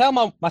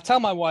 I tell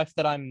my wife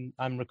that I'm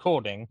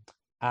recording,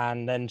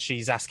 and then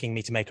she's asking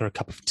me to make her a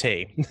cup of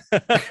tea.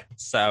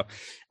 So,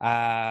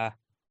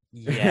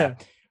 yeah.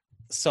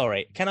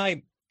 Sorry. Can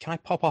I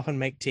pop off and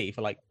make tea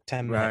for like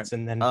 10 Right. minutes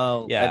and then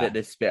I'll yeah. edit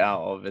this bit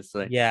out,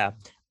 obviously. Yeah.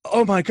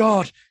 Oh my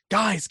god,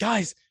 guys,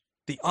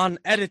 the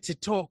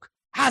unedited talk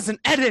has an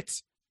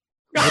edit.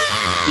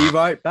 Be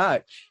right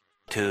back.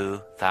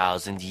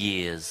 2,000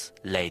 years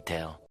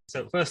later.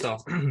 So first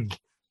off,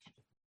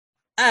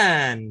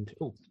 and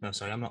oh no,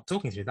 sorry, I'm not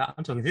talking through that.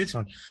 I'm talking through this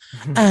one.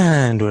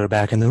 And we're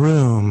back in the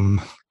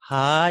room.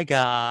 Hi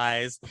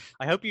guys.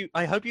 I hope you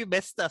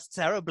missed us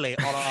terribly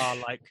on our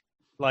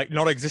like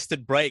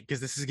non-existent break because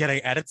this is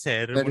getting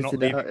edited and we're not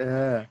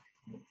leaving.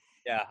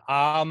 Yeah.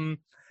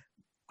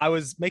 I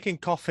was making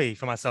coffee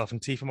for myself and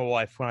tea for my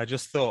wife when I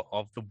just thought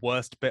of the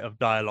worst bit of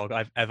dialogue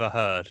I've ever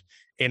heard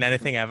in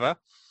anything ever.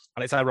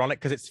 And it's ironic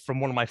because it's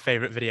from one of my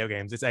favorite video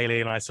games. It's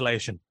Alien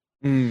Isolation.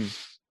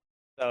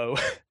 So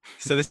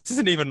this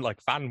isn't even like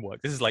fan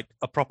work. This is like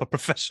a proper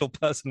professional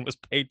person was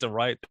paid to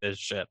write this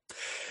shit.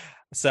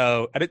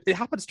 So, and it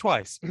happens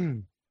twice.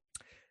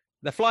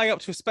 They're flying up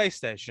to a space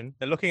station.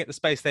 They're looking at the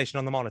space station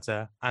on the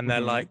monitor and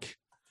they're like,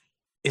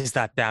 is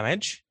that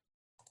damage?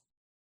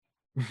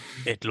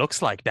 It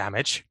looks like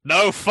damage.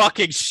 No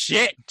fucking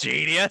shit,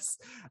 genius.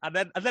 And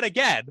then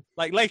again,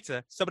 like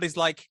later, somebody's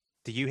like,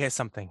 do you hear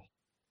something?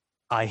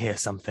 I hear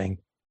something.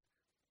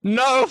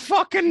 No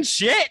fucking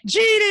shit,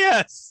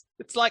 genius.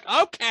 It's like,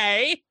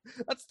 okay,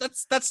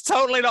 that's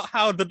totally not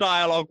how the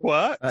dialogue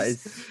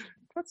works.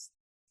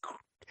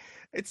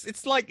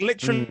 It's like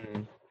literally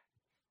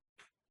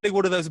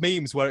one of those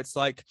memes where it's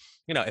like,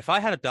 you know, if I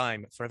had a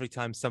dime for every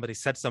time somebody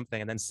said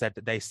something and then said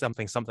that they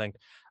something,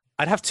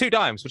 I'd have 2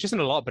 dimes, which isn't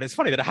a lot, but it's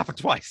funny that it happened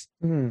twice.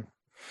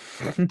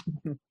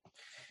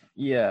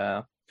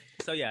 Yeah.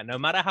 So yeah, no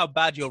matter how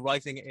bad your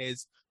writing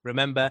is,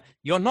 remember,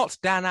 you're not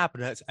Dan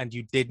Abnett and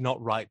you did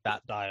not write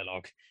that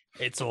dialogue.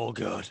 It's all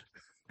good.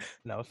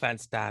 No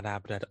offense, Dan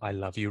Abnett. I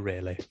love you,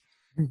 really.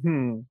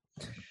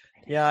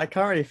 Yeah, I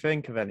can't really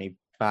think of any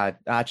bad.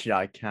 Actually,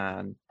 I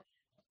can.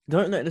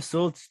 Don't let the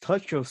swords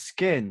touch your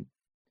skin.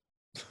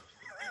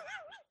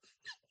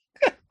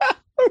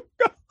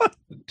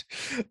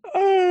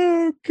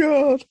 Oh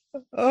God.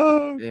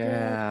 Oh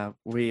yeah,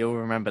 we all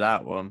remember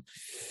that one.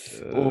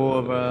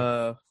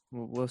 Or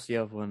what's the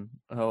other one?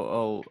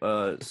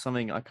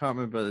 Something I can't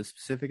remember the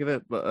specific of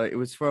it, but it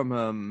was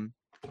from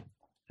I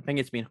think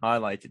it's been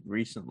highlighted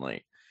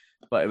recently,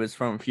 but it was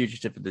from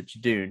Fugitive of the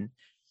Jadoon,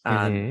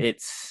 and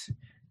it's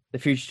the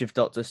fugitive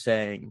doctor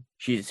saying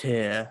she's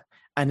here,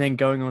 and then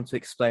going on to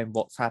explain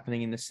what's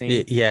happening in the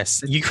scene.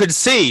 Yes, you could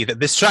see that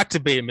this tractor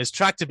beam is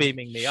tractor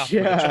beaming me up.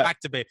 With the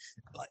tractor beam.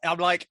 I'm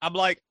like,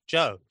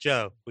 Joe,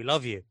 we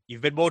love you.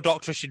 You've been more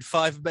doctorish in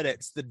 5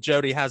 minutes than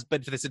Jodie has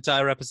been for this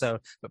entire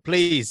episode. But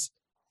please,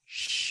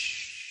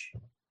 shh.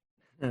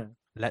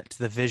 Let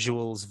the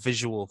visuals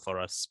visual for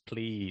us,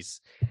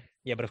 please.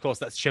 Yeah, but of course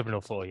that's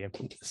Chibnall for you.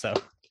 So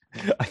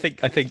I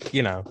think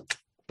you know.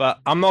 But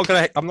I'm not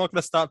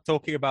gonna start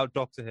talking about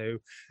Doctor Who,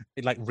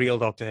 like real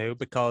Doctor Who,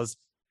 because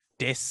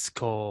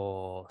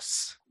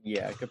discourse.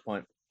 Yeah, good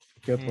point.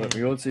 Good point.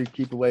 We ought to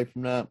keep away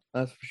from that.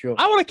 That's for sure.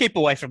 I want to keep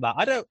away from that.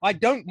 I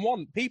don't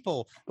want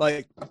people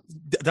like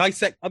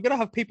dissect. I'm gonna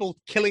have people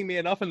killing me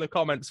enough in the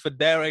comments for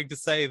daring to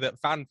say that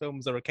fan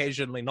films are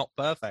occasionally not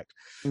perfect.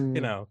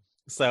 You know.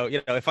 So,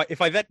 you know, if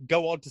I then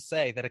go on to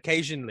say that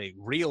occasionally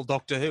real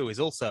Doctor Who is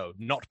also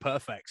not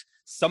perfect,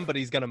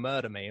 somebody's gonna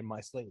murder me in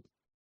my sleep,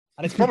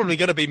 and it's probably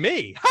gonna be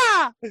me.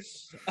 Ha!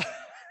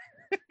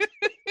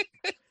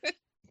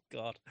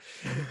 God.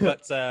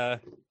 But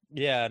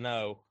yeah,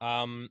 no.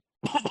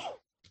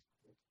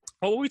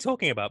 What were we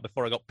talking about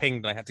before I got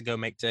pinged and I had to go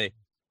make tea?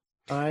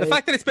 The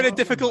fact that it's been a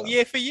difficult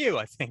year for you,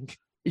 I think.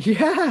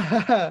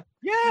 Yeah.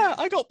 Yeah,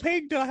 I got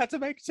pinged and I had to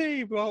make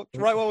tea. Well,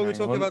 right while we were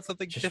talking about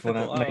something difficult.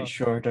 Just want to make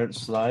sure I don't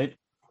slide.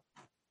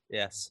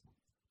 Yes.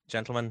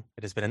 Gentlemen,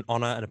 it has been an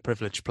honor and a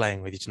privilege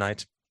playing with you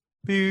tonight.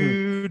 No,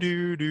 we're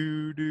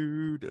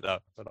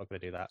not going to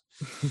do that.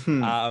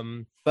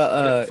 But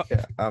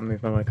I'll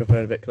move my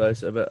microphone a bit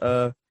closer.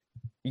 But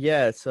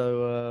yeah,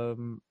 so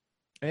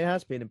it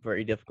has been a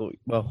pretty difficult.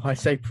 Well, I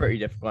say pretty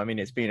difficult. I mean,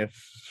 it's been a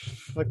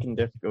fucking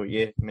difficult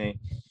year for me.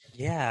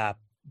 Yeah,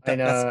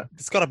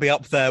 it's got to be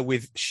up there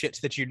with shit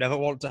that you never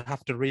want to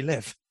have to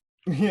relive.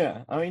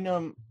 Yeah, I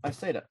mean, I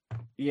say that.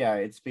 Yeah,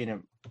 it's been a.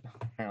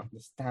 Hang on,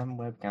 this damn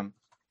webcam.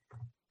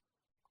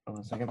 Hold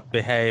on a second.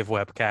 Behave,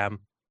 webcam.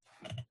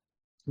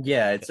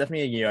 Yeah, it's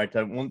definitely a year I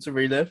don't want to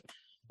relive.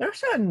 There are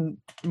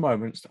certain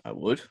moments that I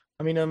would.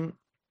 I mean,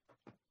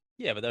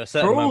 yeah, but there are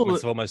certain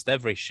moments of almost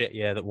every shit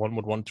year that one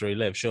would want to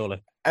relive,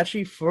 surely.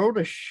 Actually, for all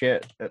the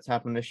shit that's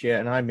happened this year,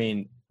 and I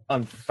mean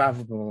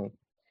unfathomable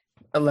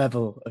a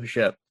level of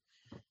shit,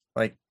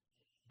 like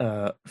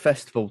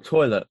festival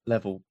toilet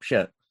level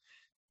shit.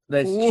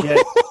 There's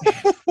shit.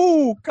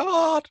 Oh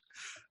God.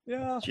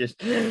 Yeah. Just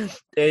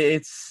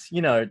it's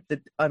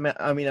I met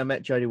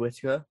Jodie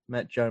Whittaker,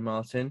 met Joe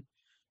Martin,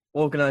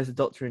 organised a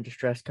Doctor in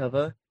Distress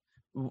cover,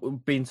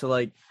 been to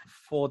like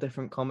 4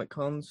 different Comic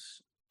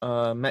Cons,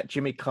 met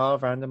Jimmy Carr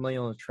randomly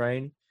on a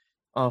train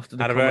after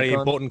the had a Comic-Con. very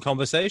important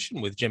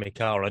conversation with Jimmy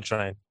Carr on a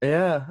train.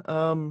 Yeah.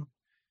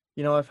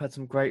 I've had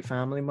some great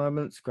family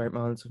moments, great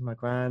moments with my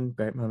gran,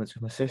 great moments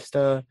with my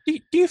sister. Do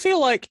you feel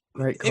like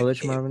great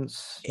college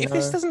moments? If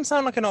this doesn't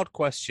sound like an odd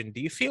question, do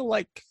you feel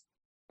like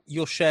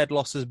your shared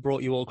losses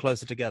brought you all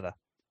closer together?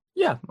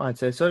 Yeah, I'd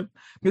say so.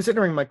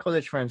 Considering my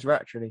college friends were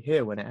actually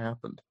here when it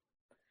happened,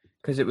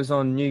 because it was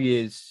on New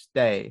Year's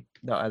Day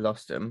that I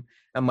lost him,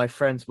 and my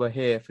friends were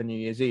here for New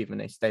Year's Eve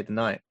and they stayed the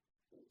night.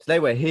 So they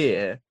were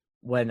here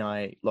when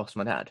I lost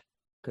my dad.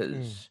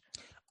 Because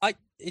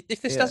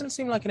If this Yeah. doesn't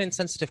seem like an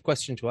insensitive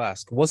question to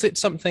ask, was it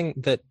something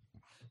that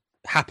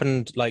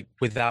happened like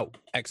without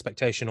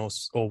expectation or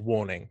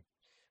warning?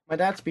 my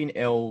dad's been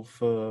ill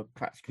for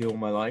practically all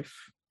my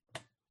life.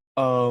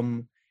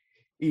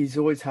 He's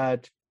always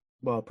had,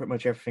 well, pretty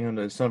much everything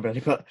under the sun, really.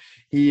 But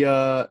he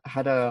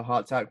had a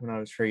heart attack when I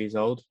was 3 years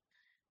old,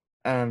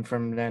 and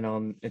from then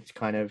on, it's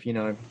kind of,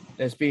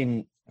 there's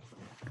been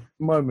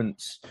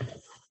moments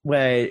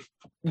where,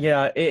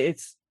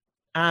 it's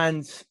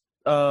and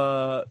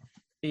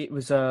it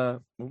was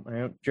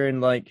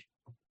during like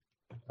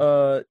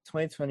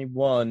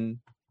 2021.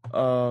 He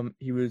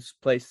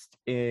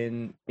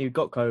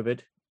got COVID,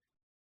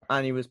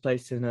 and he was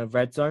placed in a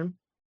red zone,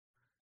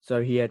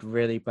 so he had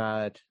really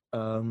bad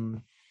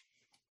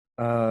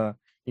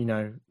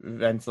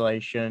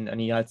ventilation, and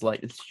he had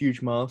like this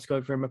huge mask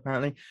over him.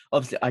 Apparently,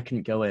 obviously, I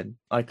couldn't go to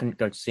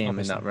see him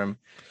in that room.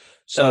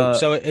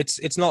 So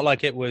it's not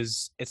like it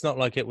was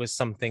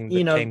something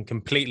that came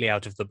completely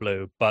out of the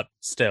blue, but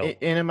still,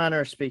 in a manner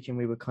of speaking,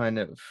 he was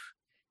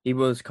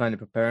kind of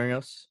preparing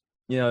us.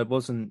 It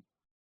wasn't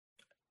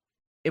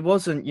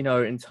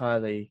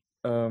entirely.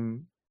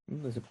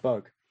 There's a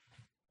bug.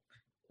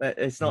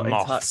 It's not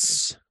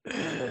moths.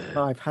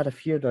 I've had a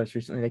few of those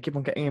recently. They keep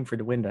on getting in through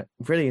the window.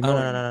 Really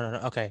annoying. No.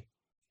 Okay.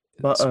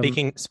 But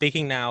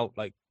speaking now,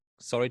 like,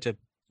 sorry to.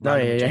 No,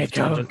 yeah,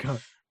 go.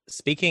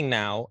 Speaking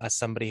now as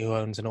somebody who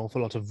owns an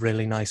awful lot of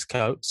really nice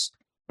coats,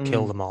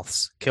 kill the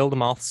moths. Kill the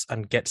moths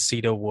and get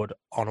cedar wood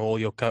on all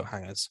your coat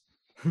hangers,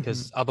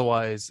 because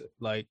otherwise,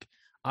 like,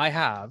 I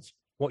have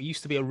what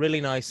used to be a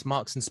really nice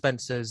Marks and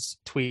Spencer's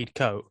tweed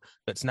coat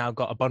that's now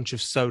got a bunch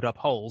of sewed up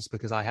holes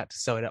because I had to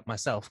sew it up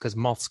myself because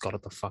moths got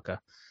at the fucker.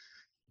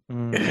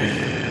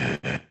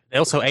 They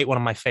also ate one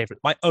of my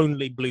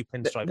only blue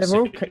pinstripe. They're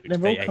all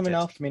coming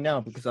after me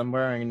now because I'm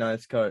wearing a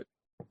nice coat.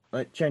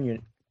 Like,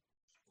 genuine.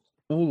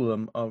 All of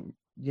them are,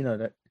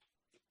 that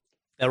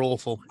they're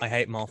awful. I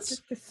hate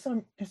moths.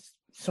 There's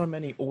so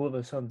many all of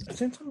a sudden.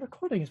 Since I'm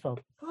recording as well,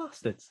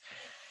 bastards.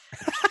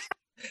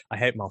 I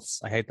hate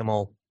moths. I hate them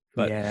all.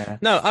 But yeah.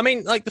 No, I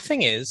mean, like, the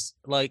thing is,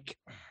 like,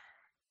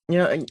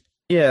 I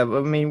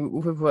mean,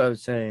 with what I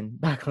was saying,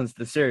 back onto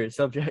the serious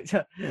subject,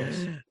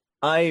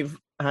 I've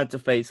had to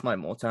face my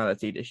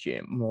mortality this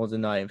year more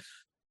than I've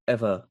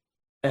ever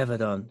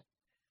done,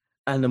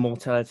 and the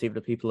mortality of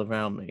the people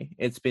around me.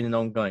 It's been an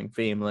ongoing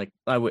theme. Like,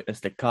 I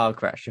witnessed a car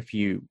crash a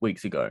few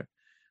weeks ago.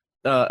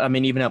 I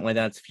mean, even at my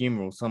dad's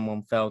funeral,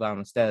 someone fell down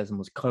the stairs and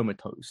was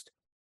comatose.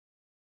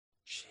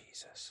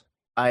 Jesus.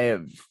 I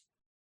have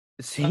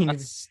seen.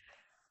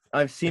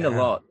 I've seen a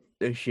lot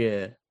this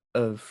year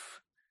of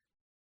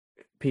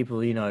people,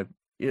 I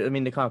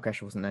mean, the car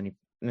crash wasn't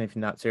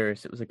anything that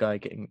serious. It was a guy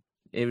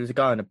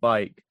on a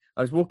bike.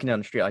 I was walking down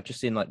the street. I just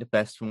seen like the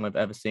best film I've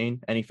ever seen.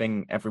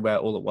 Anything, everywhere,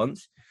 all at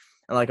once.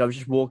 And like, I was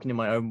just walking in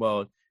my own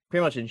world,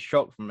 pretty much in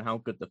shock from how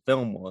good the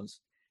film was.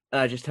 And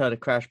I just heard a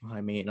crash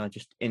behind me, and I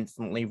just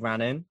instantly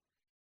ran in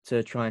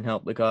to try and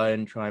help the guy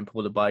and try and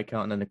pull the bike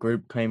out. And then the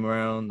group came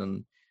around,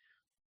 and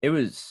it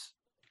was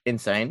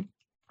insane.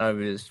 I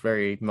was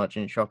very much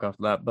in shock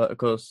after that. But of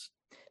course,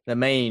 the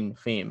main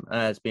theme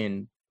has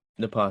been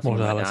the passing of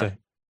my dad.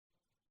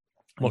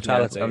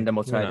 Mortality. And the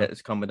mortality that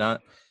has come with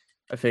that.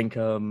 I think,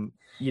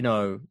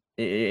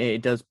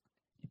 it does.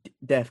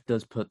 Death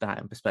does put that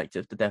in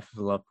perspective. The death of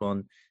a loved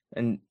one,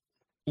 and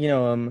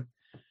a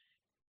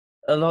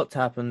lot's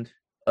happened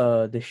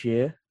this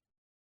year,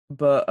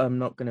 but I'm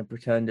not going to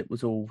pretend it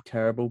was all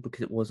terrible,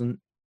 because it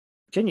wasn't.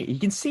 Genuinely, you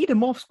can see the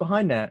moths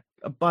behind there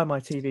by my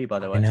TV, by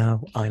the way.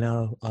 I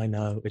know.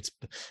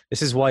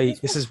 This is why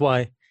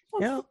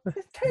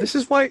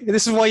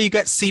you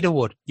get cedar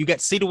wood. You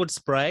get cedar wood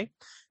spray,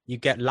 you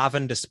get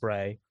lavender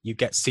spray, you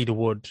get cedar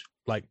wood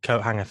like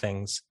coat hanger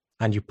things,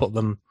 and you put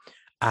them.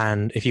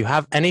 And if you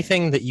have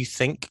anything that you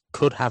think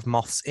could have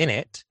moths in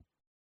it,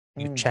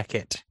 you check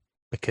it,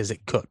 because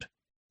it could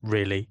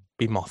really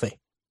be mothy.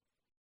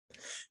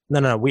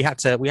 No, we had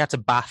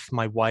to bath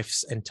my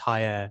wife's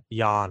entire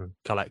yarn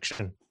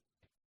collection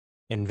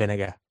in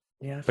vinegar,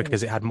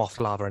 because it had moth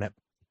larvae in it.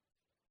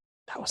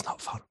 That was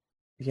not fun.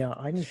 Yeah,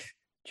 I need to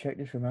check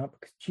this room out,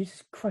 because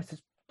Jesus Christ,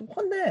 there's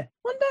one there.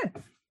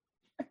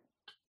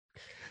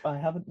 I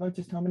haven't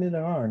noticed how many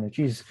there are in it.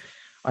 Jeez,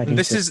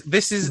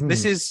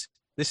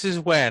 This is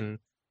when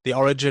the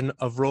origin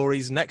of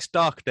Rory's next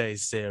Dark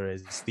Days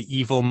series, the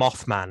Evil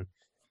Mothman.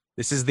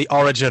 This is the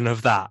origin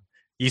of that.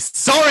 You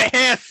saw it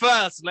here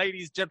first,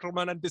 ladies,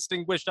 gentlemen, and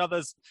distinguished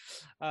others.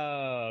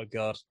 Oh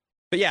God!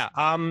 But yeah,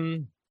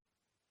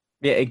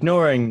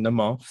 ignoring the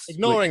moths.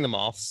 The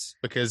moths,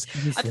 because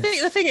I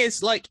think the thing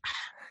is, like,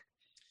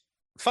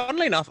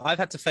 funnily enough, I've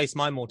had to face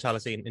my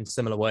mortality in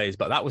similar ways,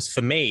 but that was,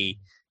 for me,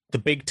 the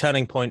big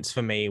turning points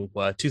for me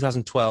were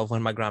 2012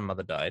 when my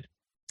grandmother died,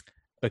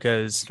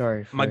 because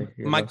Sorry for my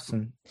your my loss.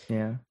 And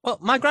yeah. well,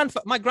 my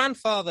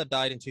grandfather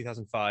died in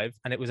 2005,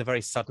 and it was a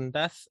very sudden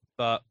death.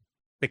 But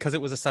because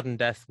it was a sudden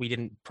death, we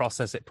didn't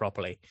process it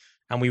properly,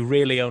 and we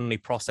really only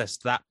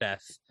processed that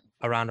death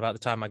around about the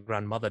time my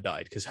grandmother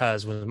died, because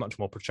hers was a much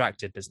more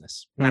protracted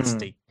business,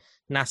 nasty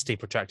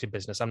protracted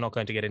business. I'm not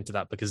going to get into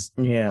that because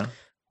Yeah.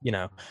 you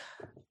know.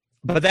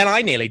 But then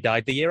I nearly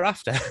died the year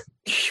after.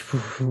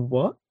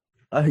 What?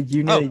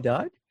 You nearly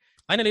died?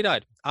 I nearly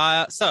died.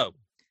 So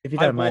If you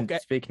I don't mind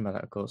walk- speaking about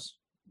that, of course.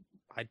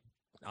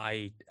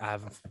 I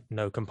have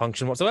no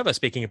compunction whatsoever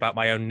speaking about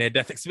my own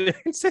near-death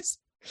experiences.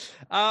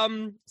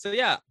 So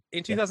yeah,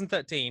 in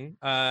 2013,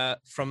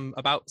 from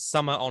about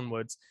summer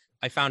onwards,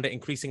 I found it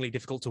increasingly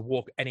difficult to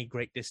walk any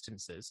great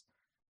distances.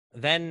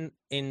 Then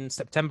in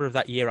September of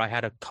that year, I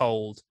had a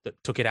cold that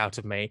took it out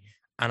of me,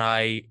 and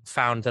I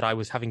found that I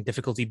was having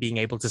difficulty being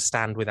able to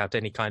stand without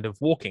any kind of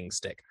walking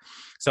stick.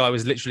 So I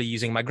was literally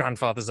using my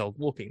grandfather's old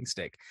walking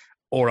stick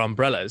or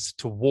umbrellas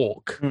to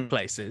walk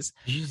places.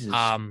 Jesus.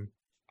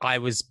 I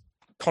was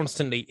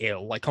constantly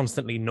ill, like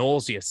constantly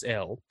nauseous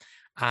ill.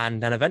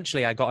 And then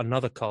eventually I got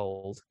another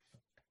cold,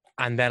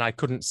 and then I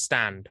couldn't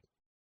stand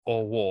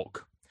or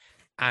walk.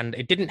 And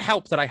it didn't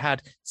help that I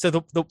had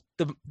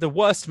the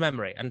worst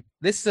memory, and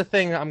this is a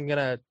thing I'm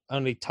gonna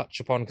only touch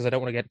upon because I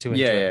don't want to get too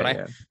into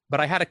it. But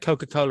I had a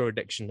Coca-Cola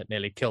addiction that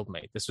nearly killed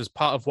me. This was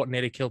part of what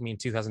nearly killed me in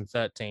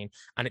 2013,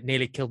 and it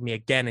nearly killed me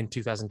again in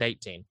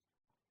 2018.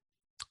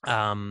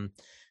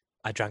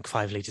 I drank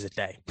 5 liters a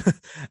day,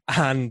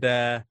 and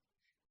the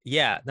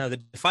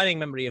defining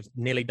memory of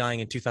nearly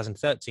dying in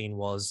 2013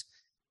 was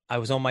I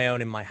was on my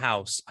own in my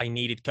house. I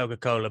needed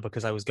Coca-Cola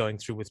because I was going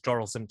through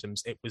withdrawal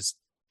symptoms. It was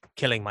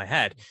killing my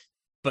head,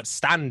 but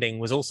standing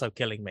was also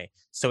killing me.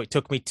 So it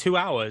took me 2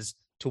 hours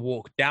to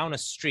walk down a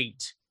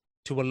street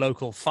to a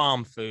local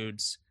farm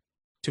foods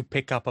to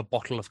pick up a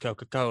bottle of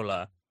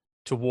Coca-Cola,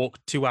 to walk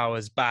 2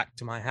 hours back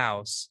to my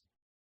house,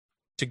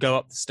 to go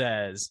up the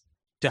stairs,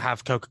 to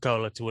have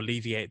Coca-Cola to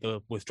alleviate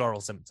the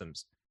withdrawal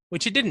symptoms,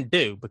 which it didn't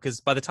do because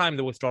by the time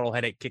the withdrawal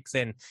headache kicks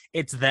in,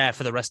 it's there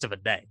for the rest of the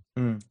day.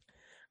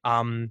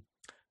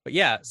 But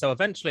yeah, so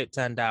eventually it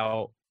turned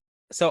out,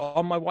 so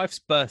on my wife's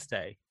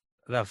birthday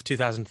of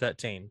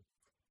 2013,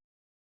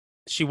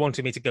 she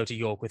wanted me to go to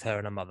York with her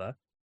and her mother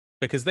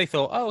because they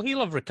thought, oh,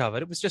 he'll have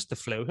recovered. It was just the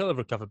flu. He'll have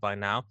recovered by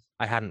now.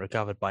 I hadn't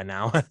recovered by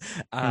now.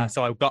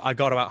 So I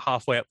got about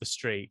halfway up the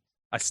street.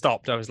 I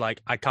stopped. I was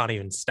like, I can't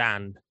even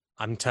stand.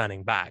 I'm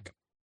turning back.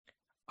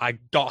 I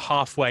got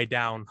halfway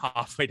down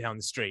the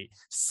street,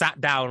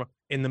 sat down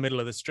in the middle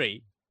of the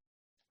street.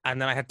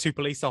 And then I had 2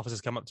 police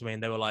officers come up to me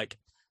and they were like,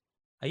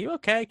 are you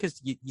okay?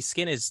 Because your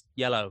skin is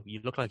yellow.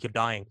 You look like you're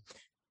dying.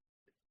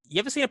 You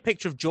ever seen a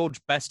picture of George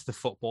Best, the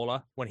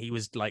footballer, when he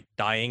was like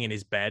dying in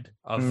his bed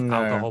of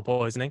alcohol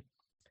poisoning?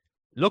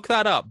 Look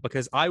that up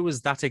because I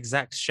was that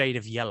exact shade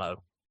of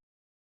yellow.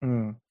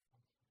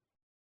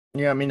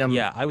 Yeah, I mean,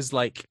 yeah, I was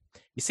like,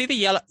 you see the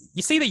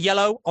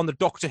yellow on the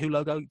Doctor Who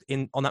logo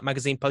on that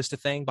magazine poster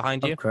thing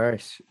behind you? Of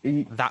course.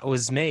 That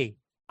was me.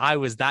 I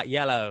was that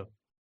yellow.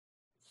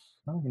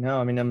 Oh, no,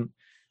 I mean,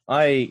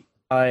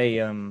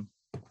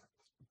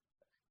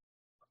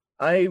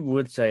 I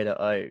would say that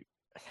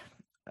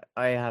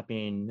I have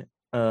been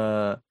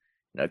a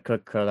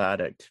Coca-Cola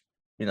addict.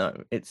 You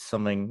know, it's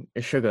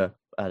a sugar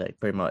addict,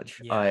 pretty much.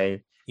 Yeah,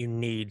 you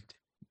need,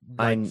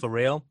 like, for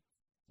real?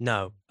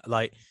 No,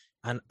 like,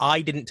 and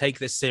I didn't take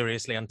this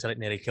seriously until it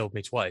nearly killed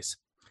me twice.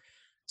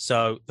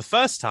 So the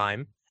first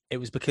time, it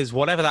was because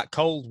whatever that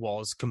cold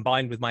was,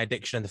 combined with my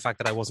addiction and the fact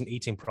that I wasn't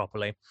eating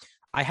properly,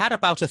 I had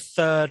about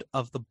 1/3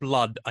 of the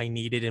blood I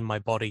needed in my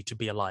body to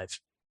be alive.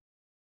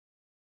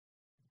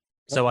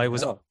 So I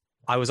was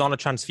on a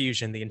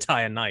transfusion the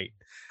entire night.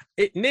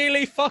 It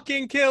nearly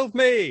fucking killed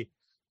me.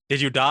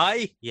 Did you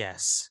die?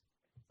 Yes.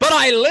 But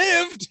I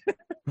lived.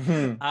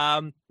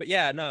 But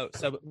yeah, no.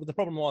 So the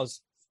problem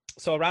was,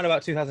 so around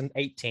about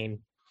 2018,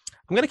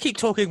 I'm going to keep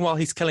talking while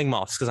he's killing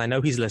moths because I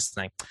know he's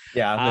listening.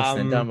 Yeah, I'm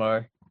listening. Don't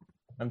worry.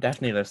 I'm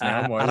definitely listening.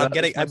 And I'm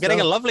getting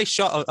a lovely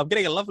shot. I'm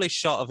getting a lovely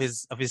shot of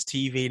his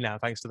TV now,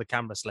 thanks to the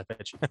camera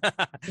slippage.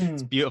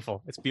 It's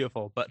beautiful. It's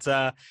beautiful. But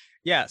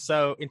yeah,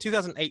 so in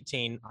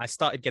 2018, I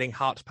started getting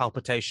heart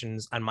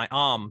palpitations, and my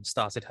arm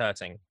started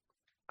hurting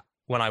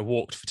when I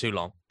walked for too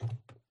long.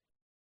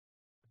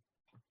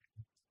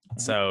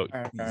 So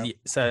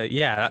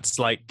yeah, that's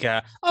like,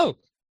 oh,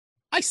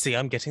 I see.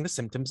 I'm getting the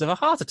symptoms of a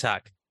heart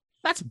attack.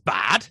 That's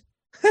bad.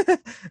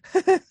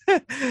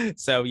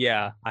 So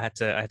yeah, I had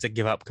to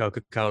give up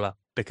Coca-Cola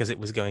because it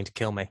was going to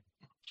kill me.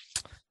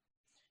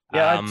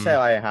 Yeah, I'd say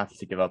I have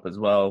to give up as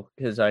well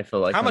because I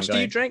feel like How much do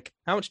you drink?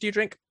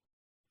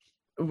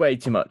 Way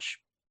too much.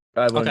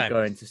 I won't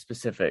go into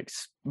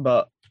specifics,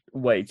 but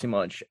way too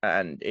much,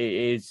 and it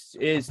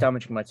is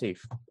damaging my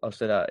teeth. I'll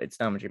say that it's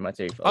damaging my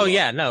teeth. Oh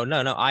yeah, no.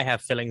 I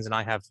have fillings and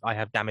I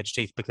have damaged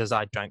teeth because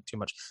I drank too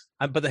much.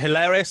 But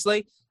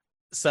hilariously,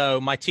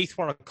 so my teeth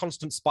were on a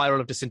constant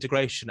spiral of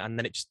disintegration, and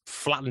then it just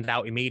flattened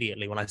out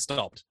immediately when I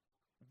stopped.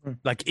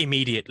 Like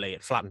immediately,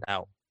 it flattened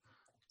out.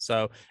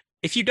 So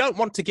if you don't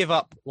want to give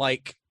up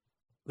like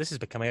This is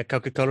becoming a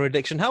Coca-Cola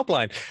addiction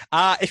helpline.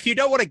 If you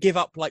don't want to give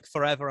up like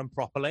forever and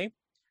properly,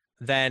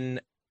 then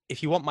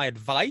if you want my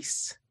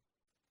advice,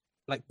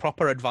 like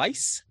proper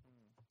advice,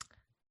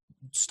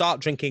 start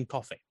drinking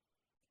coffee.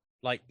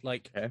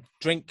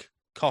 Drink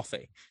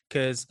coffee.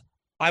 Because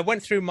I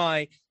went through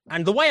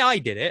and the way I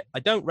did it, I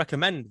don't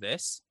recommend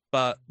this,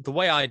 but the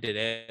way I did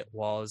it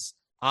was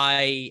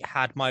I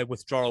had my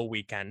withdrawal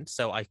weekend.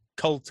 So I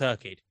cold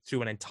turkeyed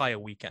through an entire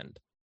weekend.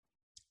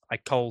 I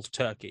cold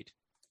turkeyed.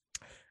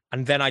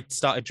 And then I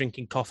started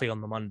drinking coffee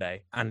on the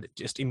Monday, and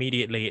just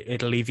immediately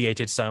it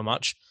alleviated so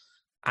much.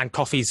 And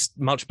coffee's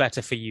much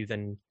better for you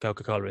than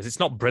Coca-Cola is. It's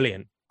not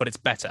brilliant, but it's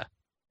better.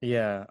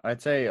 Yeah,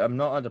 I'd say I'm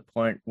not at a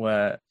point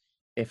where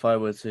if I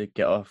were to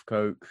get off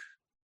Coke,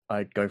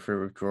 I'd go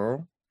for a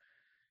withdrawal.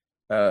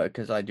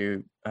 Because I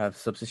do have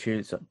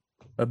substitutes.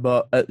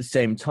 But at the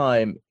same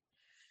time,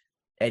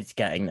 it's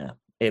getting there.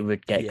 It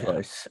would get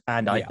close,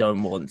 and I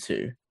don't want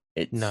to.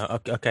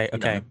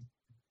 Okay.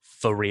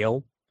 For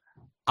real,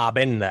 I've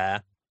been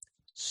there.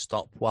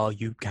 Stop while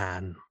you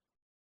can.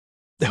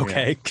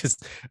 Okay, because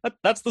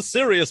that's the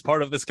serious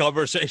part of this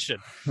conversation.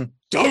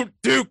 Don't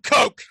do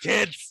coke,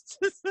 kids,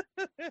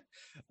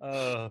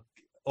 or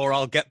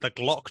I'll get the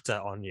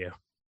Glockter on you.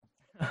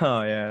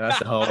 Oh yeah,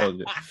 that's a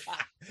whole.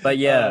 But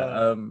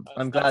yeah,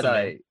 I'm glad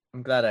I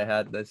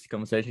had this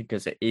conversation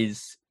because it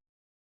is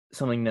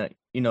something that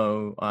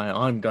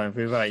I'm going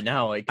through right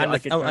now. And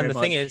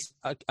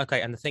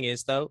the thing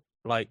is though,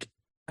 like,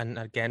 and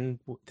again,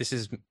 this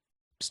is,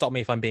 stop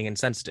me if I'm being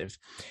insensitive.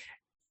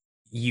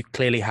 You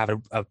clearly have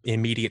an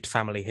immediate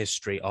family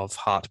history of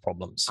heart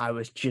problems. I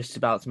was just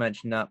about to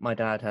mention that my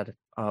dad had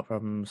heart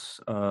problems.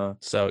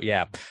 So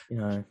yeah,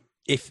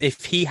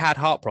 if he had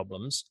heart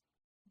problems,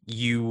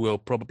 you will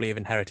probably have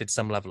inherited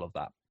some level of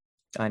that.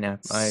 I know.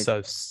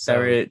 So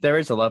there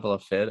is a level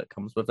of fear that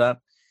comes with that.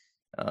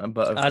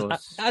 But of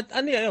course,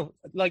 and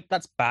like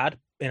that's bad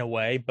in a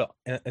way, but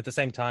at the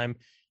same time,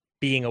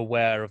 being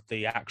aware of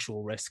the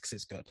actual risks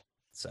is good.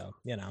 So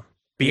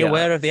be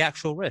aware of the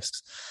actual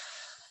risks.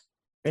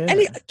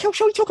 Yeah.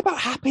 Shall we talk about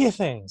happier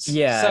things?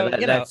 Yeah, so,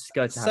 let's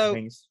go to happier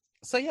things.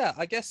 So yeah,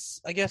 I guess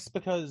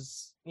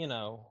because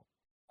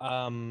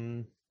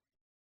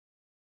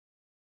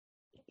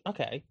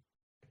okay,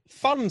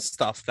 fun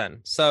stuff then.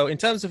 So in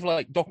terms of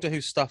like Doctor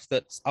Who stuff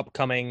that's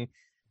upcoming,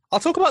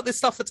 I'll talk about this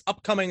stuff that's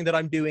upcoming that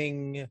I'm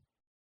doing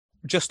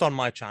just on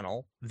my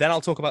channel. Then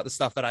I'll talk about the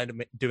stuff that I'm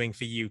doing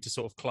for you to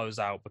sort of close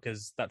out,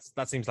 because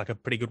that seems like a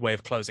pretty good way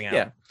of closing out.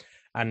 Yeah.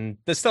 And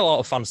there's still a lot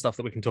of fun stuff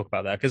that we can talk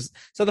about there.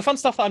 So the fun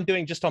stuff that I'm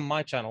doing just on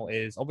my channel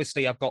is,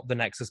 obviously, I've got the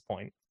Nexus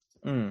Point.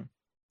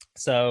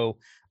 So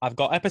I've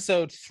got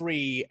episode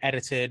 3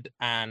 edited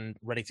and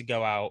ready to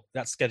go out.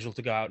 That's scheduled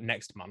to go out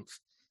next month.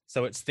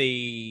 So it's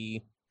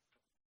the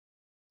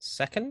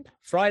second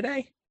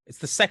Friday. It's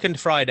the second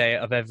Friday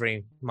of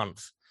every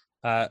month,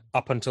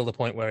 up until the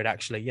point where it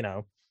actually,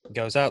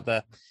 goes out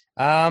there.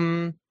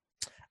 And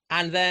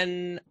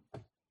then,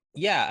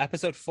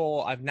 episode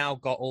 4, I've now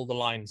got all the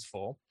lines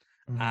for.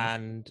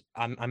 And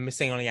I'm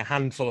missing only a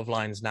handful of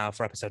lines now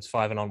for episodes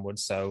 5 and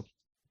onwards, so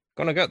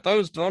gonna get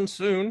those done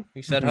soon,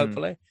 he said.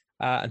 Hopefully,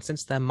 and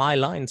since they're my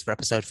lines for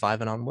episode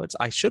 5 and onwards,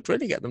 I should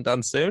really get them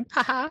done soon.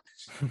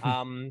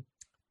 And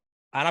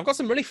I've got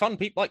some really fun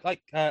people,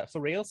 like for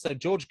real. So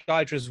George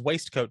Gydra's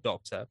Waistcoat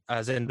Doctor,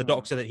 as in the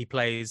Doctor that he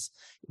plays,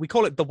 we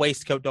call it the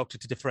Waistcoat Doctor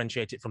to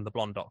differentiate it from the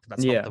Blonde Doctor.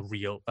 That's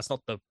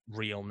not the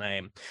real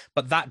name,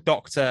 but that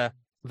Doctor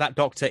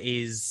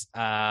is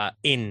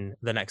in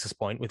the Nexus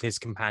Point with his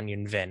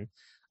companion Vin.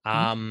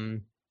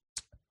 I'm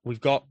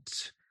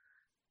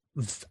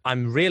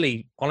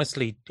really,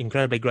 honestly,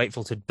 incredibly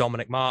grateful to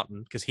Dominic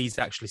Martin, because he's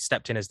actually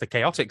stepped in as the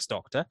Chaotix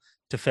Doctor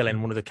to fill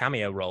in one of the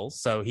cameo roles.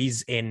 So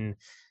he's in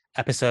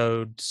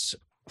episodes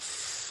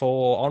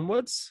 4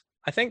 onwards,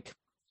 I think.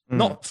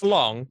 Not for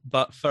long,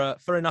 but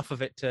for enough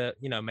of it to,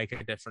 make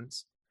a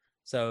difference.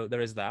 So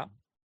there is that.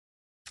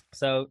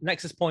 So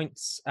Nexus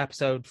Points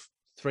episode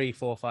 3,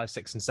 4, 5,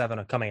 6, and 7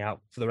 are coming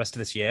out for the rest of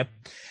this year.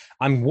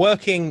 I'm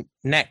working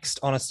next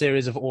on a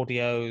series of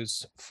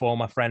audios for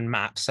my friend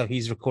Matt. So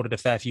he's recorded a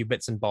fair few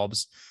bits and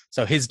bobs.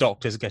 So his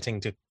Doctor's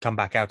getting to come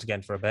back out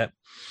again for a bit.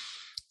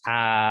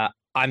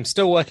 I'm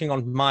still working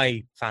on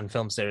my fan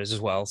film series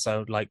as well.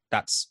 So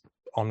that's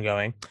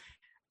ongoing.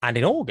 And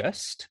in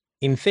August,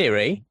 in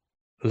theory,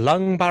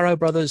 Lungbarrow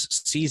Brothers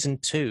season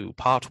 2,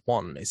 part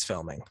 1 is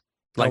filming.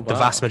 The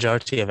vast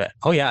majority of it.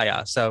 Oh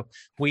yeah. So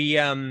we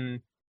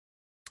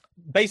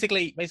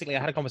basically I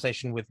had a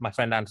conversation with my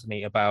friend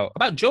Anthony about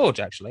George,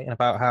 actually, and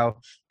about how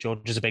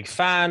George is a big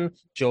fan.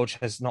 George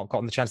has not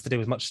gotten the chance to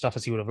do as much stuff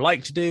as he would have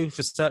liked to do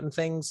for certain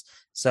things.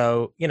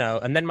 So,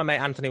 and then my mate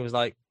Anthony was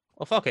like,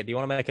 well, fuck it, do you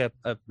want to make a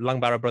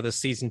Lungbarrow Brothers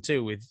season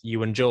 2 with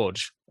you and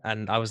George?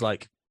 And I was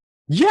like,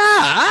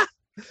 yeah.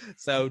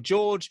 So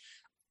George,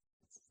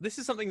 this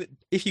is something that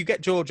if you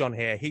get George on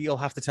here, he'll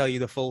have to tell you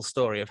the full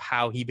story of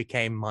how he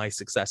became my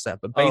successor.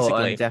 But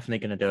basically, I'm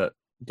definitely going to do it.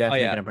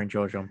 Definitely going to bring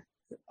George on.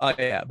 Oh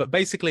yeah, but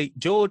basically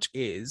George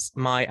is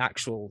my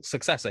actual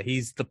successor.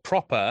 He's the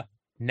proper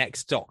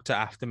next Doctor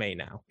after me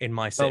now in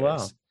my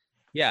series.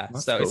 Yeah.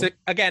 That's So cool.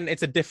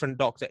 it's a different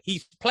Doctor.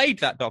 He played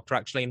that Doctor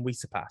actually in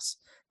Weesapass,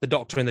 the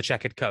Doctor in the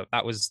checkered coat.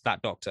 That was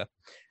that Doctor.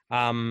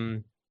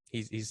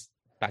 He's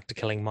back to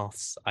killing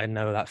moths. I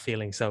know that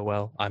feeling so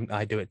well.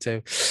 I do it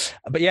too.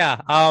 But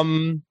yeah.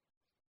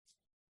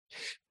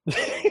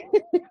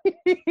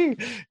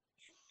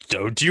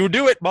 Don't you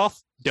do it,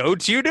 moth.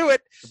 Don't you do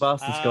it. The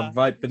bastard's gone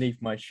right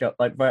beneath my shot,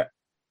 like right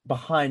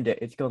behind it.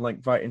 It's gone like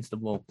right into the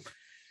wall.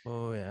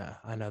 Oh yeah,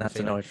 I know. That's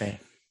annoyed me.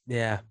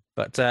 Yeah,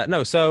 but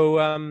no.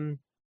 So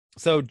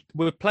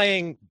we're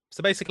playing.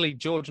 So basically,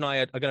 George and I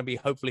are going to be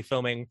hopefully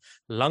filming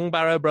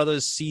Lungbarrow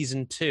Brothers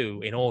season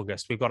 2 in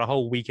August. We've got a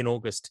whole week in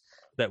August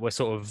that we're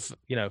sort of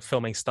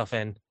filming stuff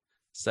in.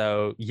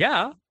 So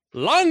yeah,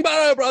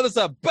 Lungbarrow Brothers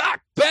are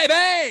back,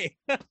 baby.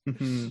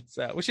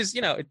 So which is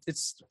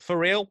it's for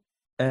real.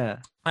 Yeah.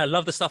 I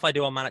love the stuff I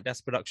do on Manic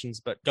Death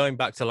Productions, but going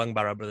back to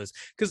Lungbarrow Brothers,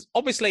 because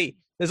obviously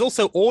there's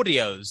also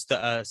audios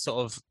that are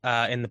sort of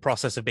in the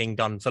process of being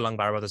done for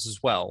Lungbarrow Brothers as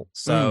well.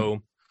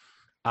 So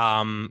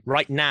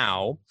right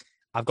now,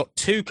 I've got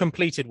 2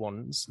 completed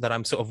ones that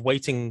I'm sort of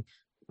waiting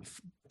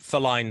for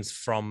lines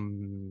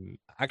from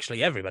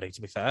actually everybody,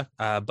 to be fair.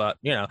 But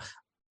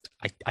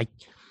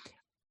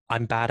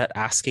I'm bad at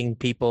asking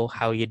people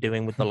how you're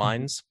doing with the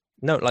lines.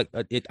 No, like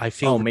I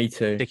feel me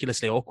too.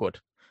 ridiculously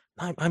awkward.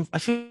 I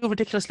feel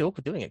ridiculously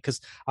awkward doing it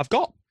because I've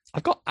got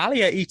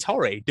Alia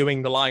Itori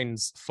doing the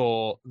lines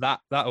for that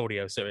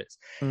audio series.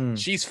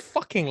 She's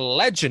fucking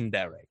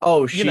legendary.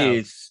 Oh, she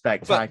is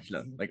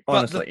spectacular. Like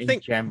honestly, in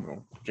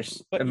general,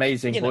 just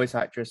amazing voice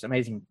actress,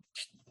 amazing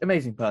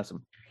person.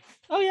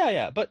 Oh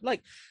yeah. But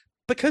like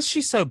because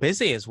she's so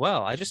busy as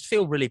well, I just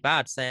feel really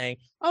bad saying,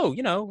 "Oh,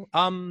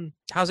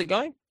 how's it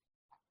going?"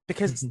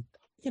 Because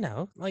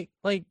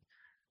like.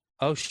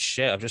 Oh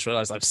shit! I've just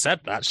realized I've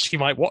said that. She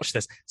might watch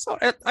this. So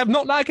I'm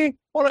not nagging.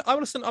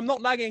 I'm not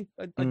nagging.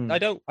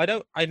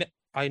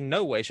 I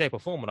no way, shape, or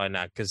form would I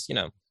nag because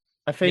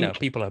I think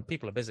people are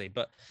busy.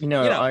 But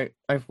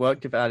I've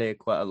worked with Alia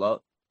quite a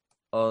lot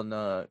on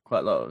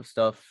quite a lot of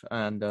stuff,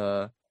 and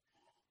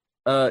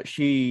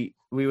we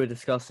were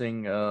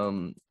discussing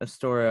a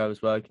story I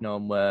was working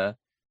on where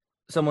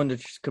someone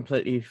had just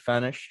completely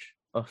vanished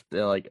off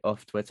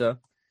Twitter,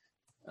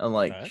 and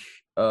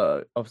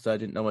obviously I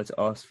didn't know where to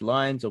ask for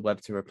lines or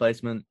whether to replace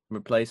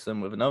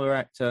them with another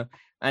actor,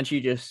 and she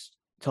just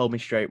told me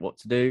straight what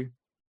to do,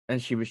 and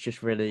she was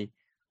just really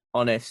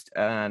honest,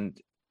 and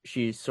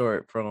she saw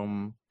it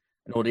from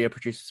an audio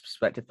producer's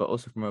perspective but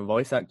also from a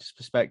voice actor's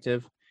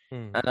perspective.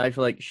 And I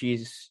feel like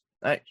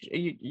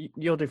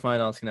you'll do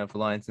fine asking her for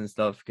lines and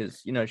stuff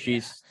because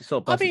she's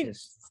sort of the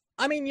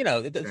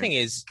thing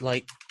is,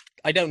 like,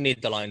 I don't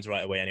need the lines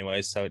right away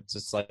anyway, so it's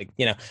just like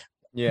yeah.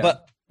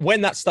 But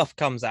when that stuff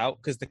comes out,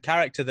 because the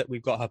character that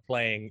we've got her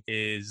playing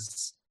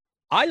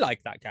I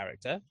like that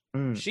character.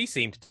 She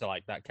seemed to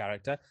like that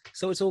character,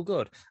 so it's all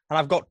good. And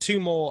I've got 2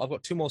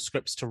 more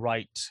scripts to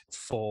write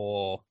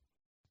for.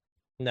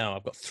 No,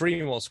 I've got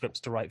 3 more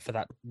scripts to write for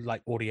that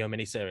like audio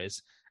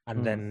miniseries,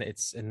 and then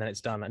it's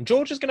done. And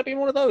George is going to be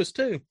one of those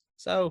too.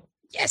 So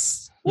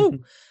yes,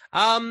 woo.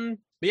 But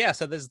yeah,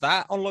 so there's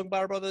that on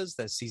Lungbarrow Brothers.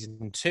 There's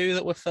season 2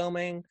 that we're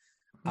filming.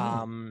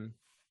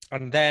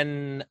 And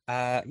then,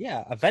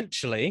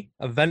 eventually,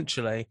 I'm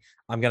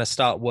going to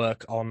start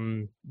work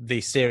on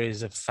the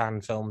series of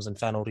fan films and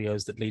fan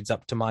audios that leads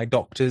up to my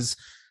Doctor's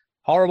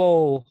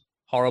horrible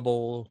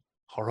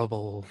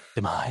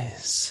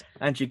demise.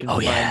 And you can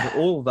find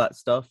all that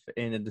stuff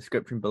in the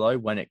description below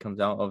when it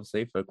comes out,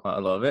 obviously, for quite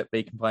a lot of it. But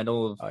you can find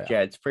all of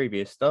Jed's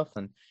previous stuff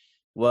and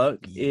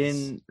work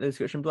in the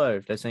description below.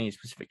 If there's any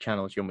specific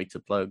channels you want me to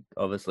plug,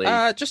 obviously.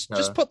 Just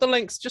put the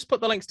links to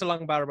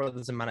Lungbarrow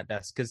Brothers and Manic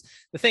Death, because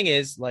the thing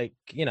is, like,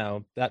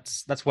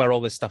 that's where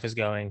all this stuff is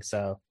going.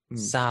 So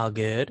it's all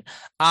good.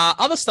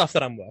 Other stuff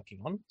that I'm working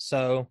on.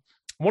 So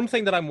one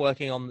thing that I'm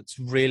working on that's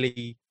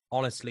really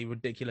honestly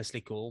ridiculously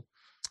cool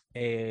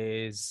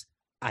is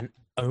an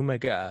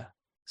Omega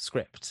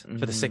script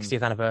for the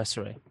 60th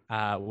anniversary,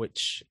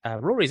 which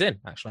Rory's in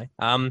actually.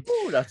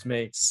 Oh, that's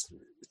me.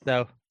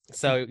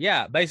 So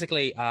yeah,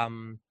 basically, I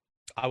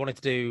wanted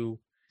to do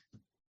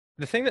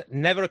the thing that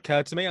never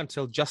occurred to me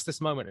until just this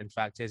moment. In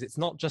fact, is it's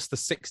not just the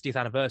 60th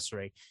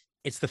anniversary;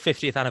 it's the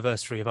 50th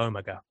anniversary of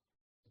Omega.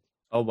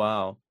 Oh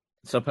wow!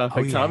 So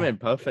perfect timing,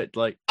 perfect.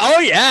 Like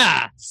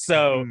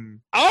so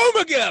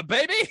Omega,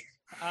 baby.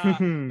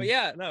 But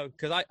yeah, no,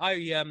 because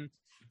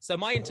so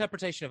my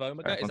interpretation of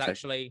Omega is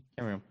actually.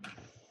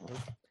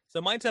 So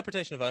my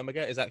interpretation of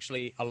Omega is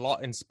actually a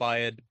lot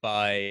inspired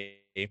by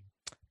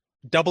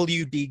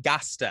W.D.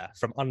 Gaster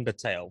from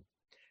Undertale.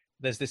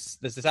 There's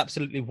this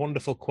absolutely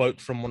wonderful quote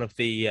from one of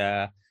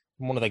the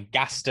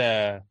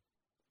Gaster,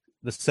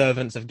 the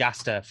servants of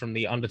Gaster from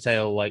the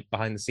Undertale, like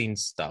behind the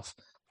scenes stuff.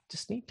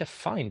 Just need to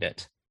find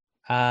it.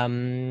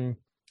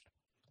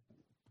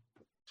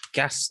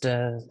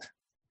 Gaster.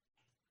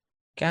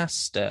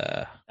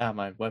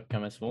 My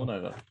webcam has fallen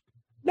over.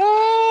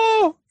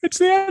 No, it's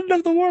the end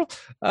of the world.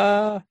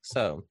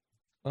 So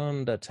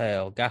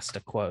Undertale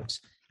Gaster quote.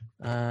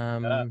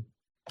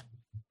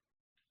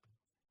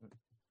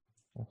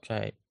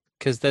 Okay,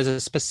 because there's a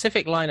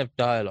specific line of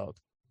dialogue.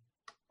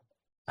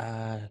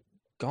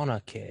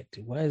 Goner Kid.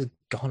 Where's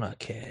Goner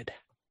Kid?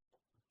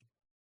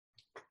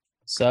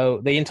 So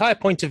the entire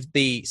point of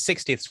the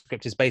 60th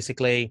script is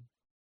basically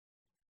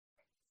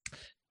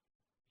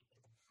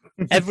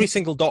every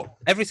single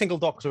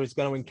doctor is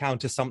going to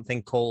encounter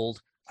something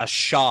called a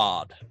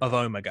shard of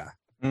Omega,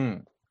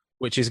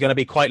 which is going to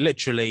be quite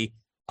literally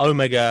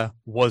Omega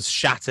was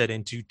shattered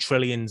into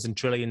trillions and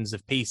trillions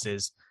of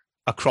pieces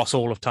across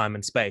all of time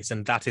and space,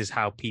 and that is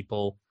how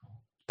people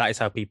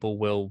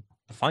will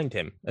find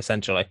him,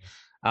 essentially.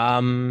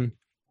 But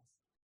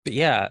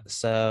yeah,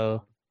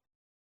 so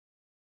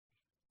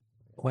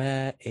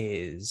where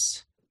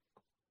is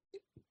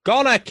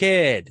Goner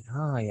Kid?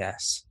 Ah,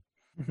 yes.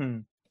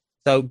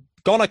 So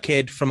Goner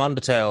Kid from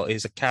Undertale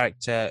is a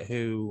character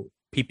who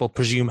people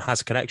presume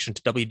has a connection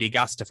to W.D.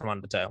 Gaster from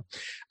Undertale.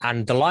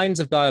 And the lines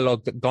of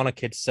dialogue that Goner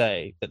Kid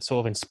say that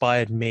sort of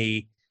inspired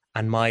me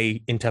and my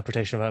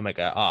interpretation of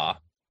Omega are: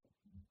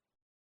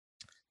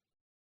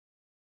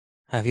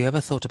 have you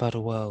ever thought about a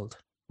world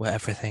where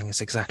everything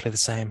is exactly the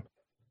same,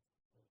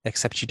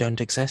 except you don't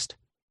exist?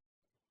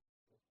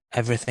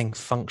 Everything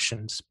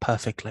functions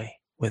perfectly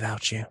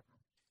without you.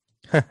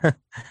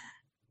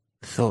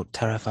 Thought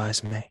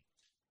terrifies me.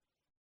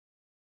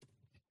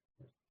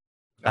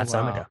 That's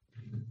Omega.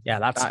 Yeah,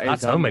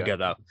 that's Omega,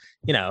 though.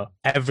 You know,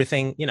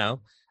 everything, you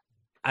know.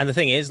 And the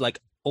thing is,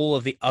 like, all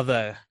of the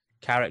other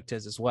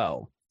characters as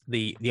well,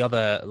 the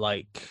other,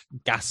 like,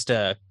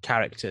 Gaster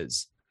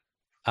characters,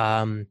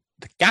 the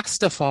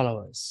Gaster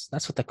followers,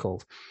 that's what they're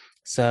called.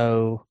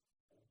 So,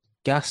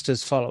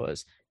 Gaster's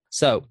followers.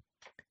 So,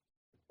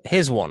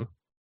 here's one.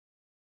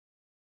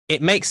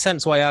 It makes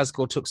sense why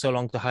Asgore took so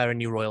long to hire a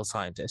new royal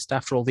scientist.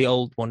 After all, the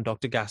old one,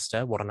 Dr.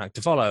 Gaster, what an act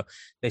to follow.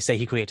 They say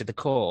he created the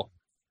core.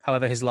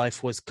 However, his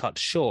life was cut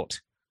short.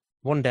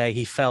 One day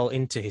he fell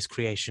into his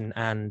creation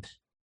and,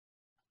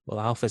 well,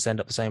 alphas end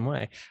up the same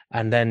way.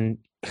 And then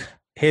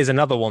here's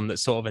another one that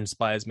sort of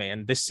inspires me.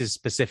 And this is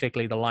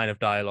specifically the line of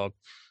dialogue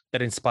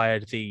that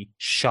inspired the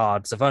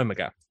shards of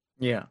Omega.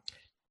 Yeah.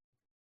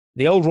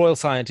 The old royal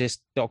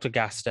scientist, Dr.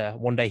 Gaster,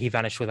 one day he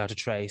vanished without a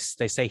trace.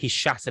 They say he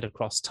shattered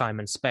across time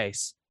and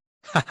space.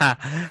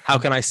 How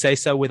can I say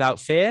so without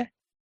fear?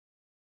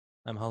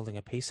 I'm holding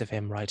a piece of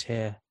him right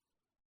here.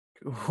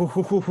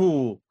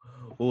 Oh,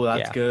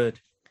 that's good.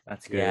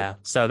 That's good. Yeah.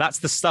 So that's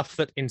the stuff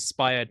that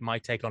inspired my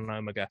take on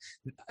Omega.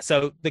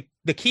 So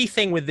the key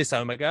thing with this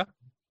Omega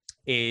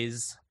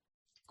is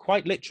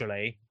quite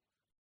literally,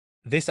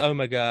 this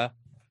Omega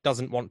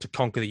doesn't want to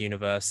conquer the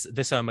universe.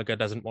 This Omega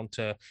doesn't want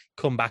to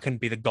come back and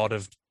be the god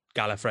of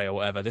Gallifrey or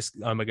whatever. This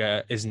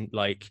Omega isn't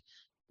like,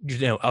 you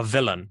know, a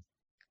villain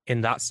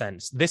in that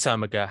sense. This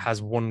Omega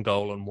has one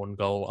goal and one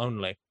goal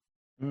only.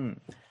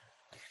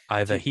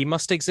 Either he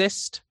must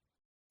exist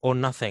or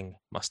nothing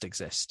must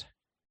exist.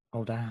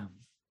 Oh, damn.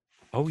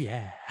 Oh,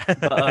 yeah.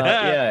 But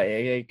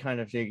yeah, kind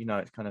of, you know,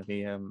 it's kind of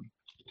the,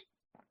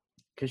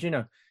 because, you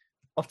know,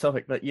 off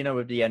topic, but, you know,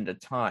 with the end of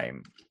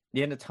time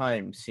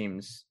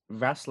seems,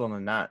 Rassilon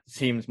and that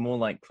seems more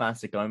like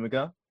classic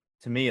Omega,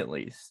 to me at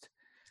least.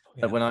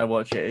 Yeah. When I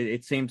watch it,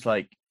 it seems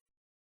like,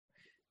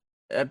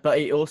 but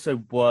it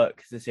also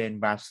works as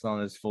in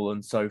Rassilon has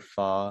fallen so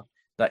far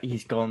that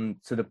he's gone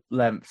to the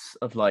lengths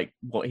of like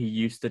what he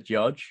used to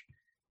judge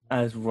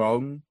as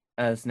wrong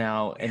as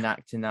now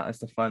enacting that as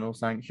the final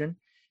sanction.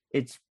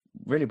 It's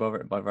really well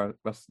written by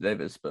Russ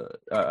Davis, but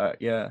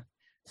yeah.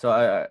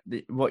 So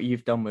what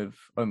you've done with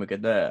Omega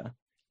there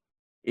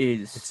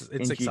is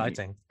it's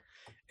exciting.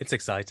 It's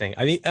exciting.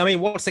 I mean,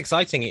 what's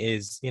exciting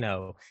is, you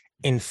know,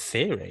 in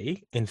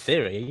theory,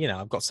 you know,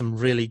 I've got some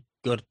really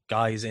good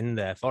guys in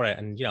there for it,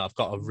 and you know, I've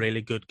got a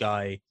really good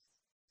guy.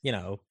 You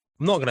know,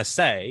 I'm not going to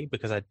say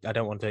because I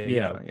don't want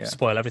to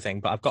spoil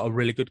everything, but I've got a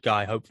really good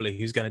guy, hopefully,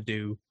 who's going to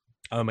do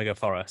Omega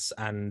for us.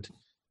 And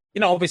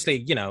you know, obviously,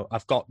 you know,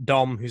 I've got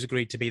Dom, who's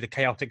agreed to be the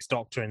Chaotix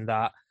Doctor in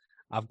that.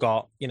 I've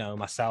got, you know,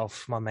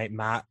 myself, my mate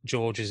Matt,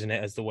 George is in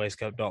it as the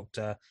Waistcoat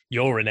Doctor.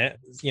 You're in it,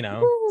 you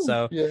know.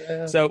 So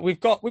we've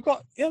got, you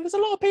know, there's a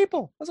lot of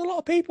people,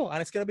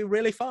 and it's going to be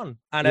really fun,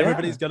 and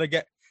everybody's gonna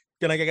get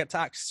to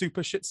act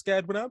super shit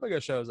scared when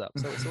Omega shows up.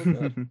 So it's all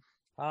good.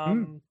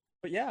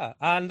 But yeah,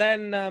 and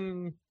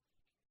then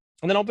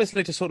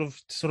obviously to sort of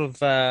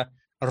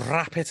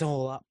wrap it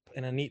all up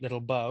in a neat little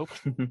bow.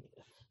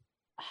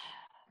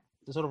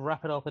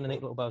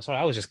 Sorry,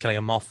 I was just killing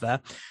a moth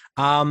there.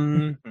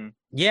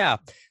 Yeah,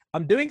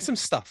 I'm doing some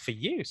stuff for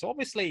you. So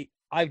obviously,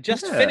 I've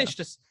just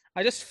finished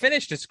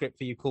a script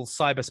for you called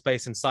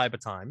Cyberspace and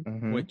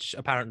Cybertime, which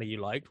apparently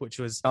you liked, which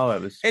was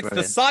it's brilliant.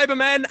 The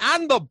Cybermen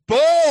and the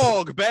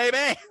Borg,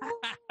 baby.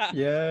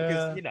 Yeah,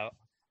 because you know,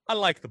 I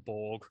like the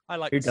Borg. I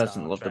like who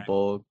doesn't love the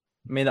Borg?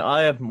 I mean,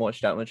 I haven't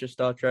watched that much of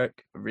Star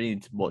Trek. I really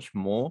need to watch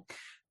more,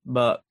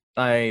 but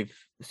I've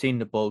seen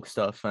the Borg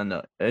stuff,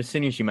 and as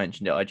soon as you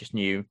mentioned it, I just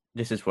knew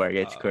this is where it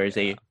gets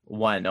crazy. Yeah.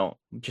 Why not?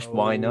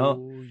 Why not?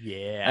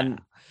 Yeah. And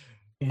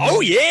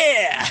oh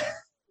yeah.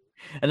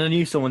 And I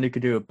knew someone who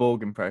could do a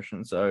Borg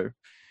impression, so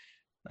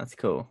that's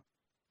cool.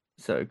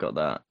 So got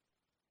that.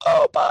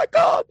 Oh my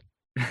god.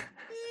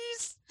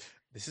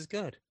 This is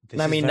good. This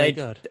I is mean, very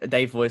good.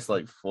 they voiced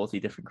like 40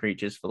 different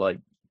creatures for like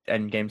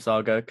Endgame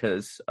Saga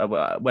because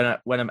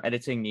when I'm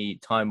editing the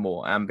Time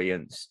War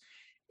ambience,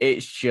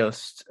 it's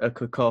just a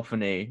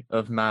cacophony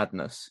of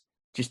madness.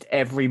 Just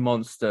every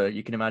monster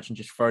you can imagine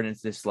just thrown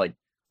into this like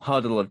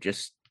huddle of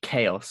just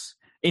chaos,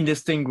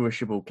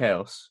 indistinguishable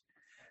chaos.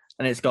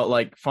 And it's got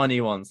like funny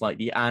ones like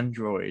the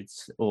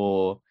androids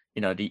or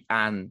the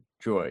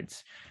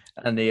androids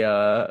and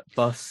the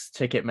bus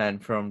ticket men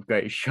from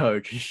Great Show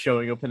just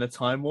showing up in a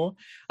time war.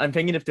 I'm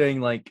thinking of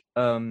doing like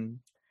uh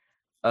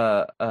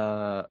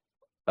uh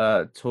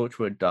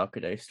Torchwood Darker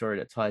Day story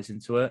that ties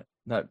into it,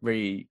 that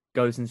really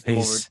goes into the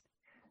more.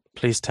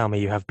 Please tell me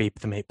you have Beep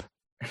the Meep.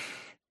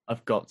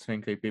 I've got to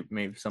include Beep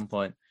me at some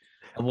point.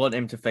 I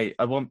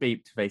want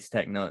Beep to face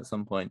Techno at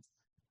some point.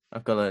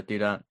 I've got to do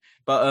that.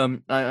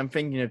 But I'm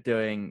thinking of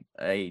doing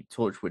a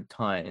Torchwood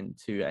tie-in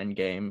to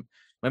Endgame.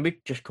 Maybe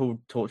just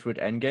called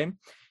Torchwood Endgame.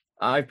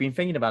 I've been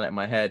thinking about it in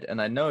my head,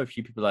 and I know a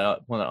few people I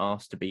want to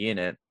ask to be in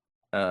it.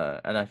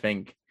 And I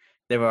think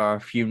there are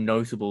a few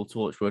notable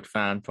Torchwood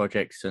fan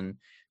projects and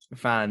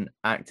fan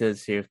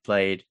actors who have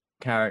played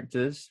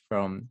characters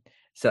from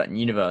certain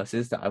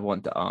universes that I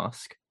want to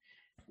ask.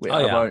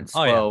 I won't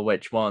spoil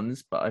which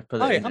ones, but I've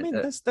put it in. I mean,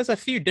 there's a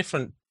few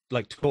different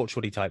like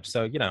Torchwoody types,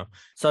 so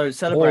So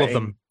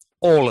celebrating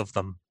all of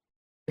them,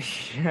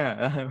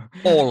 yeah,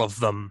 all of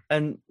them,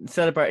 and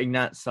celebrating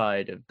that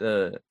side of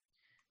the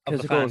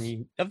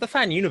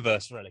fan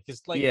universe, really,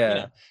 because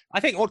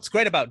I think what's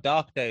great about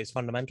Dark Days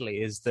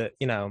fundamentally is that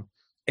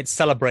it's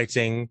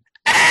celebrating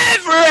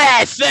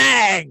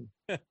everything.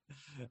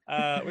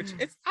 Which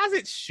it's as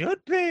it should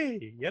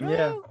be,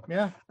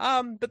 Yeah.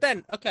 But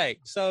then, okay,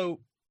 so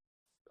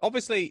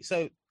obviously,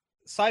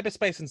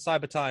 cyberspace and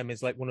cybertime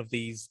is like one of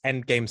these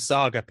Endgame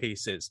Saga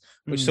pieces,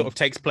 which sort of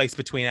takes place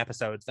between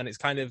episodes, and it's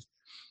kind of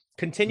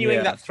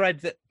continuing that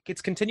thread that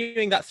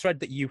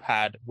you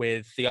had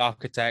with the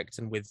Architect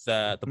and with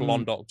the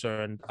Blonde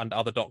Doctor and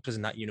other doctors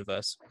in that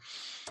universe.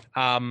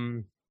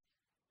 One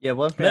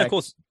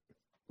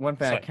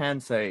thing I can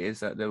say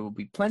is that there will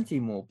be plenty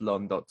more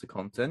Blonde Doctor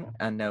content,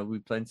 and there will be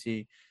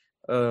plenty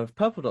of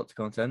Purple Doctor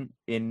content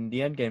in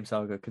the Endgame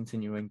Saga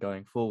continuing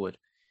going forward.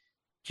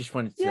 Just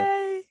wanted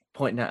to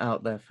point that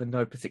out there for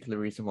no particular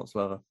reason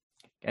whatsoever.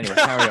 Anyway,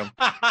 carry on.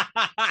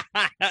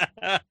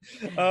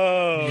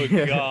 Oh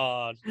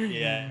God,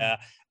 yeah.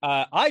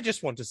 I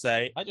just want to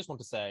say that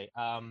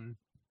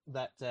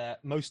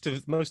most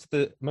of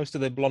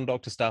the Blonde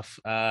Doctor stuff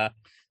that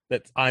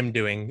I'm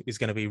doing is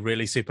going to be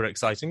really super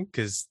exciting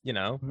because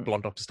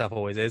Blonde Doctor stuff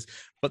always is.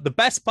 But the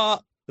best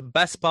part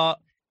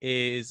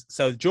is,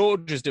 so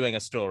George is doing a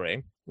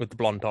story with the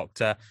Blonde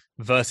Doctor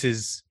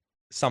versus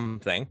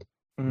something.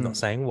 I'm not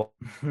saying what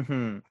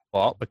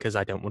because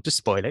I don't want to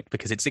spoil it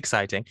because it's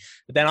exciting.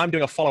 But then I'm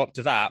doing a follow-up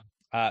to that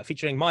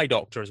featuring my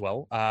Doctor as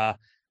well.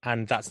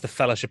 And that's the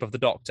Fellowship of the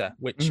Doctor,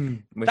 which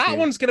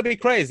one's going to be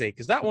crazy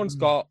because that one's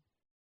got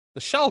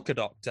the Schalke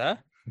Doctor,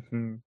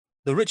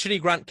 the Richard E.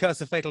 Grant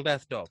Curse of Fatal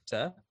Death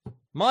Doctor,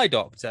 my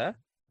Doctor,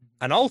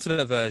 an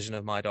alternate version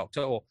of my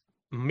Doctor, or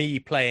me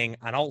playing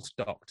an alt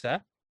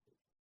Doctor.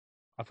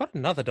 I've got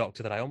another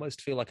Doctor that I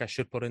almost feel like I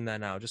should put in there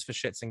now just for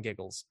shits and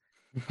giggles.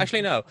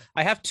 Actually, no.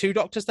 I have two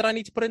Doctors that I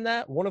need to put in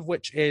there. One of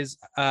which is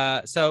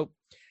so.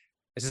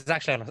 This is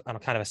actually on a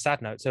kind of a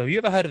sad note. So, have you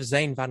ever heard of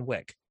Zane Van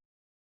Wyck?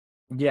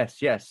 Yes,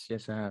 I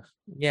have.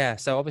 Yeah.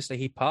 So obviously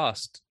he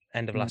passed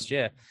end of last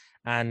year,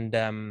 and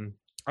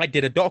I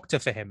did a Doctor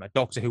for him, a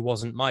Doctor who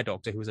wasn't my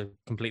Doctor, who was a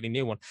completely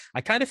new one.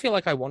 I kind of feel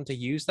like I want to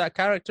use that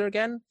character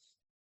again.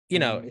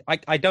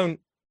 I don't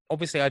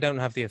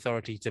have the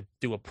authority to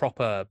do a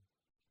proper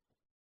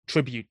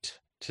tribute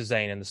to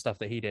Zane and the stuff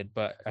that he did,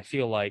 but I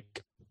feel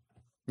like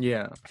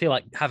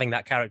having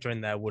that character in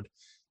there would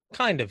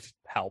kind of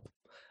help,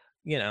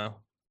 But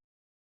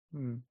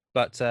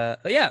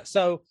yeah,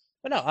 so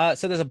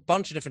there's a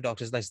bunch of different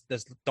Doctors.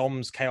 There's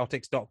Dom's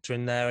Chaotix Doctor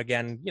in there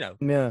again,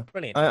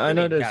 brilliant. I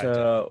know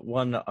there's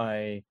one that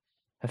I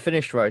have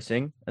finished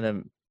writing and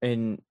then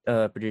in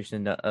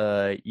producing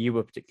that you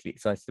were particularly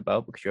excited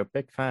about because you're a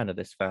big fan of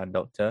this fan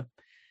Doctor.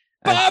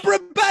 Barbara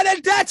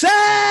Benedetti!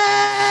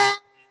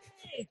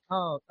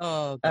 Oh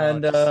God.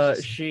 And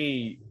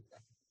she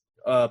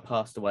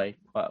passed away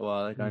quite a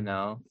while ago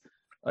now.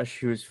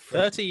 She was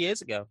 30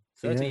 years ago.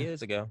 30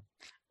 years ago.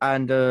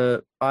 And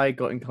I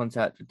got in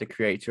contact with the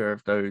creator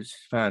of those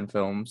fan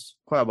films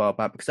quite a while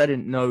back because I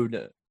didn't know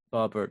that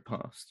Barbara had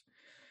passed.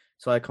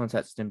 So I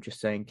contacted him just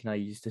saying, can I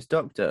use this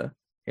Doctor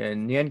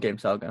in the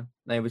Endgame Saga?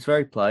 And he was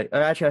very polite.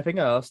 Actually, I think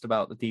I asked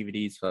about the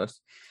DVDs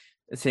first,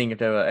 seeing if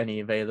there were any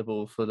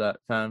available for that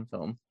fan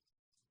film.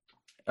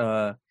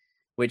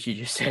 Which he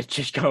just said,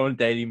 just go on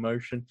Daily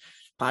Motion.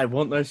 But I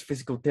want those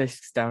physical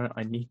discs, damn it.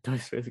 I need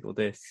those physical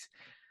discs.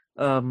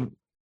 I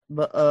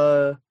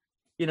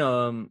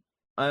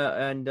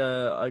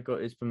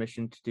got his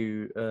permission to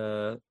do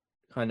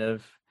kind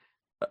of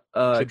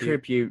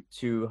tribute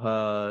to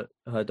her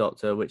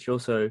Doctor, which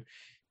also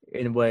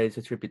in a way is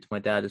a tribute to my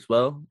dad as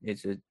well.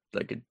 It's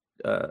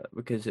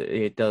because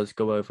it does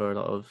go over a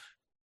lot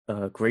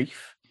of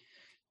grief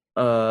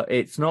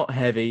It's not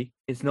heavy.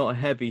 It's not a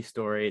heavy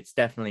story. It's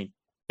definitely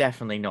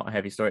not a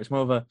heavy story. It's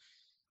more of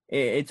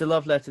it's a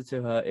love letter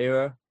to her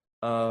era.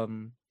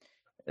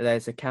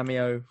 There's a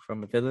cameo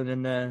from a villain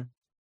in there.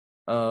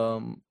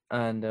 And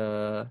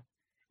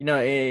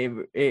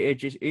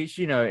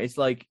it's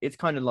like it's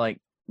kind of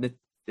like the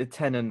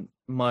Tenant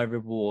My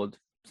Reward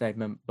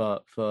segment,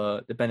 but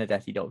for the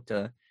Benedetti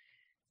Doctor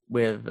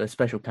with a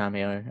special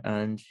cameo.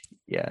 And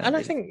yeah, And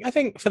I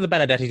think for the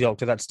Benedetti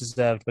Doctor, that's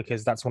deserved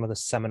because that's one of the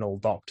seminal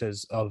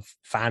doctors of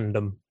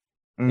fandom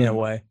in a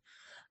way.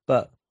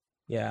 But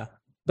yeah.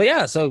 But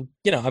yeah, so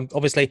I'm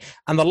obviously,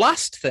 and the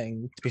last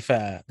thing, to be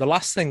fair, the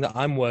last thing that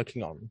I'm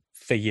working on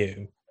for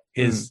you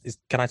is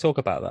can I talk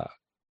about that?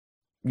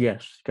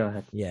 Yes, go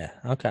ahead. Yeah,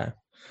 okay.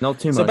 Not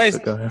too much,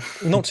 but go ahead.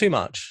 Not too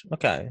much.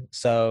 Okay,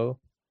 so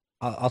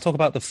I'll talk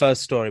about the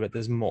first story, but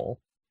there's more.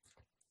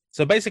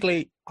 So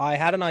basically, I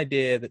had an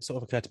idea that sort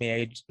of occurred to me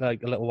a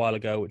little while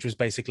ago, which was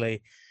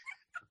basically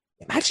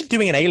imagine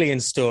doing an alien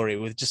story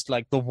with just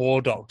like the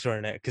War Doctor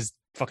in it, because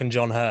fucking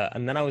John Hurt.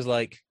 And then I was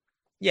like,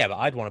 yeah, but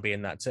I'd want to be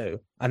in that too.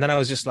 And then I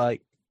was just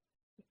like,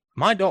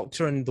 my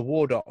Doctor and the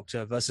War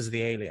Doctor versus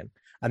the alien.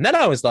 And then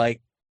I was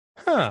like,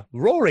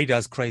 Rory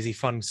does crazy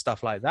fun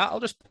stuff like that. I'll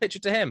just pitch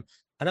it to him.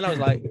 And then I was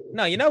like,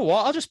 no, you know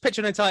what? I'll just pitch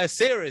an entire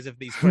series of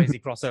these crazy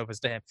crossovers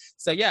to him.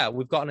 So yeah,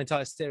 we've got an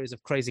entire series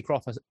of crazy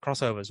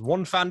crossovers.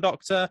 One fan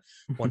doctor,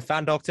 one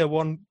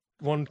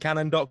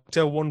canon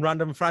doctor, one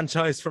random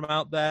franchise from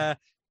out there.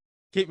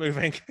 Keep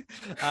moving.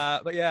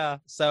 But yeah,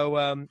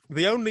 so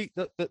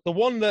the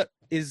one that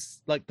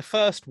is like the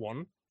first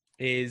one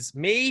is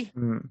me,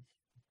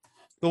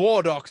 the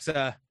War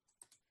Doctor,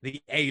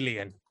 the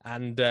alien.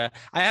 And I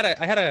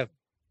had a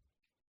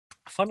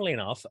funnily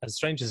enough, as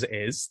strange as it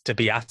is to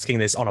be asking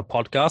this on a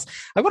podcast,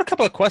 I've got a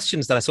couple of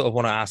questions that I sort of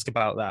want to ask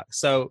about that.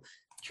 So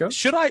sure.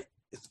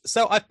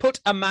 So I put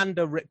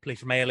Amanda Ripley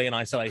from Alien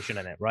Isolation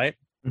in it, right?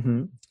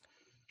 Mm-hmm.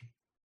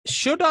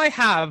 Should I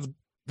have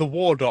the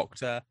War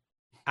Doctor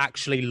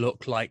actually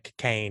look like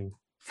Kane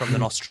from the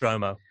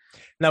Nostromo?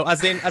 No,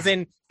 as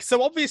in,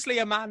 so obviously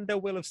Amanda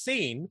will have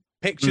seen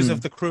pictures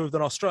of the crew of the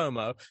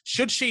Nostromo.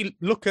 Should she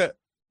look at,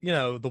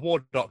 the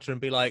War Doctor and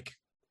be like,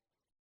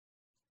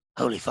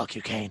 holy fuck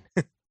you, Kane?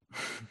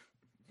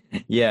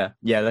 yeah,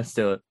 let's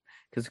do it.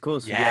 Because of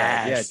course,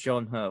 yes.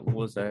 John Hurt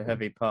was a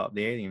heavy part of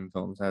the Alien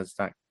films as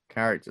that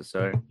character.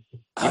 So,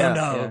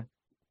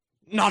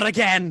 not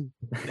again.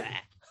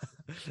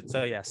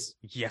 So yes,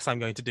 I'm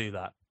going to do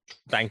that.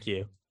 Thank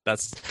you.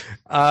 That's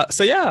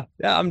so yeah.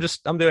 I'm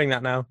doing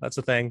that now. That's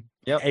the thing.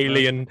 Yep.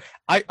 Alien.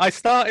 I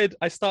started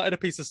a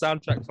piece of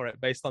soundtrack for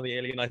it based on the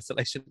Alien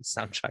Isolation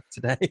soundtrack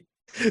today.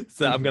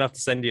 So I'm gonna have to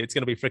send you. It's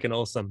gonna be freaking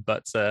awesome.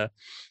 But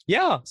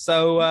yeah.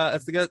 So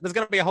there's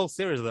gonna be a whole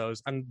series of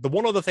those. And the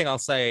one other thing I'll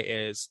say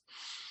is,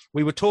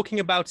 we were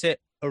talking about it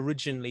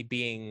originally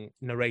being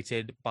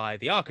narrated by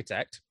the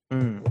architect,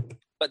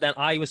 but then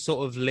I was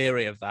sort of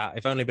leery of that,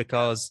 if only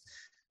because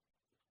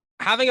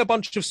having a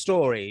bunch of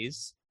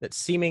stories that's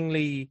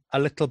seemingly a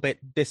little bit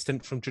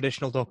distant from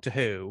traditional Doctor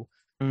Who,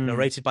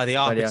 narrated by the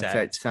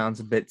architect, sounds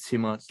a bit too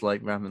much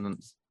like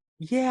Remnants.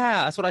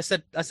 Yeah, that's what I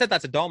said. I said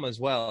that to Dom as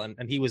well,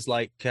 and he was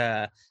like,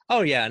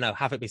 "Oh yeah, no,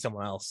 have it be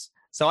someone else."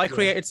 So I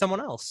created someone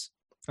else.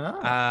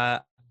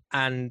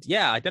 And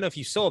yeah, I don't know if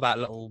you saw that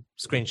little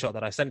screenshot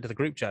that I sent to the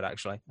group chat.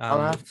 Actually, I'll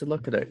have to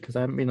look at it because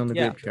I haven't been on the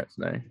group chat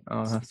today.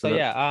 I'll have to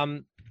look.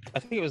 I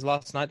think it was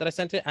last night that I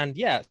sent it, and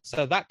yeah,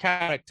 so that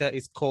character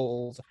is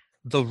called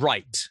the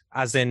Wright,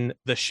 as in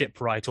the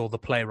shipwright or the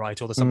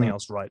playwright or the something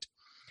else right.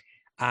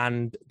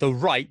 And the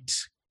Wright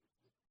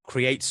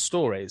creates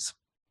stories.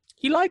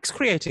 He likes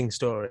creating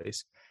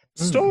stories.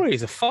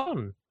 Stories are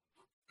fun,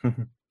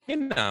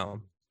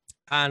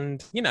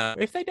 And,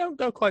 if they don't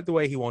go quite the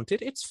way he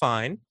wanted, it's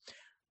fine.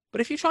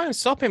 But if you try and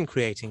stop him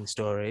creating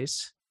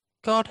stories,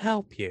 God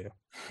help you.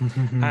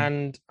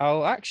 And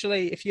I'll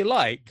actually, if you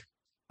like,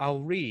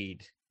 I'll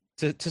read,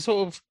 to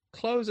sort of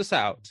close us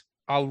out,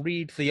 I'll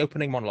read the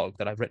opening monologue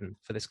that I've written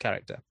for this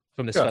character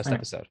from this first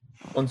episode.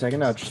 1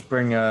 second, I'll just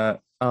bring,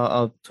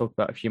 I'll talk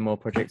about a few more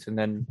projects and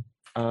then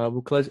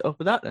we'll close it off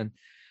with that then.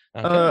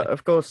 Okay.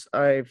 Of course,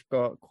 I've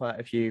got quite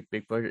a few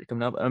big projects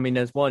coming up. I mean,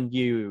 there's one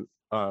you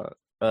are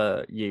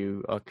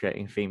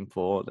creating a theme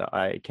for that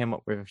I came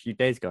up with a few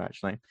days ago,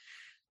 actually,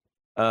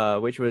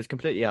 which was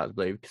completely out of the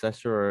blue because I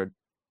saw a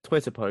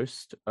Twitter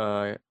post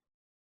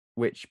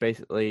which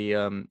basically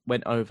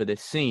went over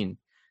this scene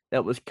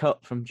that was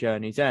cut from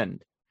Journey's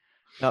End.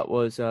 That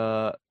was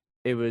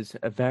it was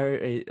a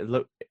very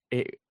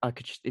I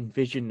could just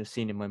envision the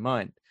scene in my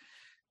mind,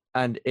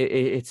 and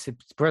it's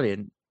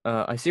brilliant.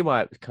 I see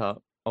why it was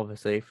cut,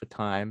 obviously for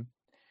time,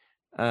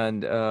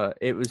 and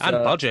it was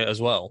budget as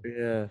well.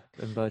 Yeah,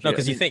 and budget. No,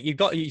 because you've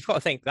got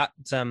to think that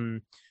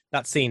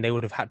that scene they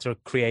would have had to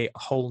create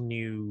whole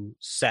new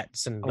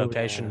sets and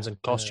locations and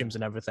costumes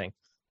and everything.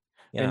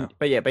 Yeah,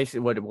 but yeah,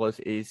 basically what it was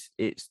is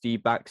it's the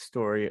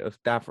backstory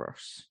of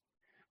Davros,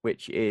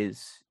 which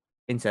is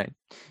insane,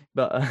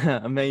 but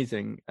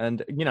amazing.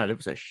 And there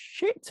was a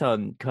shit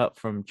ton cut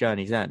from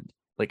Journey's End,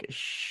 like a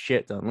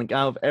shit ton. Like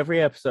out of every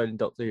episode in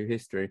Doctor Who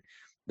history,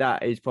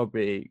 that is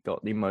probably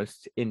got the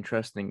most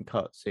interesting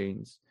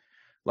cutscenes.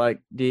 Like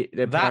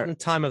That and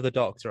Time of the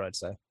Doctor, I'd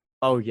say.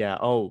 Oh yeah,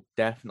 oh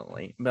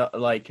definitely. But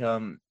like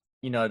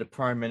the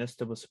Prime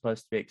Minister was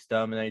supposed to be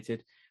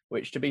exterminated,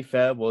 which to be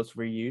fair was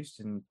reused,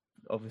 and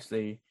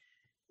obviously,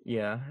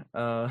 yeah.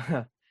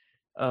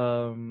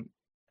 Um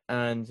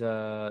and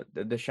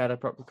the Shadow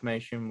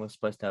Proclamation was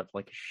supposed to have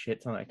like a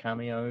shit ton of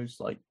cameos,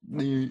 like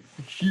the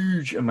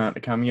huge amount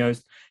of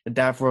cameos. The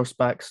Davros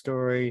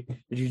backstory,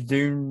 the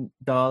Doom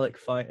Dalek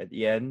fight at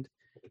the end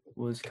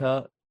was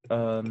cut.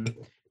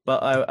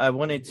 But I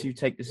wanted to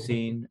take the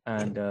scene,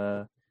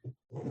 and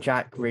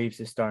Jack Reeves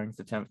is starring as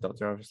the 10th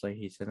Doctor. Obviously,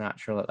 he's a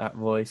natural at that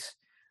voice.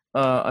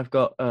 I've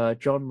got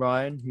John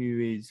Ryan, who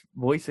is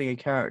voicing a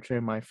character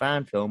in my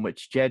fan film,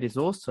 which Jed is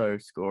also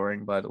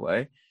scoring, by the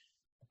way.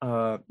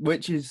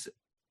 Which is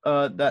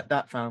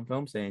that fan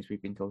film series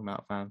we've been talking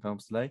about fan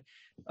films today.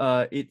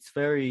 It's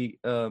very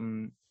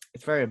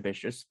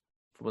ambitious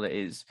for what it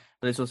is,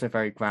 but it's also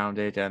very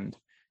grounded and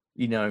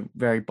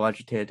very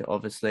budgeted,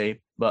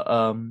 obviously. But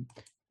I've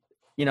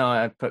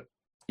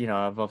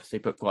obviously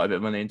put quite a bit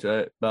of money into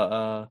it,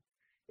 but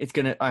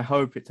I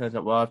hope it turns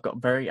out well. I've got a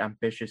very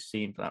ambitious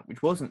scene for that,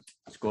 which wasn't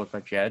scored by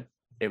Jed.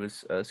 It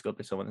was scored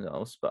by someone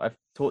else, but I've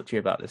talked to you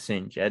about the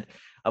scene, Jed.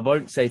 I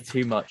won't say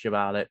too much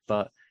about it,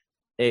 but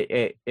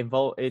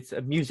it's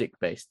a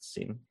music-based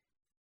scene.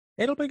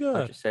 It'll be good.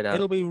 I'll just say that.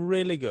 It'll be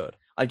really good.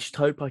 I just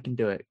hope I can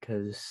do it,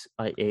 because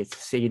it's a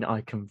scene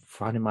I can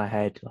run in my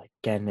head like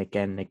again and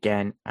again and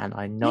again, and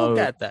I know You'll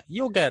get there.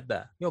 You'll get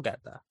there. You'll get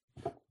there.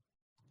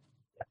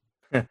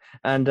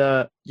 And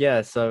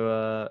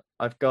so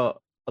I've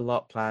got a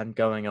lot planned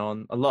going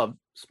on, a lot of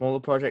smaller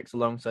projects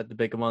alongside the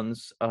bigger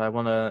ones. I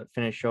want to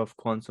finish off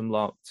Quantum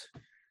Locked,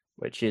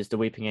 which is the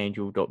Weeping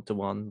Angel Doctor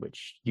one,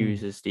 which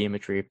uses the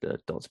imagery of the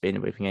Doctor being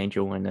a Weeping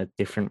Angel in a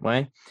different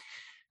way.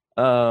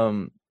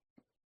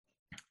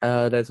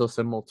 There's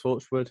also more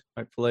Torchwood,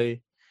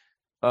 hopefully.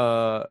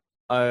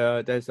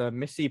 There's a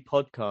Missy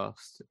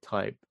podcast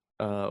type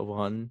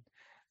one,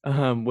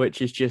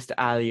 which is just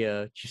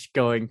Alia just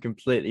going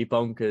completely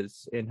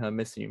bonkers in her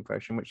Missy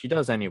impression, which she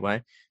does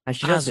anyway, and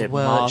she does it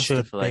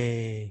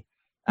masterfully.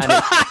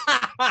 And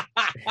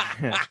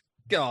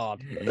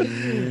God,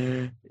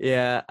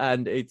 yeah,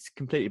 and it's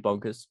completely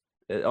bonkers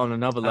on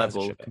another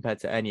level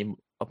compared to any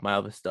of my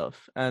other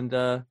stuff. And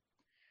so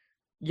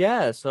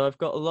I've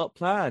got a lot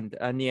planned,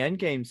 and the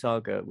Endgame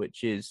saga,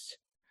 which is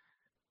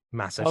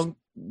massive,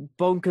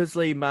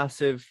 bonkersly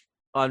massive,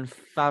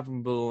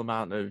 unfathomable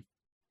amount of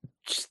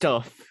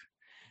stuff,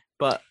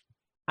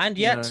 and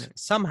yet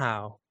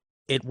somehow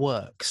it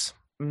works.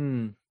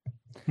 And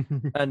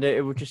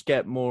it will just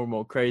get more and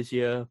more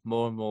crazier,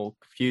 more and more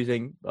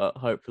confusing, but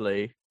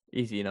hopefully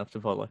easy enough to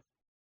follow.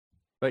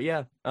 But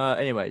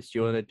anyways, do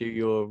you want to do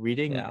your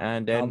reading?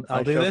 And then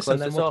I'll do this,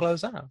 and then we'll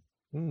close out.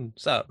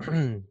 So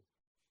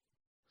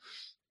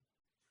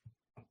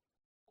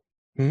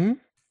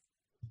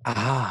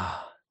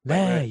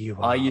there you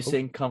are. Are you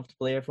sitting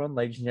comfortably, everyone?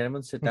 Ladies and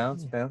gentlemen, sit down,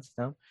 sit down, sit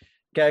down.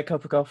 Get a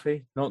cup of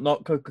coffee.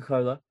 Not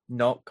Coca-Cola.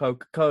 Not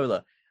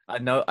Coca-Cola. I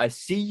know. I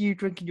see you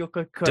drinking your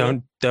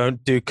Coca-Cola.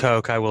 Don't do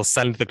Coke. I will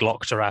send the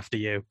Glockter after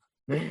you.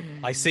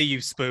 I see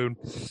you, Spoon.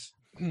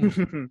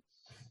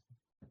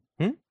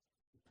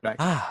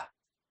 Right.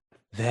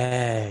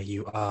 There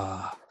you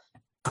are.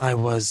 I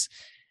was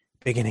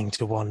beginning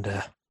to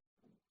wonder.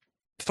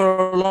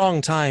 For a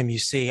long time, you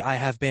see, I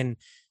have been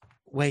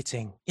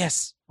waiting.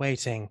 Yes,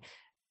 waiting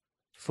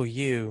for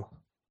you.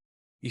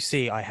 You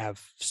see, I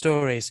have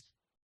stories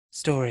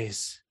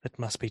that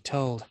must be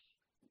told,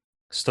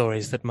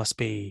 stories that must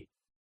be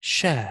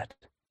shared.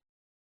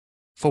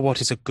 For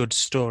what is a good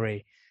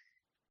story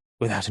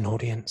without an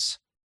audience?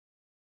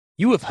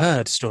 You have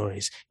heard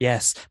stories,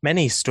 yes,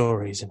 many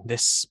stories in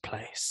this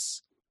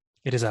place.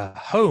 It is a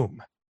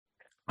home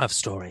of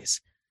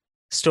stories.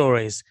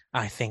 Stories,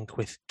 I think,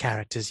 with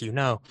characters you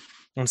know,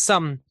 and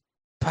some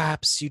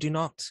perhaps you do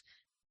not.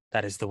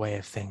 That is the way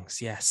of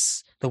things,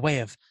 yes, the way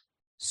of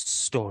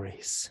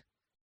stories.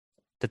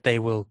 That they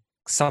will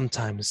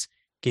sometimes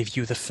give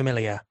you the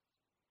familiar,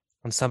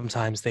 and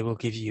sometimes they will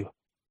give you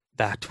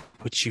that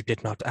which you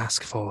did not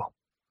ask for.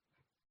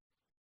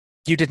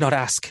 You did not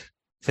ask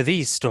for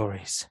these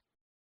stories,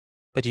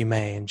 but you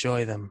may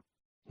enjoy them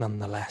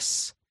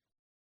nonetheless.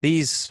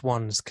 These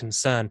ones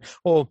concern,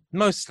 or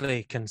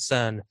mostly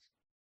concern,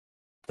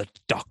 the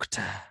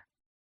Doctor.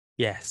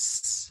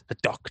 Yes, the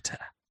Doctor.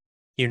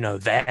 You know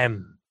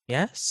them,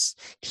 yes?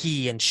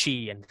 He and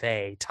she and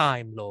they,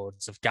 Time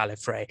Lords of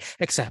Gallifrey,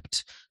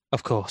 except,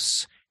 of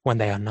course, when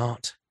they are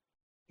not.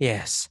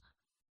 Yes,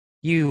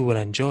 you will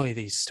enjoy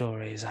these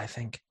stories, I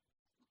think.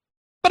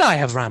 But I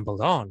have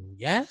rambled on,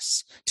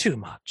 yes? Too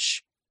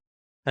much.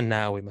 And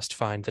now we must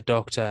find the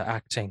Doctor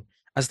acting,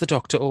 as the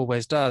Doctor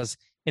always does,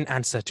 in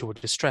answer to a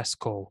distress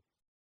call.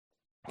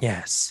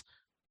 Yes,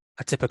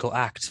 a typical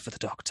act for the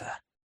Doctor.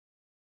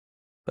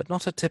 But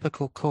not a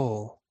typical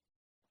call.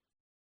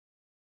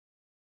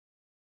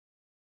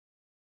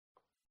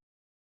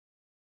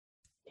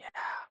 Yeah,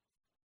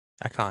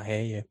 I can't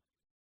hear you.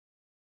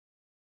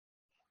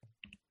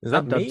 Is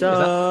that me? Is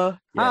that...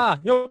 Yeah. Ah,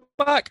 you're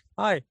back.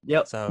 Hi.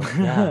 Yep. So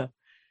yeah.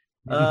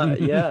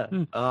 Yeah.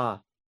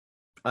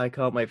 I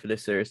can't wait for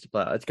this series to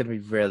play out. It's gonna be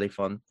really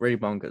fun, really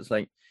bonkers.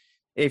 Like,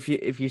 if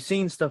you've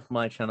seen stuff on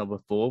my channel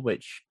before,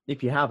 which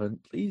if you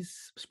haven't,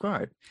 please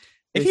subscribe.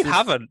 If you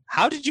haven't,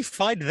 how did you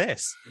find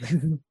this?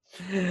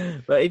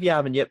 But if you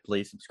haven't yet,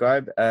 please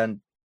subscribe.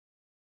 And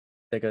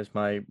there goes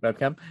my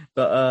webcam.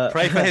 But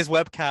Pray for his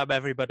webcam,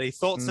 everybody.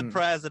 Thoughts and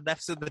prayers and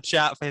F's in the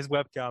chat for his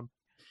webcam.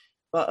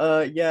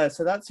 But yeah,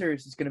 so that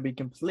series is going to be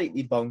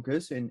completely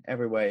bonkers in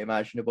every way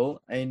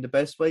imaginable, in the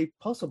best way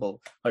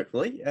possible,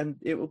 hopefully, and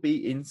it will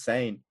be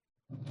insane.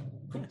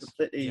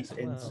 Completely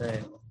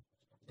insane.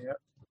 Yeah.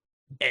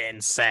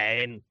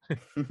 Insane.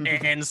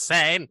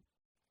 Insane.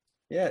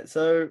 Yeah,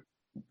 so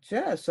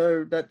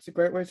that's a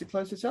great way to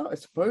close this out, I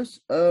suppose.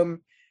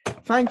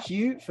 Thank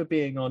you for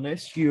being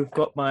honest. You've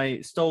got my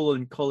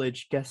stolen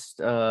college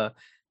guest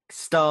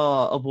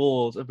star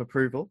award of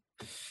approval.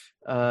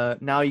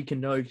 Now you can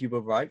know if you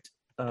were right.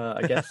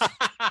 I guess.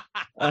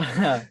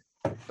 But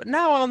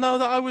now I'll know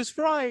that I was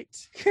right.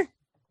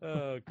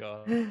 Oh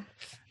God.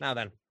 Now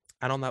then,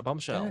 and on that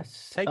bombshell,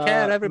 take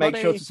care, everybody.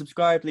 Make sure to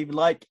subscribe, leave a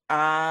like,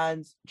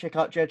 and check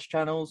out Jed's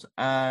channels,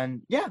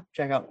 and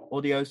check out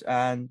audios,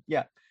 and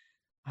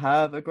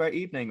have a great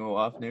evening or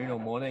afternoon or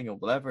morning or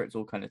whatever. It's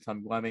all kind of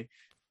time wimey.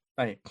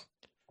 Anyway.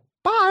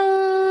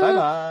 Bye.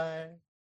 Bye.